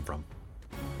creatures came from.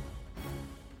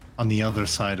 on the other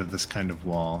side of this kind of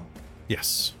wall.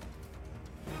 Yes.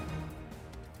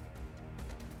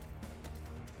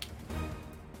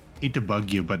 Hate to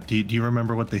bug you, but do you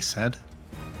remember what they said?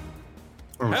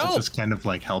 Or was Help! it just kind of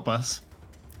like help us?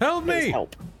 Help It was me!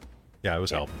 help. Yeah, it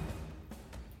was help.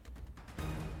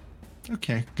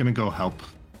 Okay, gonna go help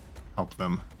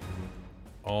them.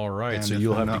 All right, And so if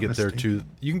you'll I'm have to not get there to...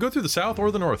 mistaken- You can go through the south or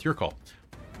the north, your call.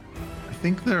 I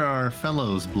think there are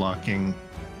fellows blocking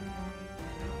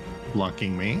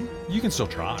me. You can still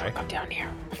try. Come down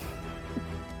here.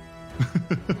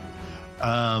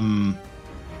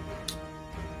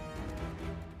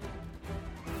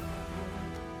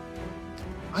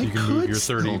 I You can move could your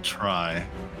 30. still try.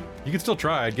 You can still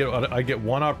try. I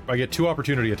get 2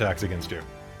 opportunity attacks against you.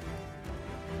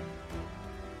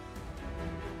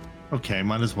 Okay,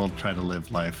 might as well try to live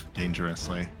life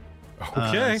dangerously.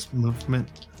 Okay.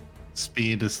 Movement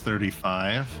speed is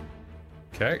 35.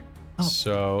 Okay. Oh.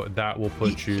 So that will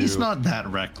put you... He's not that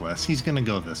reckless. He's gonna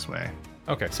go this way.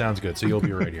 Okay, sounds good. So you'll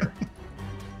be right here.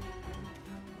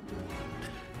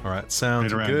 All right,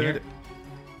 sounds Right around good. here?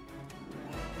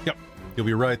 Yep, you'll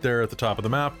be right there at the top of the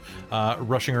map,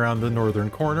 rushing around the northern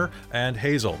corner. And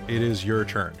Hazel, it is your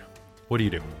turn. What do you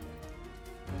do?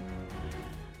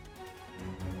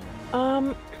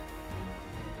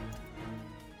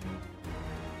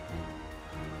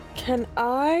 Can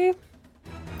I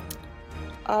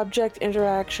object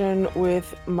interaction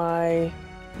with my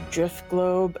drift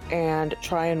globe and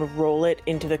try and roll it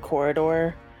into the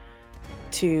corridor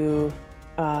to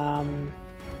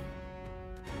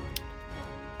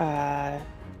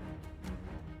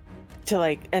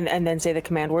like and then say the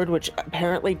command word, which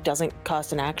apparently doesn't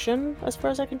cost an action as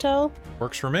far as I can tell.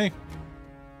 Works for me.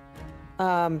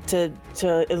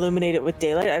 To illuminate it with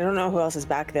daylight. I don't know who else is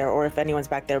back there or if anyone's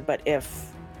back there, but if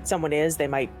someone is, they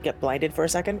might get blinded for a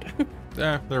second.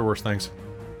 There are worse things.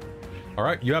 All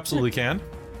right, you absolutely can.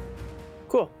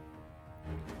 Cool.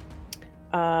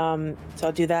 So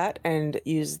I'll do that and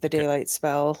use the daylight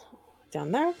spell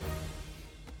down there.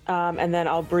 And then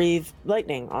I'll breathe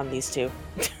lightning on these two.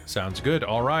 Saunds good.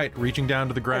 All right, reaching down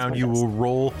to the ground, one you does. will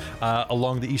roll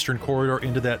along the eastern corridor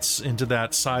into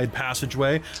that side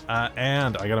passageway,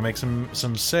 and I gotta make some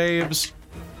saves.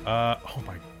 Oh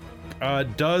my!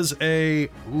 Does a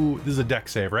this is a deck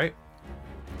save, right?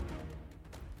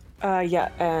 Yeah,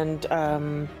 and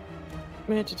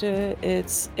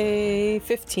it's a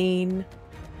 15.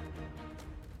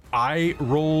 I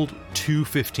rolled 2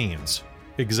 15s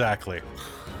exactly.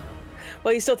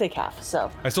 Well, you still take half,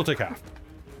 so. I still take half.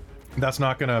 That's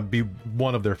not gonna be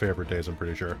one of their favorite days, I'm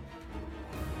pretty sure.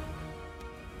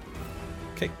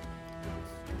 Okay.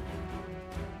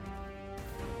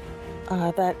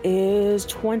 That is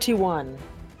 21.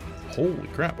 Holy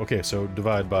crap. Okay, so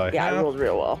divide by Yeah, half. I rolled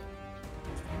real well.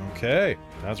 Okay,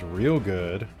 that's real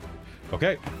good.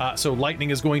 Okay, so lightning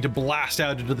is going to blast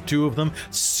out into the two of them,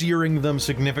 searing them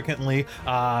significantly.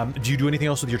 Do you do anything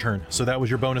else with your turn? So that was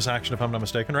your bonus action, if I'm not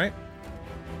mistaken, right?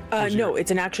 No,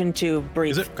 it's an action to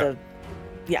breathe. Is it? Okay.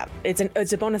 Yeah,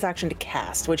 it's a bonus action to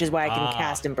cast, which is why I can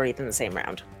cast and breathe in the same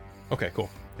round. Okay, cool.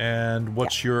 And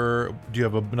what's your... Do you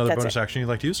have another That's bonus it. action you'd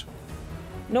like to use?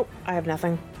 Nope, I have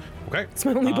nothing. Okay. It's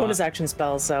my only bonus action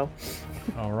spell, so.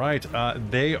 All right.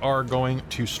 They are going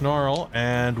to snarl,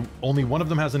 and only one of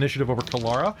them has initiative over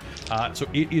Kalara. So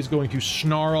it is going to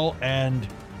snarl and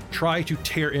try to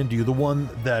tear into you. The one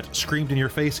that screamed in your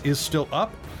face is still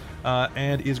up,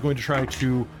 and is going to try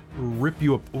to rip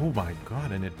you up. Oh my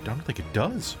god! And I don't think it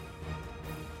does.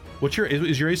 What's your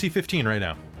is your AC 15 right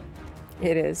now?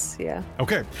 It is, yeah.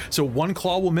 Okay, so one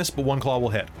claw will miss, but one claw will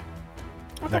hit.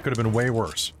 That could have been way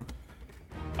worse.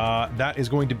 That is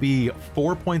going to be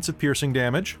 4 points of piercing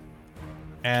damage,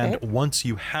 and Okay. once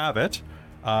you have it,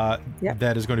 Yep.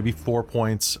 that is going to be 4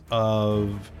 points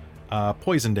of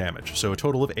poison damage. So a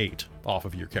total of 8 off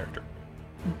of your character.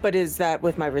 But is that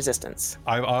with my resistance?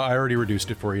 I already reduced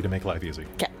it for you to make life easy.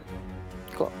 Okay.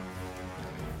 Cool.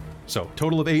 So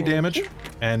total of 8 damage,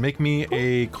 and make me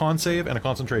a con save and a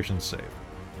concentration save.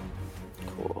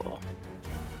 Cool.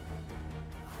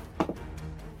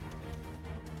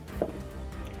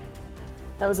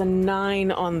 That was a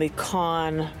 9 on the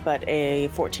con, but a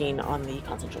 14 on the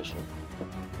concentration.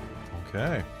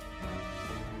 Okay.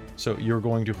 So you're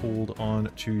going to hold on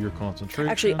to your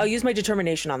concentration. Actually, I'll use my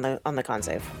determination on the con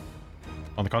save.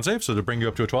 on the con save, so to bring you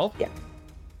up to a 12? Yeah.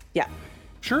 Yeah.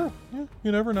 Sure. Yeah,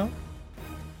 you never know.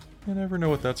 You never know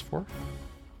what that's for.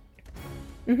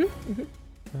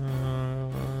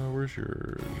 Where's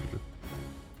your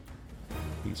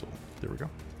Hazel? There we go.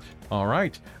 All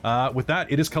right. With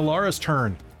that, it is Kalara's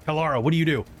turn. Kalara, what do you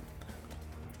do?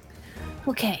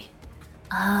 Okay.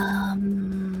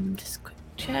 Just quick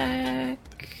check.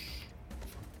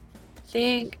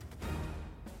 Think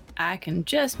I can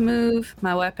just move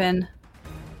my weapon.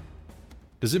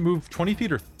 Does it move 20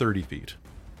 feet or 30 feet?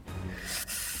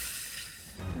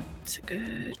 That's a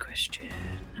good question.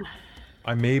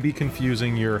 I may be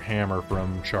confusing your hammer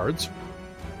from shards,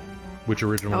 which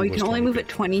originally Oh, you was can only 20 move feet. it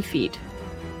 20 feet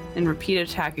and repeat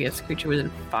attack against a creature within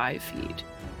 5 feet.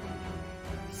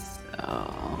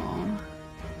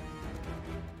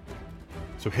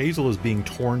 So Hazel is being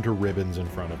torn to ribbons in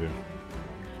front of you.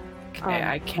 Okay,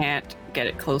 I can't get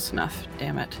it close enough.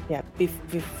 Damn it. Yeah,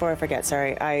 before I forget,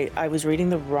 sorry, I was reading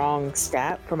the wrong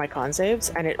stat for my con saves,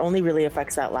 and it only really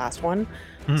affects that last one.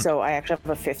 So I actually have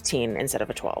a 15 instead of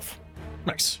a 12.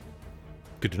 Nice.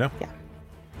 Good to know. Yeah.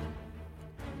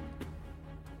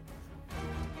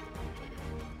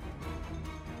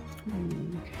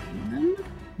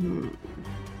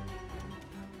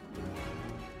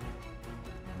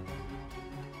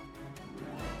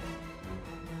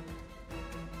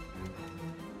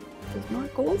 Does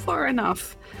not go far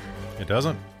enough. It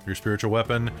doesn't. Your spiritual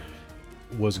weapon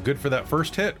was good for that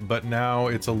first hit, but now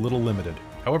it's a little limited.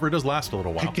 However, it does last a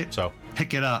little while.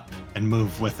 Pick it up and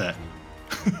move with it.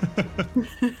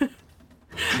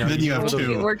 Now, Then you have It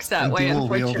to. works that way, dual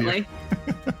wield your- unfortunately.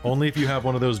 only if you have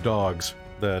one of those dogs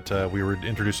that we were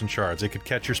introduced in shards. They could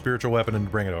catch your spiritual weapon and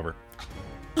bring it over.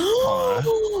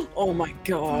 Oh my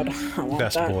god. I want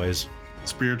Best that. boys.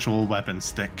 Spiritual weapon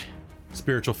stick.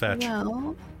 Spiritual fetch.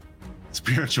 Well,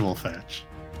 Spiritual fetch.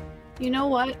 you know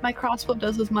what? My crossbow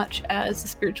does as much as the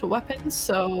spiritual weapons,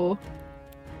 so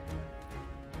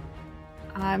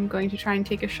I'm going to try and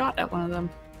take a shot at one of them.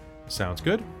 Sounds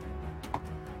good.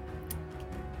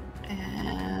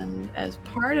 And as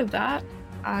part of that,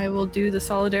 I will do the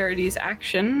Solidarity's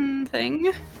action thing.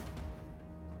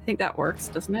 I think that works,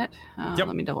 doesn't it? Yep.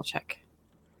 Let me double check.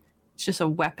 It's just a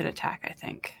weapon attack, I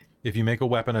think. If you make a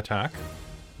weapon attack,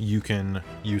 you can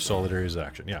use Solidarity's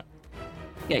action. Yeah.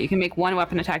 Yeah, you can make one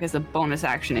weapon attack as a bonus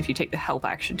action if you take the help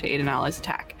action to aid an ally's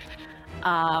attack.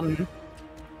 I'm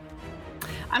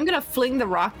gonna fling the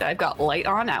rock that I've got light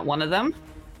on at one of them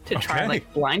to try and Okay.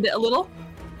 like blind it a little.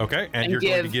 Okay, and And you're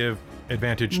going to give give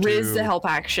advantage to... Riz the help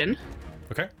action,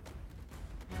 Okay,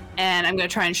 and I'm gonna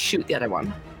try and shoot the other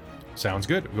one. sounds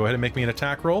good. Go ahead and make me an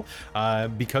attack roll.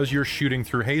 Because you're shooting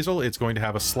through Hazel, it's going to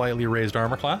have a slightly raised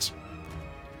armor class.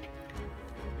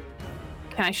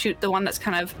 Can I shoot the one that's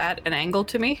kind of at an angle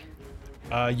to me?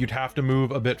 You'd have to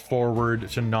move a bit forward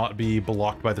to not be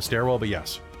blocked by the stairwell, but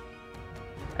yes.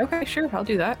 Okay, sure, I'll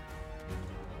do that.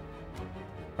 All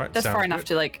right, That's sounds far enough good.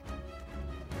 to like.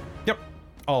 Yep,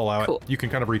 I'll allow Cool. it. You can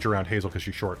kind of reach around Hazel because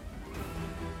she's short.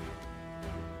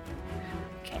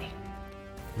 Okay.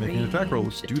 Making an attack roll.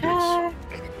 Let's do this. Attack.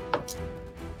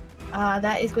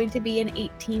 That is going to be an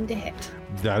 18 to hit.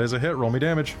 That is a hit. Roll me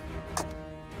damage.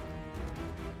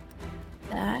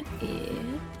 That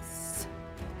is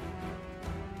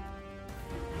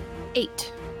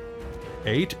 8.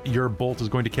 8. Your bolt is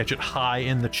going to catch it high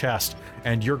in the chest,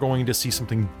 and you're going to see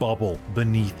something bubble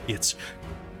beneath its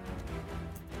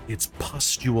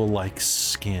pustule-like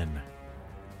skin.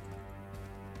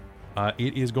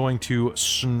 It is going to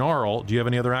snarl. Do you have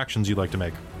any other actions you'd like to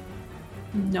make?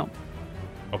 No.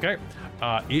 Okay.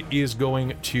 It is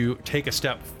going to take a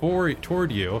step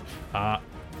toward you,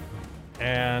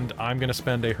 and I'm going to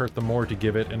spend a Hurt the More to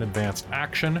give it an advanced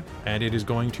action, and it is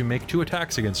going to make 2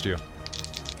 attacks against you.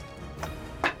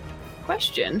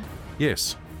 Question: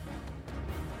 Yes.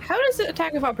 how does the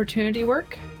attack of opportunity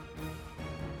work?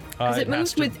 Because it has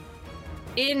moves to-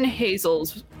 within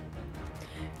Hazel's.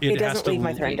 It has doesn't to leave my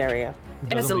leave- threatened area.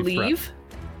 It has to doesn't threat. leave.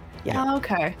 Yeah. Oh,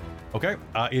 okay. Okay,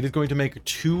 it is going to make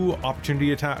 2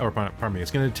 opportunity attack, or pardon me, it's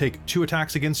going to take 2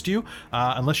 attacks against you.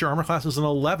 Unless your armor class is an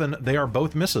 11, they are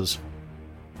both misses.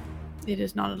 It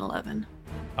is not an 11.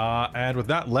 And with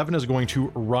that, Levin is going to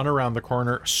run around the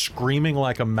corner screaming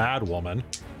like a mad woman,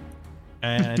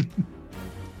 and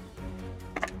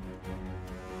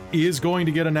is going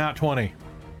to get a nat 20.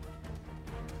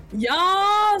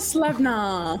 Yes,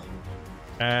 Levna.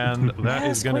 And that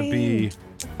Yes, is going to be queen.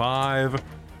 5,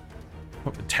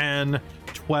 10,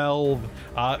 12.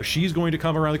 She's going to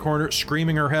come around the corner,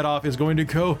 screaming her head off, is going to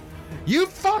go, "You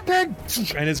fucking!"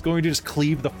 and is going to just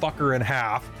cleave the fucker in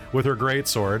half with her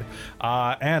greatsword.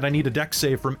 And I need a dex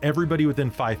save from everybody within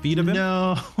 5 feet of him.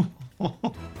 No.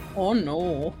 Oh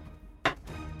no.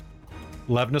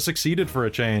 Levna succeeded for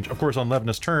a change. Of course, on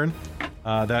Levna's turn,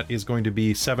 that is going to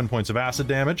be 7 points of acid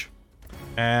damage.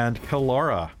 And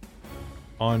Kalara,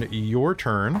 on your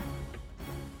turn,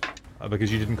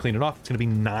 because you didn't clean it off, it's going to be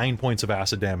 9 points of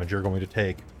acid damage you're going to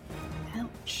take.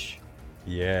 Ouch.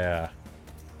 Yeah.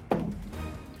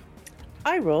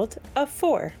 I rolled a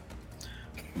 4.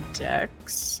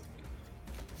 Dex.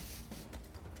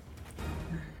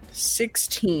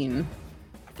 16.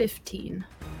 15.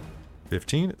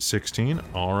 15, 16.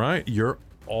 All right, you're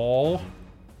all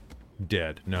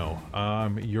dead. No,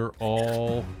 you're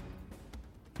all...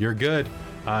 You're good.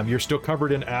 You're still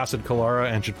covered in acid,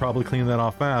 Kalara, and should probably clean that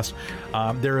off fast.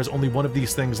 There is only one of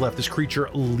these things left. This creature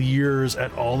leers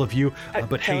at all of you,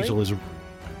 but Kelly? Hazel is...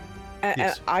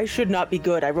 Yes. I should not be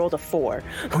good. I rolled a 4.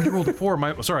 Oh, you rolled a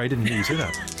 4. Sorry, I didn't hear you say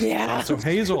that. Yeah. So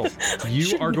Hazel, you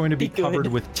Shouldn't are going to be be good. covered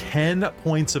with 10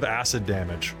 points of acid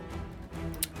damage.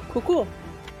 Cool.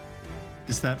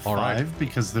 Is that All 5 right.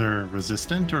 because they're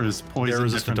resistant, or is poison They're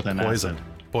resistant to different than poison. acid?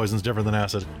 Poison's different than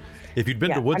acid. If you'd been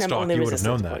Yeah, to and I'm Woodstock, only you would have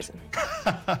known resistant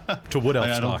that. poison. To Wood Elf I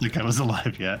don't stock. think I was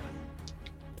alive yet.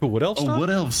 To Wood Elf Oh, stock? Wood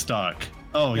Elf stock.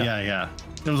 Oh, Yeah. yeah.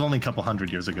 It was only a couple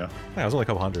hundred years ago. Yeah, it was only a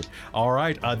couple hundred. All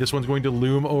right, this one's going to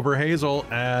loom over Hazel,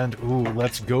 and ooh,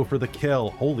 let's go for the kill.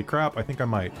 Holy crap, I think I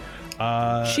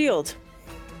might. Shield.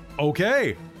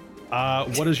 Okay.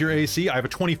 What is your AC? I have a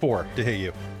 24 to hit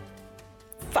you.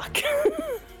 Fuck.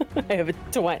 I have a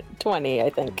 20, I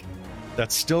think.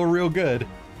 That's still real good.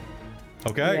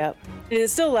 Okay. Yep. It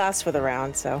still lasts for the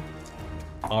round, so.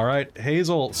 All right,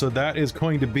 Hazel. So that is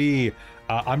going to be.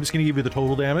 I'm just going to give you the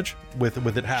total damage with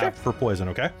it half Sure. for poison.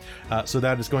 Okay. So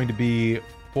that is going to be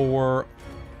for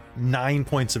 9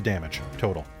 points of damage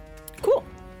total. Cool.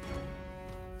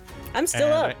 I'm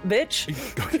still And up, bitch.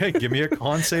 Okay, give me a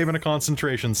con save and a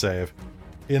concentration save,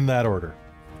 in that order.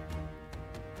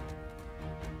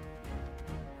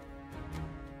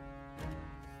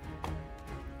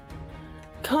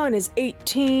 Con is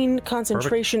 18.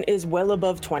 Concentration is well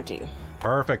above 20.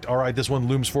 Perfect. All right, this one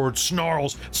looms forward,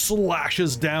 snarls,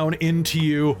 slashes down into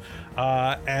you,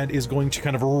 and is going to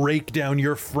kind of rake down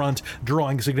your front,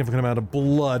 drawing a significant amount of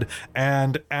blood.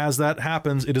 And as that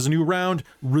happens, it is a new round.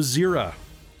 Razira,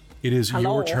 it is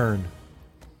Hello. your turn.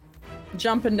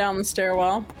 Jumping down the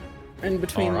stairwell in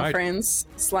between All the right. friends,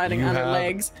 sliding You on their have-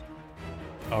 legs.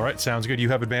 All right, sounds good. You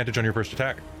have advantage on your first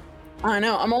attack. I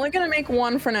know. I'm only going to make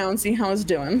one for now and see how it's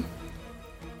doing.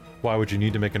 Why would you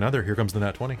need to make another? Here comes the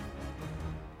nat 20.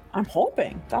 I'm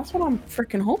hoping. That's what I'm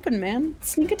freaking hoping, man.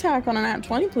 Sneak attack on a nat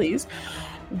 20, please.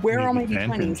 Where Need are my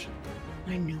advantage.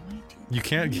 d20s? I know I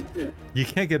do. You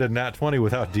can't get a nat 20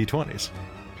 without d20s.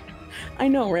 I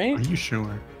know, right? Are you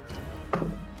sure?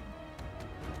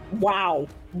 Wow.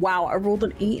 Wow. I rolled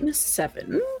an 8 and a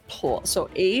 7. So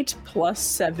 8 plus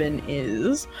 7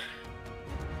 is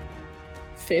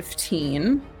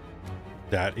 15.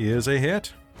 That is a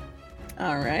hit.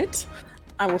 All right.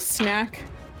 I will snack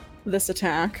this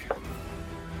attack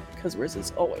because Riz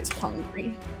is always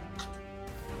hungry.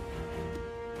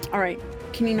 All right.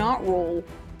 Can you not roll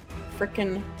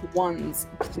frickin' ones,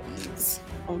 please?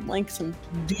 I would like some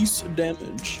decent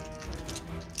damage.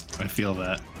 I feel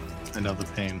that. I know the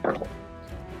pain.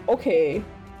 Okay.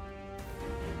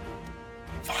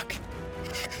 Fuck.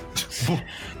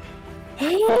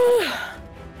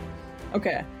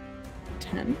 Okay.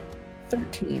 10,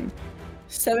 13,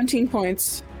 17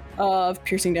 points of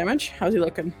piercing damage. How's he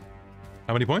looking?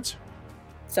 How many points?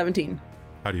 17.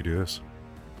 How do you do this?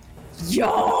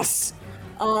 Yes!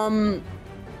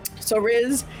 So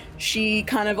Riz, she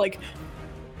kind of like...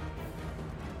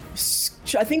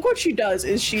 I think what she does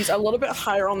is she's a little bit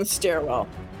higher on the stairwell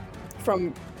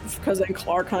because then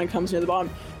Clark kind of comes near the bottom.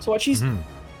 So what she's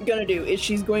gonna do is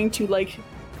she's going to like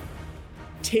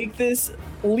take this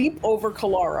leap over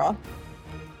Kalara,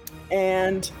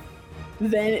 and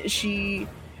then she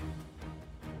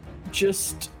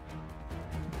just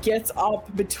gets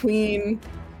up between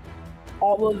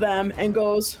all of them and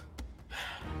goes,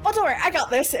 "Oh, don't worry, I got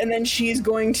this." And then she's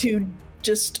going to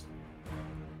just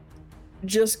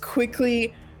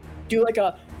quickly do like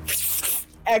a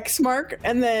X mark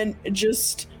and then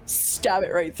just stab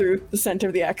it right through the center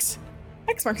of the X.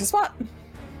 X marks the spot.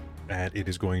 And it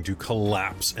is going to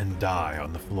collapse and die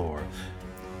on the floor.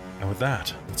 And with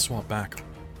that, let's swap back.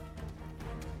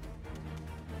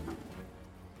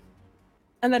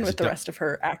 And then Is with it the done? rest of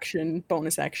her action,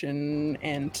 bonus action,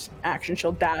 and action,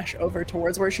 she'll dash over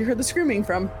towards where she heard the screaming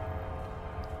from.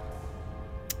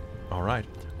 All right.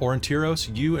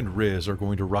 Orontiros, you and Riz are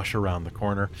going to rush around the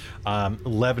corner.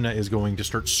 Levna is going to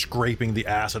start scraping the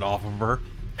acid off of her.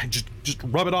 And just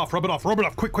rub it off. Quick.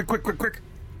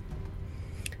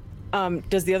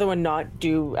 Does the other one not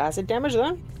do acid damage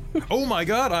then? Oh my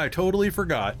god, I totally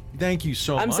forgot. Thank you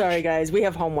so much. I'm sorry, guys. We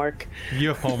have homework. You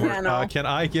have homework. Yeah, no. Can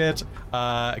I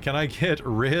get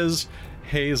Riz,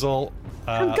 Hazel,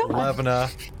 God.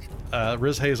 Levna,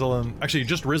 Riz, Hazel, and actually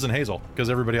just Riz and Hazel because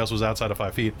everybody else was outside of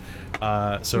 5 feet.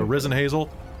 So Riz and Hazel.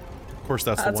 Of course,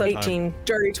 that's the one 18. time.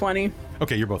 Dirty 20.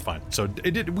 Okay, you're both fine. So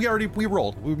it did. We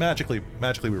rolled. We magically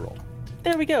we rolled.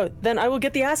 There we go. Then I will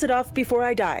get the acid off before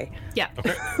I die. Yeah.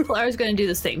 Clara's gonna do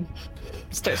the same.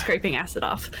 Start scraping acid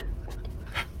off.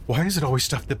 Why is it always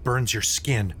stuff that burns your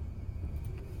skin?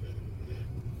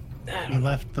 You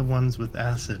left the ones with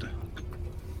acid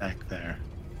back there.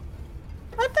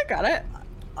 I think I got it.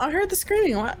 I heard the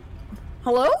screaming. What?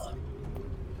 Hello?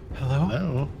 Hello?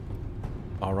 Hello.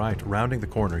 All right, rounding the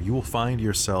corner, you will find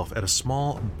yourself at a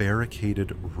small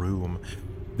barricaded room.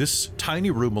 This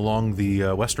tiny room along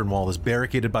the western wall is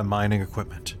barricaded by mining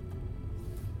equipment.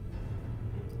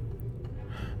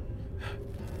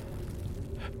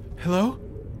 Hello?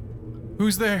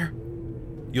 Who's there?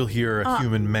 You'll hear a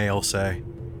human male say.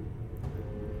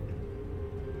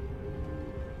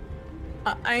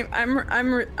 I'm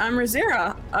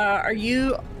Razira. Are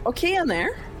you okay in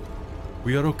there?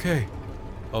 We are okay.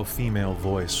 A female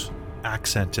voice,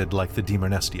 accented like the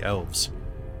Demonesti elves,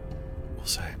 will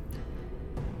say.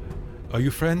 Are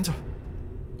you friend?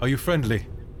 Are you friendly?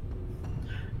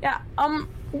 Yeah.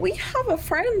 We have a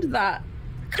friend that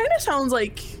kind of sounds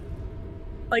like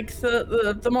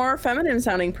the more feminine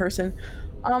sounding person.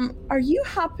 Are you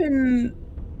happen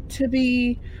to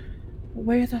be?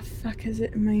 Where the fuck is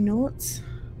it in my notes?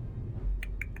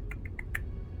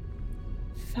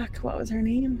 Fuck, what was her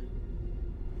name?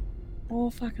 Oh,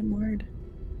 fucking lord.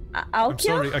 Alkia? I'm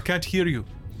sorry, I can't hear you.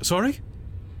 Sorry?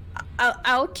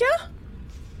 Alkia?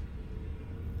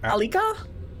 Alika?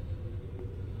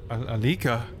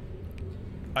 Alika?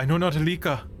 I know not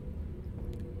Alika.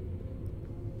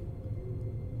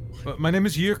 My name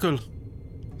is Yerkel.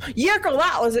 Yerkel,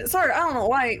 that was it. Sorry, I don't know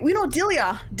why. We know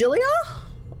Delia. Delia?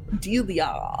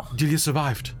 Delia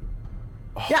survived.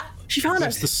 Yeah, she found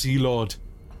That's us. the Sea Lord.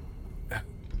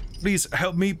 Please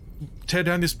help me tear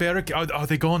down this barricade. Are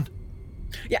they gone?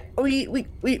 Yeah, we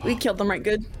killed them right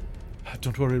good.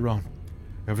 Don't worry, Ron.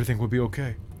 Everything will be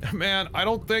okay. Man, I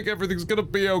don't think everything's gonna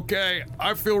be okay.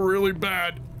 I feel really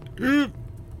bad.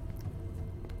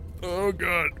 Oh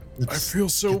god, I feel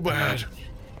so bad.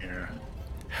 Here.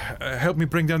 Help me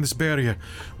bring down this barrier.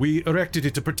 We erected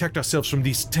it to protect ourselves from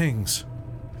these things.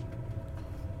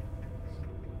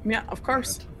 Yeah, of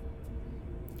course.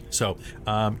 So,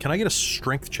 can I get a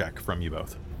strength check from you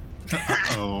both?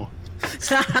 Oh. Plus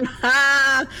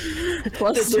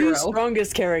The 0. two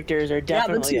strongest characters are Yeah, the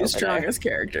definitely two over strongest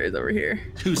characters over here.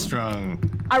 Too strong.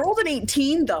 I rolled an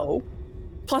 18 though.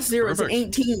 Plus 0 is an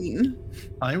Perfect. 18.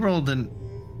 I rolled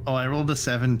a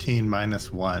 17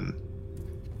 minus 1.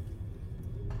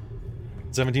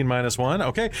 17 minus 1.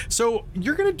 Okay, so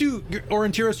you're gonna do,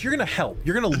 Orantiros, you're gonna help.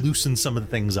 You're gonna loosen some of the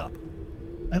things up.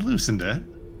 I loosened it.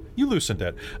 You loosened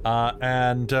it.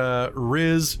 And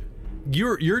Riz,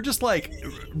 you're just like,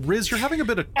 Riz, you're having a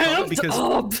bit of trouble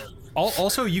because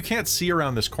also you can't see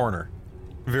around this corner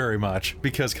very much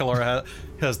because Kalara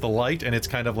has the light and it's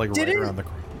kind of like right around the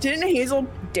corner. Didn't Hazel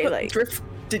Daylight.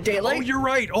 Did daylight? Oh, you're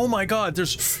right. Oh my god,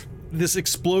 there's this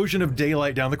explosion of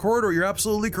daylight down the corridor. You're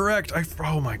absolutely correct.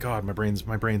 Oh my god, my brain's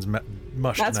mushed.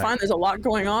 That's tonight. fine. There's a lot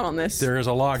going on this. There is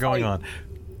a lot going on.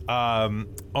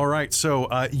 All right,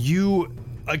 so you,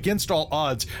 against all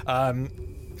odds,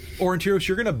 Orantiros,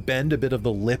 you're gonna bend a bit of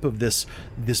the lip of this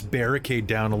barricade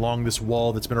down along this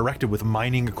wall that's been erected with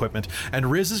mining equipment,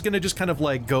 and Riz is gonna just kind of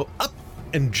like go up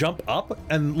and jump up,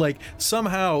 and like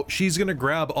somehow she's gonna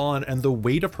grab on, and the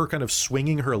weight of her kind of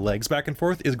swinging her legs back and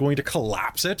forth is going to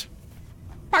collapse it.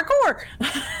 Parkour!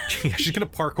 Yeah, she's gonna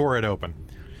parkour it open.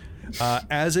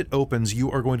 As it opens, you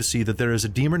are going to see that there is a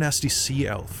Demonesti sea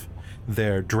elf.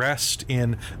 They're dressed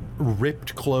in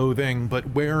ripped clothing,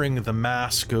 but wearing the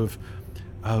mask of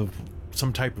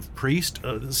some type of priest,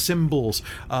 symbols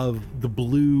of the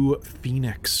blue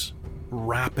phoenix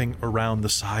wrapping around the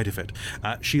side of it.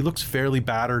 She looks fairly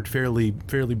battered, fairly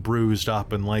bruised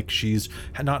up, and like she's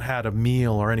not had a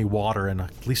meal or any water in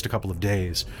at least a couple of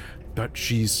days, but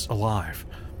she's alive.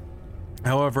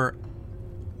 However,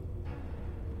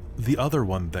 the other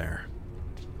one there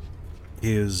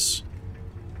is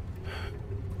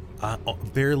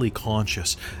barely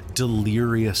conscious,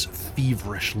 delirious,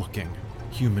 feverish-looking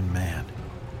human man,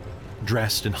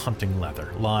 dressed in hunting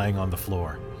leather, lying on the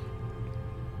floor.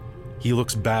 He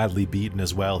looks badly beaten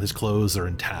as well. His clothes are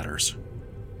in tatters.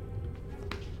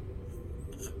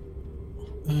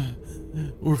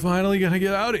 We're finally gonna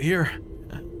get out of here.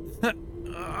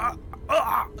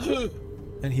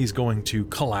 and he's going to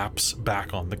collapse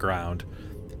back on the ground.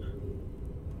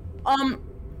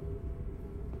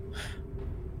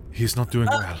 He's not doing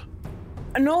well.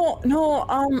 No,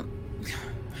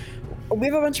 we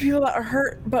have a bunch of people that are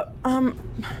hurt, but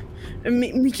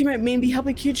Mickey might maybe help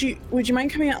you. Would you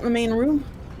mind coming out in the main room?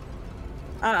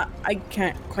 I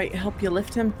can't quite help you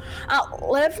lift him.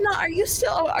 Levna, are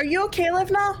you okay,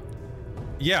 Levna?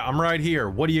 Yeah, I'm right here.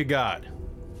 What do you got?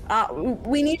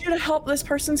 We need you to help. This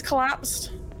person's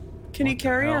collapsed. Can you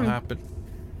carry him? Happened?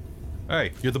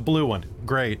 Hey, you're the blue one.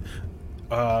 Great.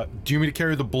 Do you want me to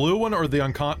carry the blue one or the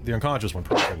unconscious one,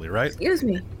 probably, right? Excuse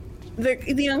me.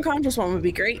 The unconscious one would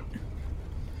be great.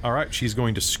 All right, she's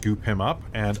going to scoop him up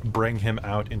and bring him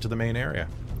out into the main area.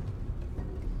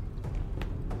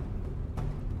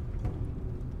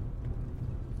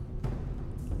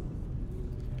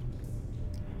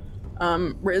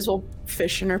 Riz will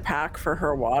fish in her pack for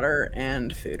her water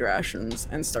and food rations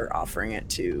and start offering it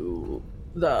to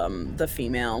the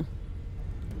female.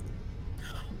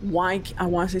 Why? I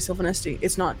want to say Sylvanesty.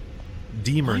 It's not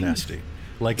Deemer Nesty.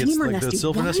 Like it's like the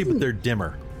Sylvanesty, but they're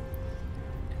dimmer.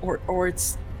 Or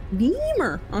it's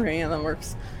Deemer. Okay, yeah, that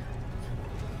works.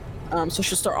 So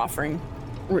she'll start offering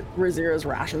Rizira's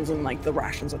rations and like the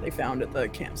rations that they found at the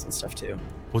camps and stuff too.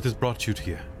 What has brought you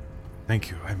here?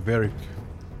 Thank you. I'm very...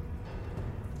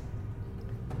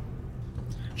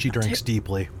 She drinks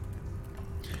deeply.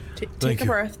 Take a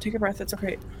breath. Take a breath. It's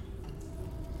okay.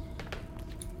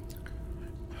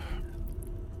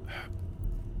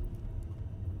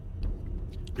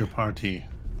 Your party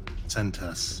sent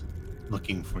us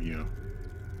looking for you.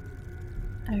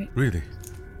 All right. Really?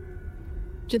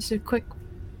 Just a quick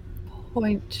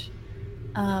point.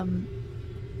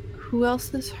 Who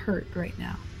else is hurt right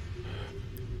now?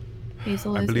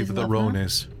 Hazel is. I believe that Roan Levna?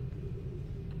 is.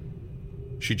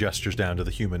 She gestures down to the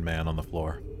human man on the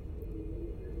floor.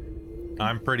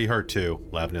 I'm pretty hurt too,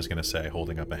 Lavna's gonna say,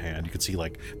 holding up a hand. You can see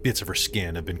like bits of her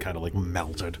skin have been kind of like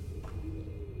melted.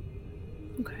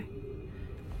 Okay.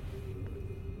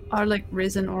 Are like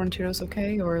Riz and Orangeros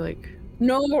okay, or like?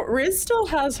 No, Riz still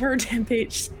has her temp.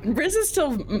 Riz is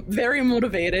still very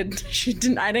motivated. She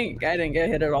didn't. I didn't get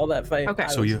hit at all that fight. Okay.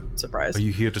 So you surprised? Are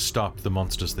you here to stop the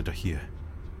monsters that are here?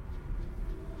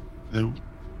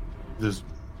 There's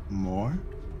more?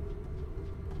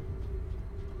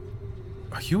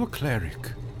 Are you a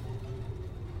cleric?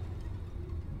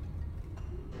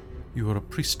 You are a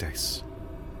priestess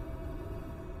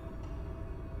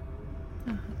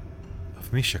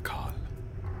of Mishakal.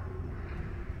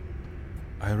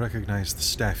 I recognize the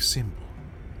staff symbol.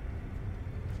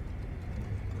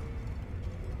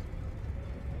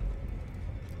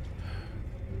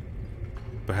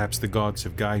 Perhaps the gods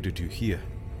have guided you here.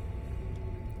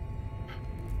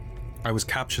 I was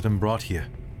captured and brought here.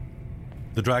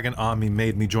 The dragon army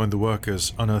made me join the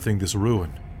workers unearthing this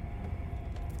ruin.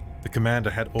 The commander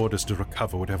had orders to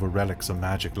recover whatever relics of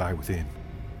magic lie within.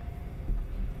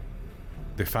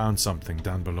 They found something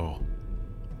down below.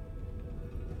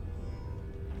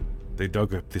 They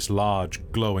dug up this large,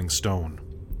 glowing stone.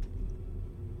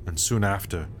 And soon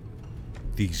after,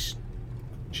 these...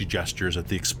 She gestures at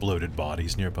the exploded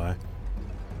bodies nearby.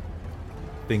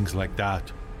 Things like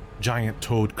that. Giant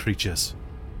toad creatures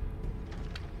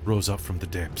rose up from the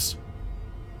depths.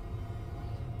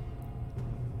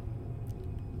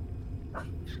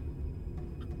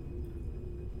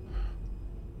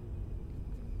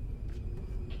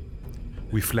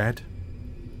 We fled,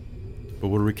 but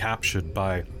were recaptured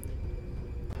by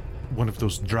one of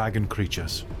those dragon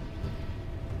creatures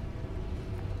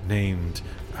named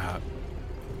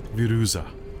Viruza.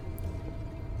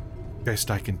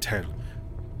 Best I can tell,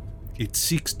 it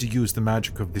seeks to use the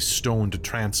magic of this stone to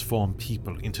transform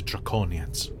people into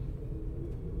draconians.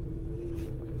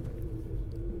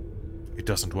 It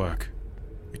doesn't work.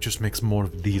 It just makes more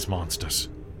of these monsters.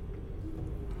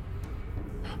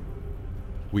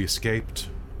 We escaped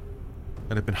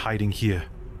and have been hiding here.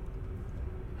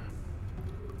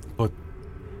 But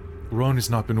Ron has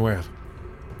not been well.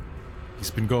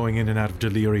 He's been going in and out of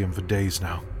delirium for days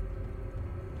now.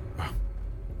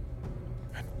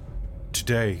 And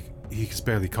today, he is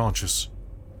barely conscious.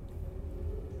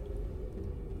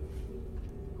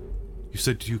 You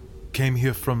said you came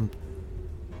here from...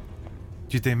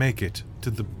 Did they make it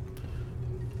to the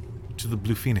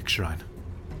Blue Phoenix Shrine?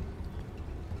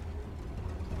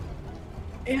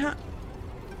 Yeah.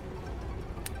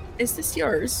 Is this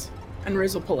yours? And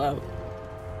Riz will pull out.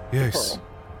 Yes.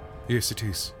 Yes, it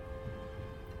is.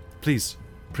 Please,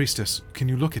 priestess, can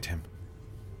you look at him?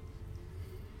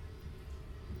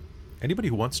 Anybody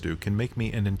who wants to can make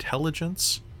me an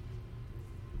intelligence,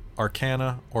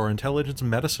 arcana, or intelligence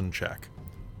medicine check.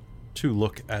 to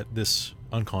look at this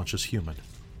unconscious human.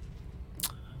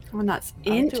 And that's I'll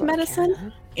do int what I medicine?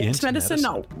 can. Int medicine,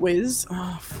 not whiz.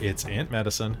 Oh, It's ant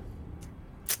medicine.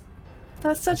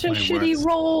 That's such That's a my shitty worst.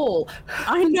 roll.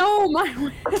 I know,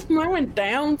 mine went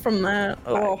down from that.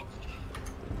 Oh,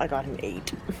 I got an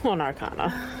 8 on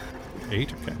Arcana.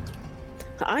 8? Okay.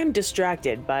 I'm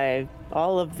distracted by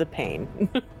all of the pain.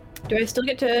 Do I still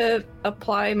get to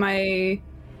apply my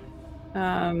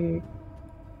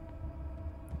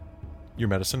Your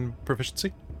medicine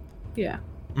proficiency? yeah.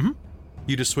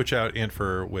 You just switch out ant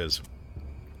for whiz.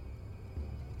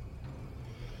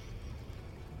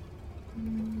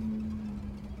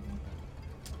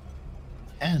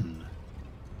 10.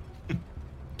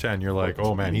 10, you're like,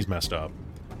 oh man, he's messed up.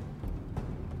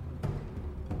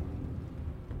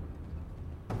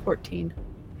 14.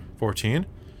 14.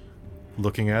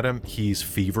 Looking at him, he's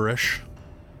feverish.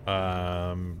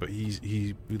 But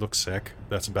he looks sick.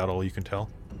 That's about all you can tell.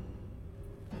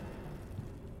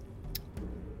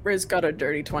 Riz got a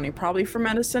dirty 20, probably for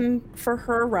medicine for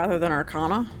her rather than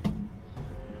Arcana.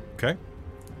 Okay.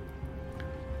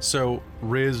 So,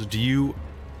 Riz, do you...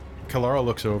 Kalara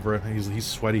looks over him. He's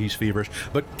sweaty, he's feverish.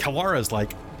 But Kalara's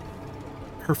like...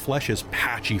 Her flesh is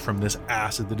patchy from this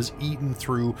acid that has eaten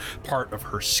through part of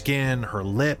her skin, her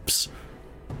lips.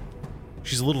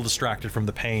 She's a little distracted from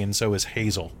the pain, so is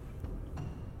Hazel.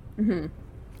 Mm-hmm.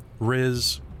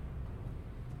 Riz,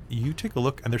 you take a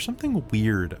look, and there's something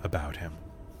weird about him.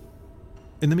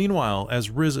 In the meanwhile, as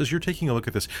you're taking a look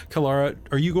at this, Kalara,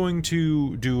 are you going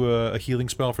to do a healing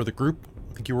spell for the group?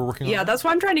 I think you were working on Yeah, that? that's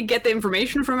why I'm trying to get the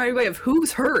information from everybody of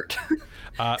who's hurt.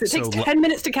 It takes 10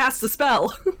 minutes to cast the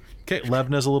spell. Okay,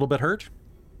 Levna's a little bit hurt.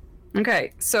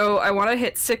 Okay, so I want to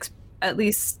hit 6 at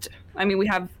least. I mean,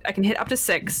 I can hit up to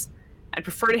 6. I'd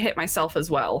prefer to hit myself as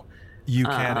well. You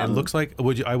can. It looks like,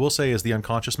 I will say, is the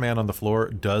unconscious man on the floor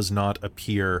does not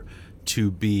appear to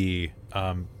be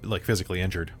like physically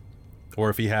injured, or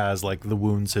if he has, like the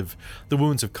wounds have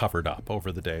covered up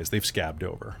over the days. They've scabbed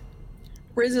over.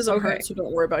 Riz is Okay. hurt, so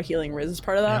don't worry about healing Riz as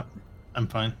part of that. Yep, I'm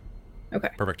fine. Okay.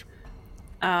 Perfect.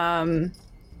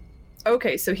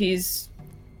 Okay, so he's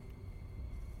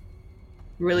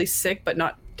really sick but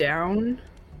not down.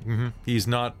 He's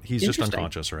not. He's just Interesting.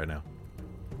 unconscious right now.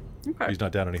 Okay. He's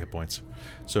not down any hit points.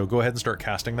 So go ahead and start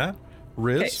casting that.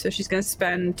 Riz, Okay, so she's gonna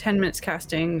spend 10 minutes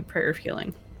casting Prayer of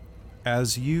Healing.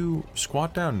 as you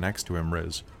squat down next to him,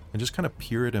 Riz, and just kind of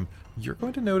peer at him, you're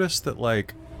going to notice that,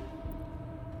 like,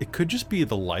 it could just be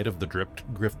the light of the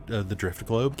drift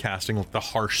globe casting like the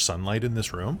harsh sunlight in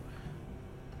this room.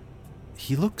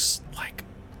 He looks like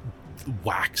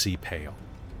waxy pale.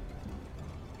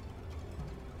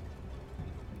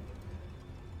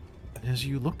 And as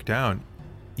you look down,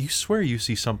 you swear you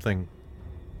see something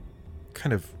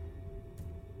kind of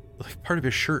like part of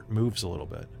his shirt moves a little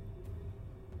bit.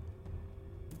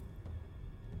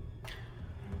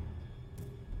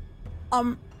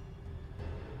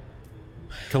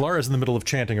 Kalara's in the middle of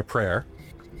chanting a prayer.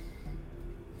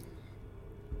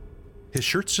 His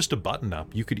shirt's just a button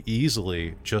up. You could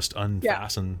easily just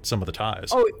unfasten some of the ties.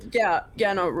 Oh, yeah,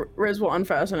 no, Riz will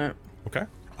unfasten it. Okay.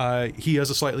 He has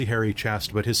a slightly hairy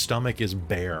chest, but his stomach is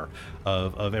bare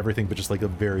of everything but just like a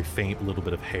very faint little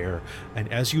bit of hair.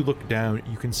 And as you look down,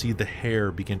 you can see the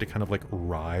hair begin to kind of like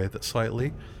writhe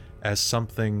slightly as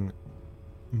something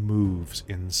moves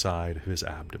inside of his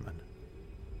abdomen.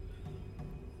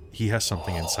 He has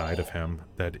something inside of him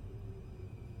that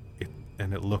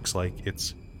it looks like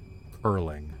it's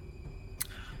curling.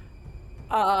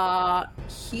 So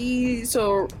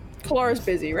Kalara's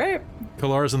busy, right?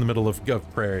 Kalara's in the middle of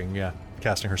praying, yeah,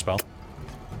 casting her spell.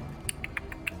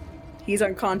 He's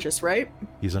unconscious, right?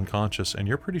 He's unconscious, and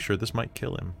you're pretty sure this might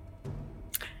kill him.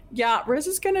 Yeah, Riz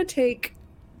is gonna take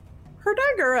her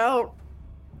dagger out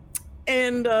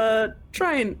and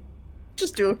try and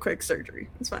just do a quick surgery.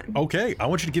 It's fine. Okay, I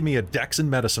want you to give me a dex and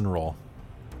medicine roll.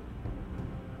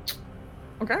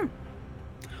 Okay.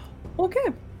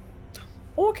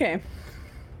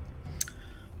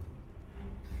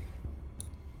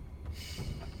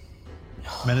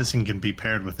 Medicine can be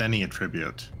paired with any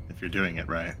attribute if you're doing it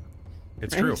right.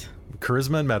 It's Right. true.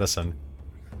 Charisma and medicine.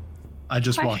 I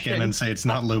just walk in and say it's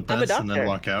not lupus and then doctor.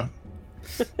 walk out.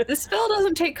 This spell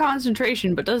doesn't take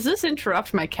concentration, but does this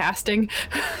interrupt my casting?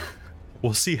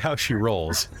 We'll see how she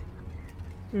rolls.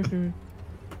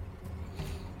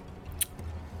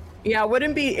 Yeah, it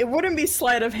wouldn't be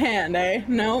sleight of hand, eh?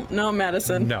 No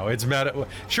medicine. No, it's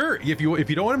sure, if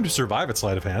you don't want him to survive, it's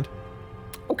sleight of hand.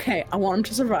 Okay, I want him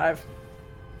to survive.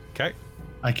 Okay.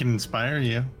 I can inspire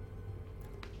you.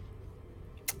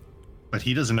 But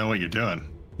he doesn't know what you're doing.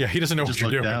 Yeah, he doesn't know Just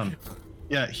what you're looked doing. down.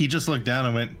 Yeah, he just looked down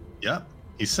and went, yep,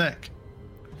 He's sick.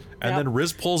 And then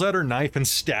Riz pulls out her knife and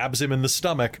stabs him in the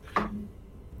stomach.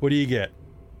 What do you get?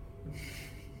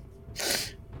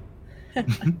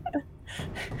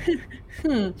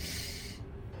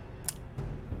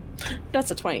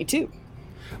 That's a 22.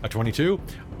 A 22?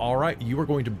 All right, you are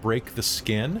going to break the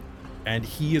skin, and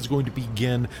he is going to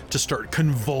begin to start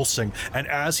convulsing. And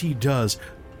as he does,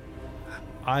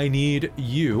 I need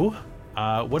you.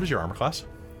 What is your armor class?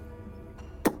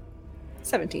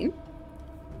 17.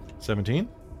 17?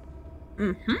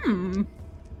 Mm-hmm.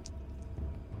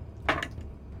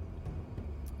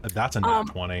 That's a nat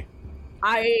 20.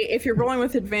 If you're rolling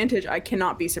with advantage, I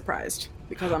cannot be surprised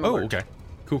because I'm alert. Okay.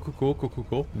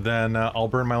 Cool. Then I'll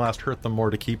burn my last hurt them more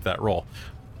to keep that roll.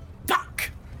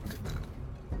 Fuck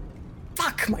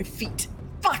my feet.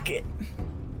 Fuck it.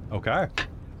 Okay.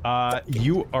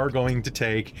 You are going to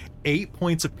take 8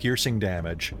 points of piercing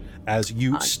damage as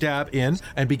you stab in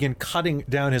and begin cutting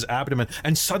down his abdomen,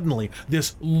 and suddenly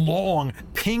this long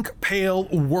pink pale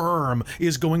worm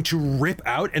is going to rip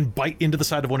out and bite into the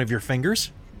side of one of your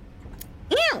fingers.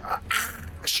 Ew.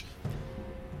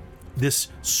 This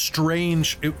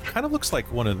strange, it kind of looks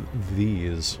like one of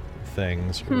these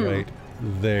things right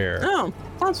there. Oh,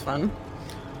 that's fun.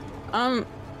 Can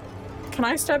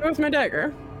I stab it with my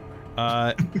dagger?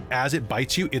 As it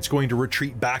bites you, it's going to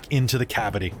retreat back into the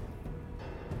cavity.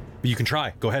 But you can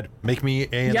try. Go ahead. Make me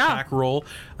an attack roll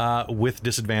with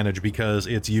disadvantage because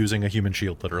it's using a human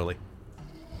shield, literally.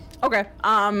 Okay.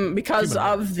 Because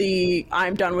of the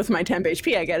I'm done with my temp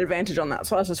HP, I get advantage on that,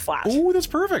 so that's just flat. Oh, that's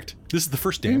perfect. This is the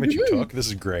first damage you took. This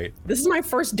is great. This is my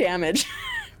first damage.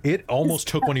 It almost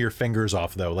took one of your fingers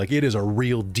off, though. Like, it is a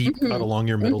real deep cut along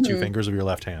your middle two fingers of your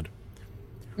left hand.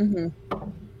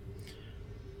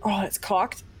 Oh, it's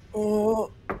cocked. Oh.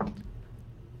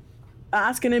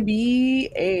 That's gonna be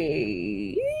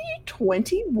a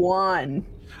 21.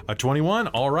 A 21.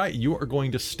 All right, you are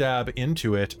going to stab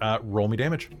into it. Roll me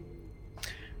damage.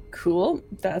 Cool.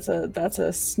 That's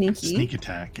a Sneak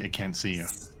attack. It can't see you.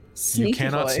 Sneaky you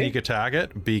cannot boy. sneak attack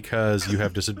it because you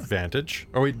have disadvantage.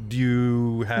 Or wait, do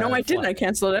you have... No, I didn't. I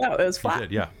canceled it out. It was You flat.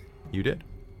 did, yeah. You did.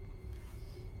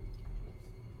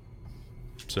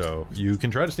 So you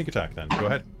can try to sneak attack then. Go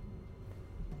ahead.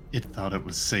 It thought it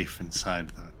was safe inside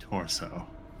the torso.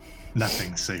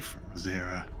 Nothing safe for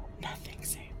Rosira. Nothing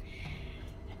safe.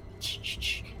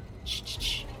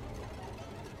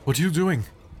 What are you doing?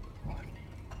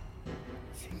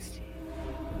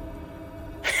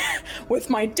 With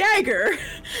my dagger,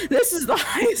 this is the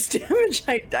highest damage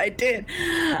I did.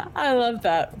 I love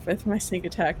that with my sneak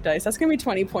attack dice. That's gonna be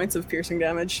 20 points of piercing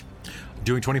damage.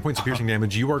 Doing 20 points of piercing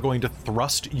damage, you are going to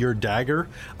thrust your dagger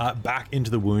back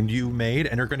into the wound you made,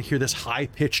 and you're going to hear this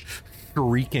high-pitched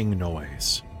shrieking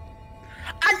noise.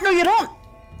 No, you don't.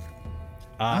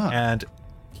 And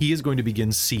he is going to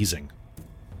begin seizing.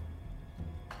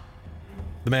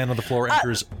 The man on the floor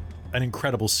enters an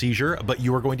incredible seizure, but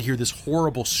you are going to hear this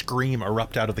horrible scream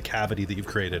erupt out of the cavity that you've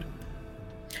created.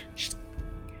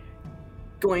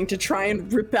 Going to try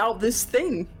and rip out this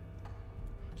thing.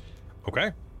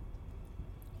 Okay.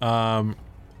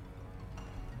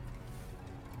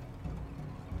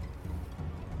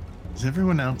 Is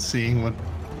everyone else seeing what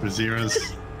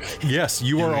Rosira's... Yes,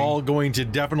 you are all going to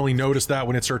definitely notice that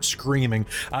when it starts screaming.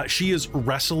 She is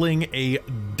wrestling a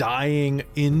dying,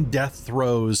 in death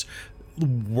throes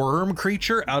worm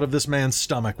creature out of this man's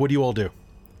stomach. What do you all do?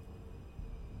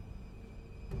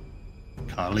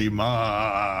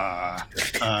 Kalima.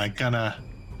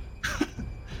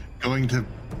 Going to...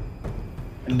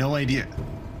 No idea.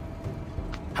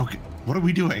 What are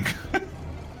we doing?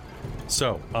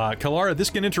 So, Kalara, this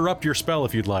can interrupt your spell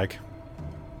if you'd like.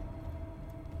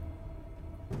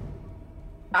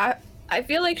 I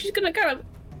feel like she's gonna kind of...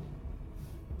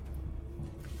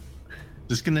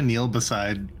 Just gonna kneel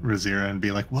beside Rosira and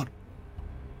be like, what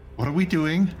are we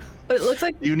doing? But it looks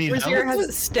like You need Rosira help? has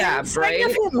it stabbed,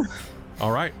 right?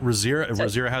 All right,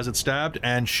 Rosira has it stabbed,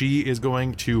 and she is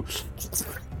going to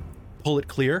pull it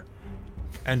clear,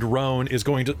 and Roan is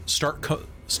going to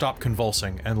stop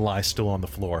convulsing and lie still on the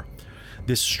floor.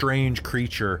 This strange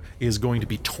creature is going to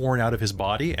be torn out of his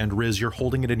body, and Riz, you're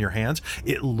holding it in your hands.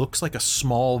 It looks like a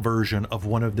small version of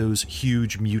one of those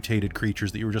huge mutated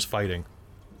creatures that you were just fighting.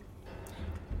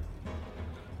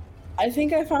 I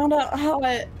think I found out how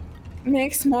it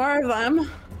makes more of them.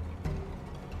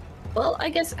 Well, I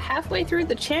guess halfway through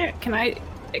the chant, can I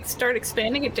start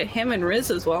expanding it to him and Riz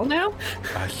as well now?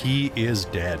 He is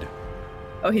dead.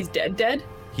 Oh, he's dead?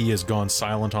 He has gone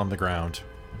silent on the ground.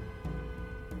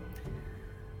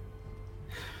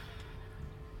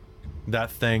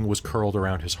 That thing was curled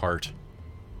around his heart.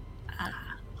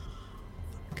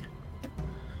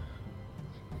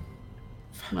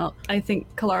 Well, I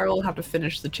think Kalara will have to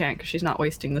finish the chant because she's not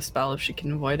wasting the spell if she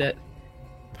can avoid it.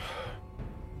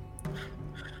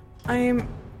 I'm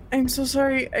so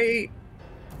sorry.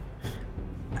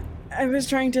 I was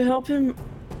trying to help him.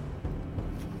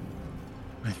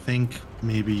 I think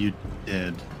maybe you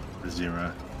did,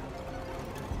 Azira.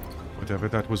 Whatever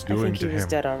that was I doing think to he was him.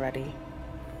 dead already.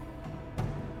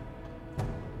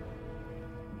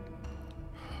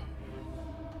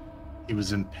 He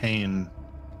was in pain,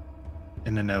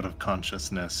 in and out of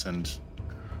consciousness, and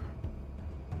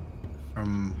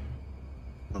from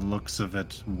the looks of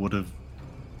it, would have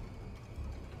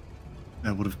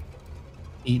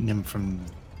eaten him from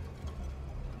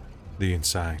The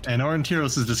inside. And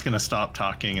Orontiros is just gonna stop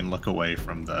talking and look away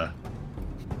from the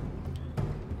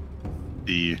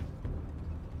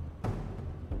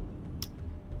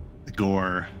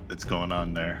gore that's going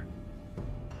on there.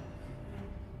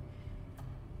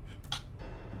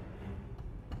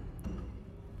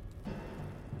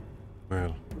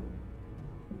 Well,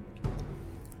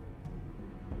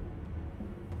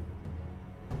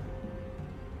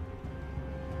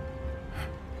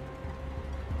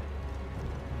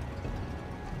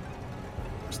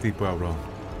 sleep well, Ron.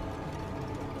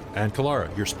 And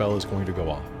Kalara, your spell is going to go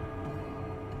off.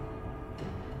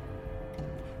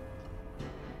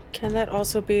 Can that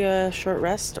also be a short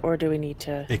rest, or do we need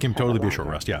to? It can have totally be a short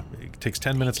longer? rest, yeah. It takes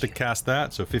 10 minutes to cast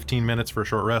that, so 15 minutes for a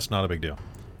short rest, not a big deal.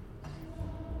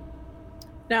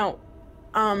 Now,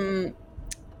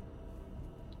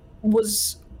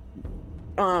 was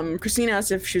Christina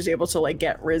asked if she was able to like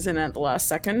get risen at the last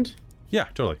second, Yeah,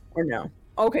 totally. or no?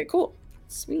 Okay, cool,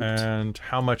 sweet. And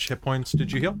how much hit points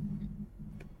did you heal?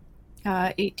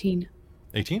 18.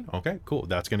 18? Okay, cool.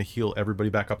 That's going to heal everybody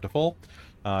back up to full,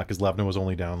 because Levna was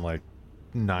only down like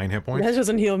 9 hit points. That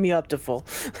doesn't heal me up to full.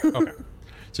 Okay.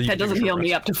 So you That can take a doesn't short heal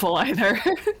me rest. up to full either.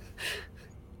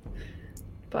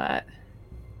 But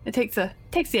it takes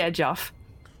the edge off.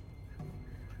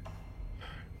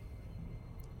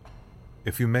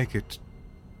 If you make it,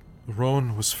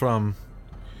 Roan was from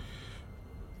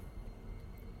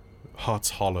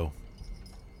Heart's Hollow,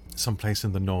 someplace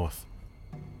in the north.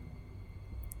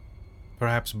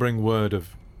 Perhaps bring word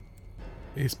of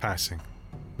his passing.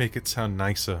 Make it sound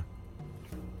nicer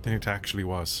than it actually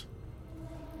was.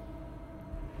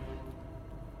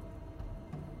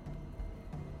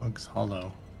 Bugs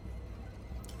Hollow.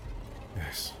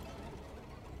 Yes.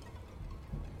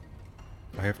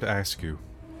 I have to ask you.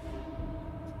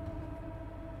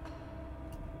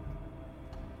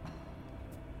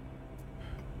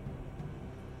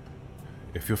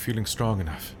 If you're feeling strong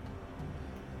enough,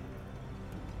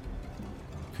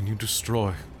 can you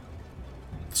destroy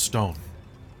the stone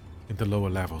in the lower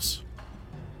levels?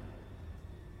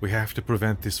 We have to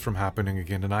prevent this from happening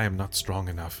again, and I am not strong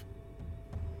enough.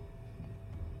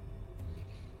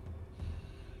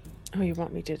 Oh, you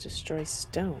want me to destroy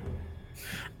stone?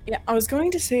 Yeah, I was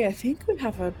going to say I think we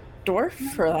have a dwarf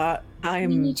for that.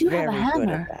 I'm you do have a very good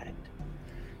hammer. at that.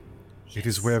 It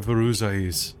is where Veruza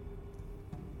is.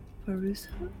 Barusa?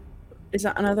 Is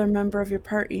that another member of your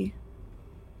party?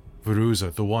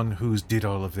 Veruza, the one who did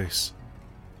all of this.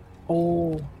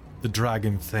 Oh, The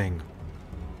dragon thing.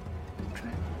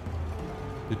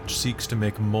 It seeks to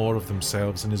make more of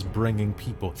themselves and is bringing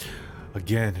people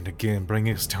again and again,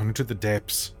 bringing us down into the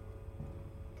depths.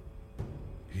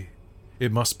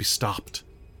 It must be stopped.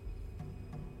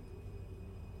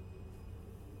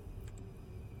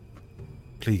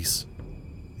 Please,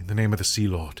 in the name of the Sea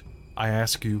Lord, I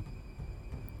ask you,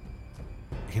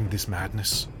 in this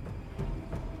madness,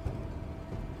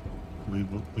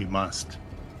 We must.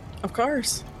 of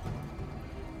course.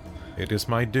 it is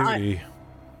my duty.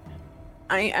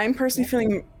 I'm personally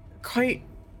feeling quite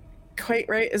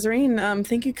right, Azarine.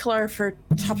 Thank you, Kalara, for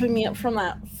topping me up from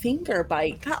that finger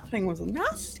bite. That thing was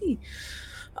nasty.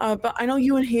 But I know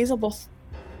you and Hazel both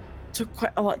took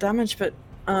quite a lot of damage. But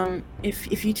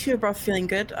if you two are both feeling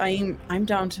good, I'm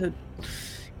down to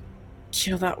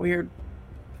kill that weird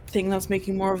thing that's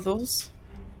making more of those.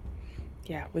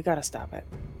 Yeah, we gotta stop it.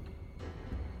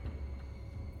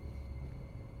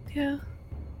 Yeah.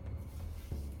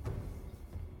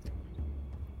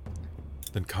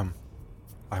 Then come,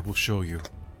 I will show you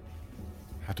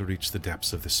how to reach the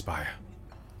depths of this spire.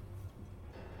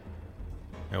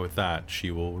 And with that,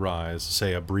 she will rise,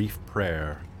 say a brief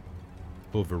prayer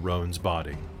over Roan's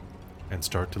body, and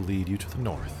start to lead you to the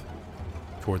north,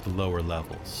 toward the lower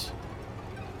levels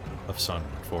of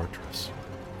Sunward Fortress.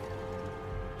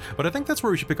 But I think that's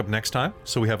where we should pick up next time,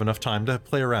 so we have enough time to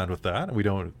play around with that, and we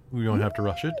don't have to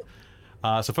rush it.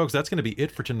 So folks, that's going to be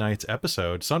it for tonight's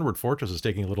episode. Sunward Fortress is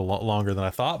taking a little longer than I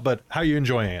thought, but how are you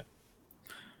enjoying it?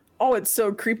 Oh, it's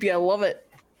so creepy. I love it.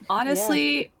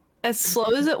 Honestly, as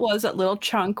slow as it was, that little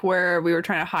chunk where we were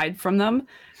trying to hide from them,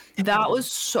 that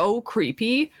was so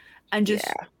creepy. And just,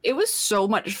 it was so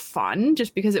much fun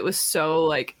just because it was so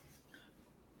like.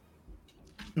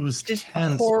 It was just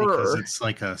tense horror. because it's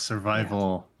like a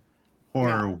survival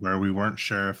horror where we weren't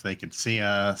sure if they could see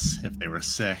us, if they were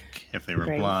sick, if they were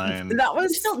blind. That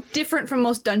was still different from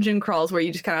most dungeon crawls where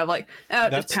you just kind of like,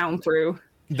 just pound through.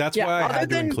 That's why I had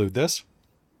to include this.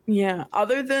 Yeah,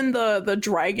 other than the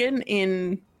dragon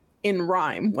in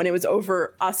Rhyme when it was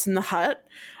over us in the hut,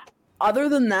 other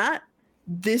than that,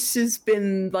 this has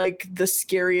been like the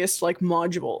scariest like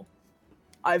module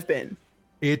I've been.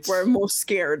 Where I'm most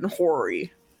scared and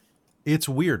horror-y. It's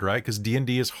weird, right? Because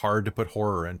D&D is hard to put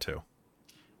horror into.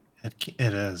 It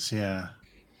is, yeah.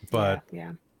 But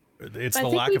it's the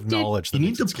lack of knowledge that you need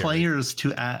makes the it scary. players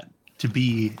to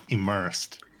be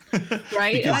immersed.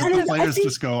 Right? Because if the players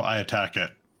just go, I attack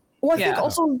it. Well, I think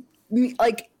also,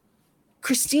 like,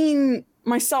 Christine,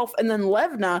 myself, and then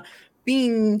Levna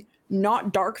being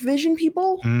not dark vision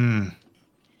people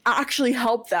actually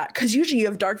help that. Because usually you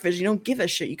have dark vision, you don't give a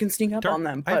shit. You can sneak up on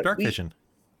them. I have dark vision.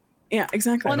 Yeah,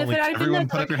 exactly. Well, and if it had been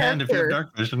Put up your hand if you have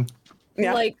dark vision.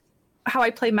 Yeah. Like how I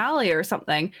play Malia or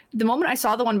something, the moment I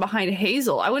saw the one behind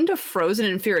Hazel, I wouldn't have frozen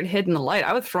in fear and hidden the light.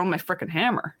 I would throw my freaking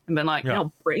hammer and been like,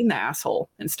 brain the asshole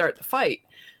and start the fight.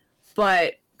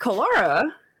 But Kalara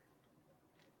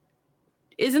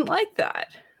isn't like that.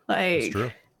 Like, That's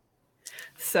true.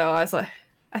 So I was like,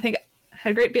 I think I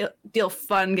had a great deal of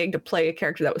fun getting to play a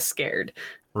character that was scared.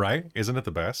 Right? Isn't it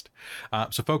the best?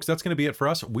 So, folks, that's going to be it for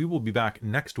us. We will be back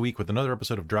next week with another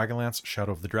episode of Dragonlance,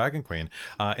 Shadow of the Dragon Queen.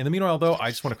 In the meanwhile, though,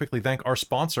 I just want to quickly thank our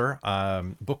sponsor,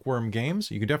 Bookworm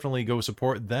Games. You can definitely go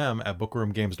support them at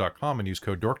bookwormgames.com and use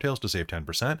code DorkTales to save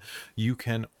 10%. You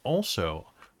can also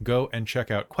go and check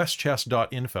out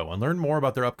questchest.info and learn more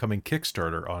about their upcoming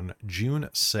Kickstarter on June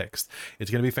 6th.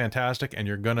 It's going to be fantastic, and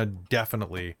you're going to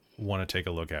definitely want to take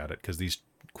a look at it because these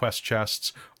quest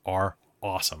chests are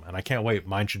awesome, and I can't wait.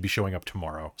 Mine should be showing up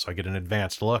tomorrow, so I get an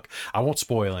advanced look. I won't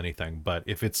spoil anything, but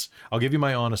I'll give you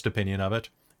my honest opinion of it,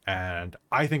 and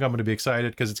I think I'm going to be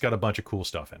excited because it's got a bunch of cool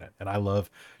stuff in it, and I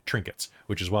love trinkets,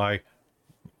 which is why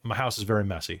my house is very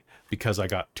messy, because I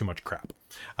got too much crap.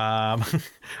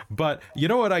 But you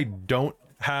know what I don't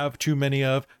have too many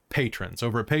of? Patrons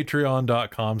over at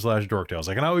patreon.com/dorktales.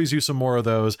 I can always use some more of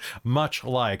those, much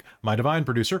like my divine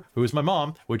producer, who is my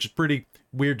mom, which is pretty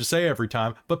weird to say every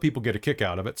time, but people get a kick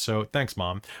out of it, so thanks,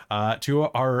 Mom. To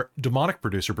our demonic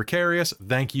producer, Precarious,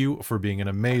 thank you for being an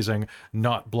amazing,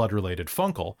 not blood-related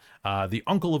funkle, the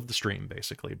uncle of the stream,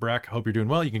 basically. Breck, hope you're doing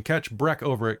well. You can catch Breck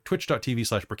over at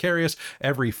twitch.tv/Precarious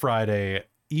every Friday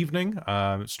evening,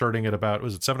 starting at about,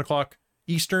 7 o'clock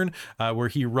Eastern, where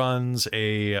he runs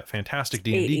a fantastic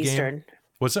D&D game. Eastern.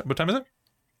 What's that? What time is it?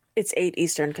 It's 8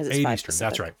 Eastern because it's 8 5 Eastern, Pacific.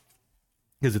 that's right.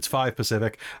 Because it's 5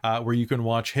 Pacific, where you can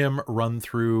watch him run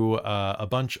through a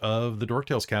bunch of the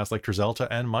Dorktales cast, like Trizelta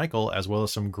and Michael, as well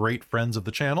as some great friends of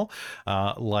the channel,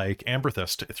 like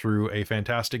Amberthist, through a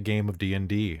fantastic game of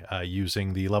D&D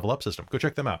using the level up system. Go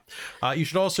check them out. You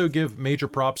should also give major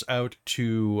props out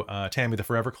to Tammy the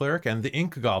Forever Cleric and the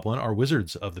Ink Goblin, our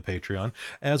wizards of the Patreon,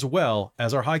 as well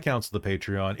as our High Council of the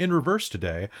Patreon. In reverse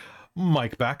today,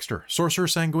 Mike Baxter, Sorcerer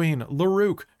Sanguine,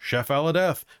 Larouk, Chef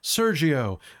Aladeth,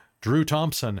 Sergio, Drew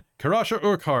Thompson, Karasha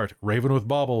Urquhart, Raven with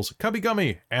Baubles, Cubby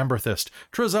Gummy, Amberthist,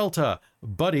 Trizelta,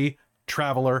 Buddy,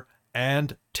 Traveler,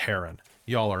 and Terran.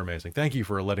 Y'all are amazing. Thank you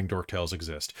for letting Dorktales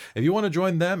exist. If you want to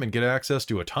join them and get access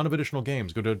to a ton of additional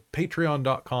games, go to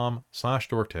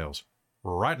patreon.com/Dorktales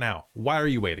right now. Why are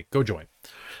you waiting? Go join.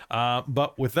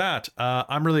 But with that,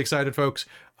 I'm really excited, folks.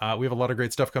 We have a lot of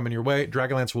great stuff coming your way.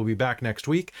 Dragonlance will be back next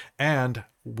week, and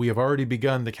we have already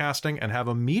begun the casting and have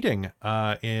a meeting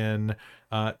in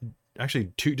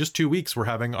actually just 2 weeks. We're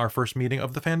having our first meeting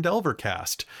of the Fandelver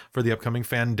cast for the upcoming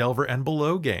Fandelver and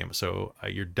Below game. So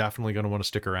you're definitely going to want to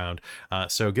stick around.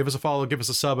 So give us a follow, give us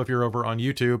a sub if you're over on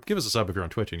YouTube, give us a sub if you're on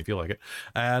Twitch and you feel like it.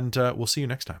 And we'll see you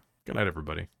next time. Good night,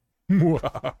 everybody.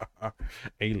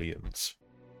 Aliens.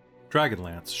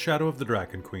 Dragonlance, Shadow of the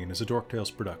Dragon Queen is a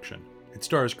Dorktales production. It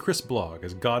stars Chris Blogg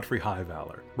as Godfrey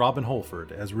Highvalor, Robin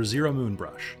Holford as Razira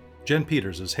Moonbrush, Jen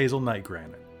Peters as Hazel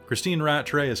Nightgranite, Christine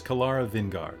Rattray as Kalara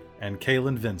Vingard, and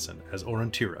Kaylin Vinson as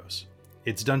Orontiros.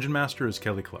 Its Dungeon Master is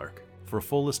Kelly Clark. For a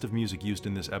full list of music used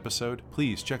in this episode,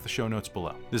 please check the show notes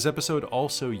below. This episode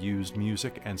also used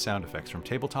music and sound effects from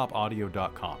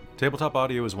tabletopaudio.com. Tabletop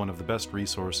Audio is one of the best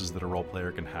resources that a role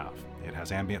player can have. It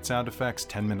has ambient sound effects,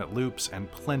 10-minute loops,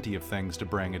 and plenty of things to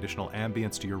bring additional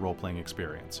ambience to your role-playing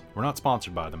experience. We're not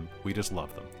sponsored by them, we just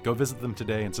love them. Go visit them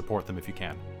today and support them if you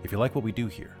can. If you like what we do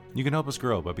here, you can help us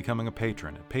grow by becoming a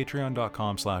patron at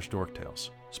patreon.com/dorktales.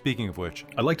 Speaking of which,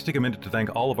 I'd like to take a minute to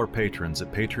thank all of our patrons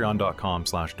at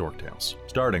patreon.com/dorktales,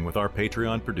 starting with our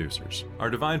Patreon producers. Our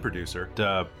divine producer,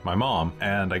 my mom,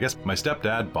 and I guess my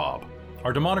stepdad, Bob.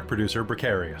 Our demonic producer,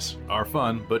 Precarious. Our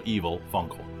fun but evil,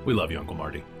 Funkle. We love you, Uncle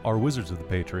Marty. Our wizards of the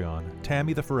Patreon,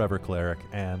 Tammy the Forever Cleric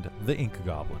and the Ink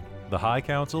Goblin. The High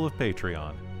Council of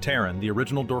Patreon, Taryn, the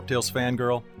original Dorktales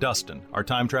fangirl, Dustin, our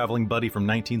time-traveling buddy from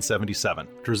 1977,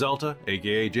 Trizelta,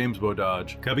 aka James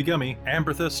Bododge, Cubby Gummy,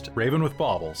 Amberthist, Raven with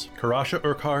Baubles, Karasha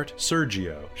Urquhart,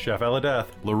 Sergio, Chef Eladeth,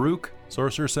 Larouk,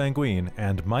 Sorcerer Sanguine,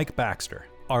 and Mike Baxter.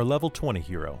 Our level 20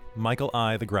 hero, Michael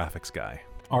I, the graphics guy.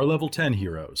 Our level 10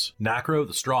 heroes, Nacro,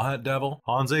 the Straw Hat Devil,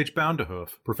 Hans H.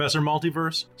 Boundahoof, Professor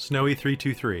Multiverse,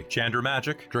 Snowy323, Chandra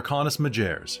Magic, Draconis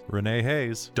Majers, Renee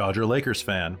Hayes, Dodger Lakers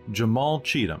fan, Jamal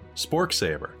Cheatham, Spork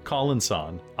Saber, Colin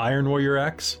Son, Iron Warrior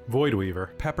X, Voidweaver,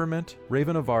 Peppermint,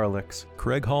 Raven of Arlix,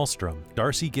 Craig Hallstrom,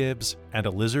 Darcy Gibbs, and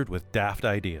a lizard with daft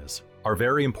ideas. Our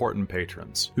very important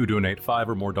patrons, who donate $5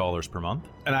 or more per month,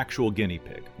 an actual guinea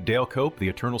pig, Dale Cope, the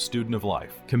eternal student of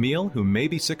life, Camille, who may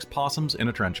be 6 possums in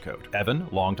a trench coat, Evan,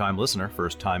 longtime listener,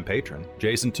 first-time patron,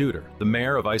 Jason Tudor, the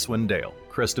mayor of Icewind Dale,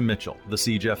 Krista Mitchell, the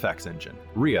Siege FX engine,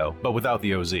 Rio, but without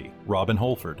the OZ, Robin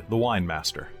Holford, the wine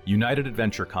master, United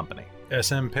Adventure Company,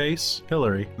 SM Pace,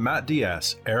 Hillary, Matt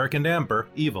Diaz, Eric and Amber,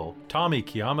 Evil, Tommy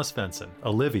Kiyama Svensson,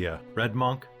 Olivia, Red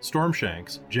Monk,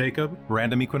 Stormshanks, Jacob,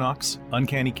 Random Equinox,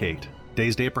 Uncanny Kate,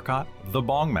 Dazed Apricot, The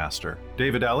Bong Master,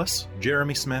 David Ellis,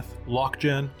 Jeremy Smith,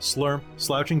 Lockgen, Slurp,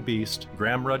 Slouching Beast,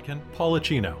 Graham Rudkin,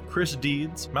 Policino, Chris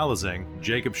Deeds, Malazing,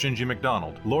 Jacob Shinji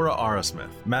McDonald, Laura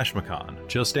Arasmith, Mashmakan,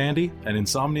 Just Andy, an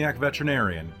Insomniac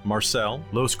Veterinarian, Marcel,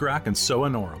 Loscrack and So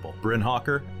Honorable, Bryn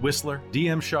Hawker, Whistler,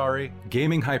 DM Shari,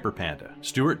 Gaming Hyperpanda,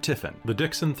 Stuart Tiffin, The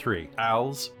Dixon 3,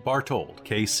 Owls, Bartold,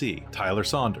 KC, Tyler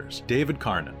Saunders, David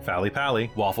Carnan, Fally Pally,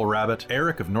 Waffle Rabbit,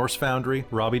 Eric of Norse Foundry,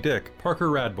 Robbie Dick, Parker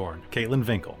Radborn, Caitlin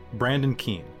Vinkel, Brandon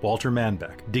Keene, Walter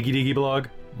Manbeck, Diggy Diggy Blog,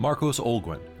 Marcos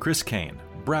Olguin, Chris Kane,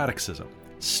 Braddockism,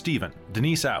 Stephen,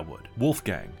 Denise Atwood,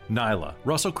 Wolfgang, Nyla,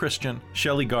 Russell Christian,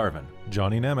 Shelley Garvin,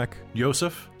 Johnny Nemec,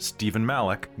 Yosef, Stephen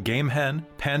Malik, Game Hen,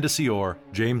 Panda Sior,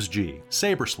 James G,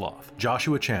 Sabersloth,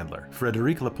 Joshua Chandler,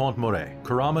 Frederic Laponte Moret,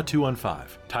 Karama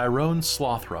 215, Tyrone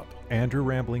Slothrup, Andrew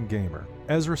Rambling Gamer,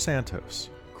 Ezra Santos,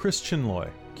 Christian Loy,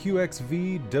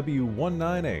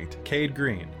 QXVW198, Cade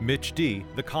Green, Mitch D,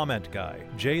 The Comment Guy,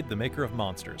 Jade the Maker of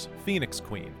Monsters, Phoenix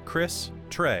Queen, Chris,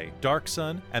 Trey, Dark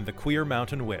Sun, and the Queer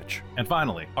Mountain Witch. And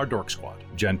finally, our Dork Squad.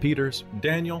 Jen Peters,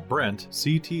 Daniel, Brent,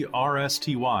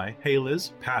 CTRSTY, Hey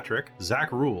Liz, Patrick,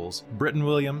 Zach Rules, Britton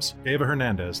Williams, Ava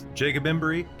Hernandez, Jacob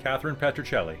Embry, Catherine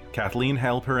Petricelli, Kathleen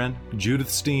Halperin, Judith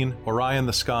Steen, Orion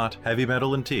the Scott, Heavy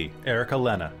Metal and Tea, Erica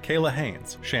Lena, Kayla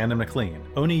Haynes, Shannon McLean,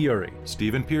 Oni Yuri,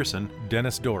 Stephen Pearson,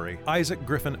 Dennis Dory, Isaac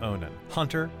Griffin Onan,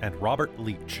 Hunter, and Robert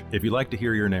Leach. If you'd like to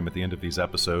hear your name at the end of these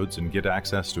episodes and get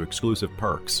access to exclusive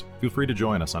perks, feel free to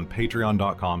join us on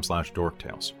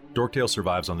patreon.com/dorktales. Dorktales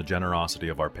survives on the generosity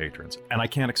of our patrons, and I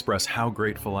can't express how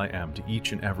grateful I am to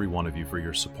each and every one of you for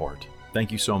your support. Thank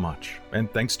you so much,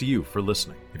 and thanks to you for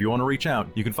listening. If you want to reach out,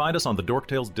 you can find us on the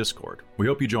Dorktales Discord. We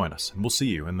hope you join us, and we'll see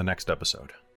you in the next episode.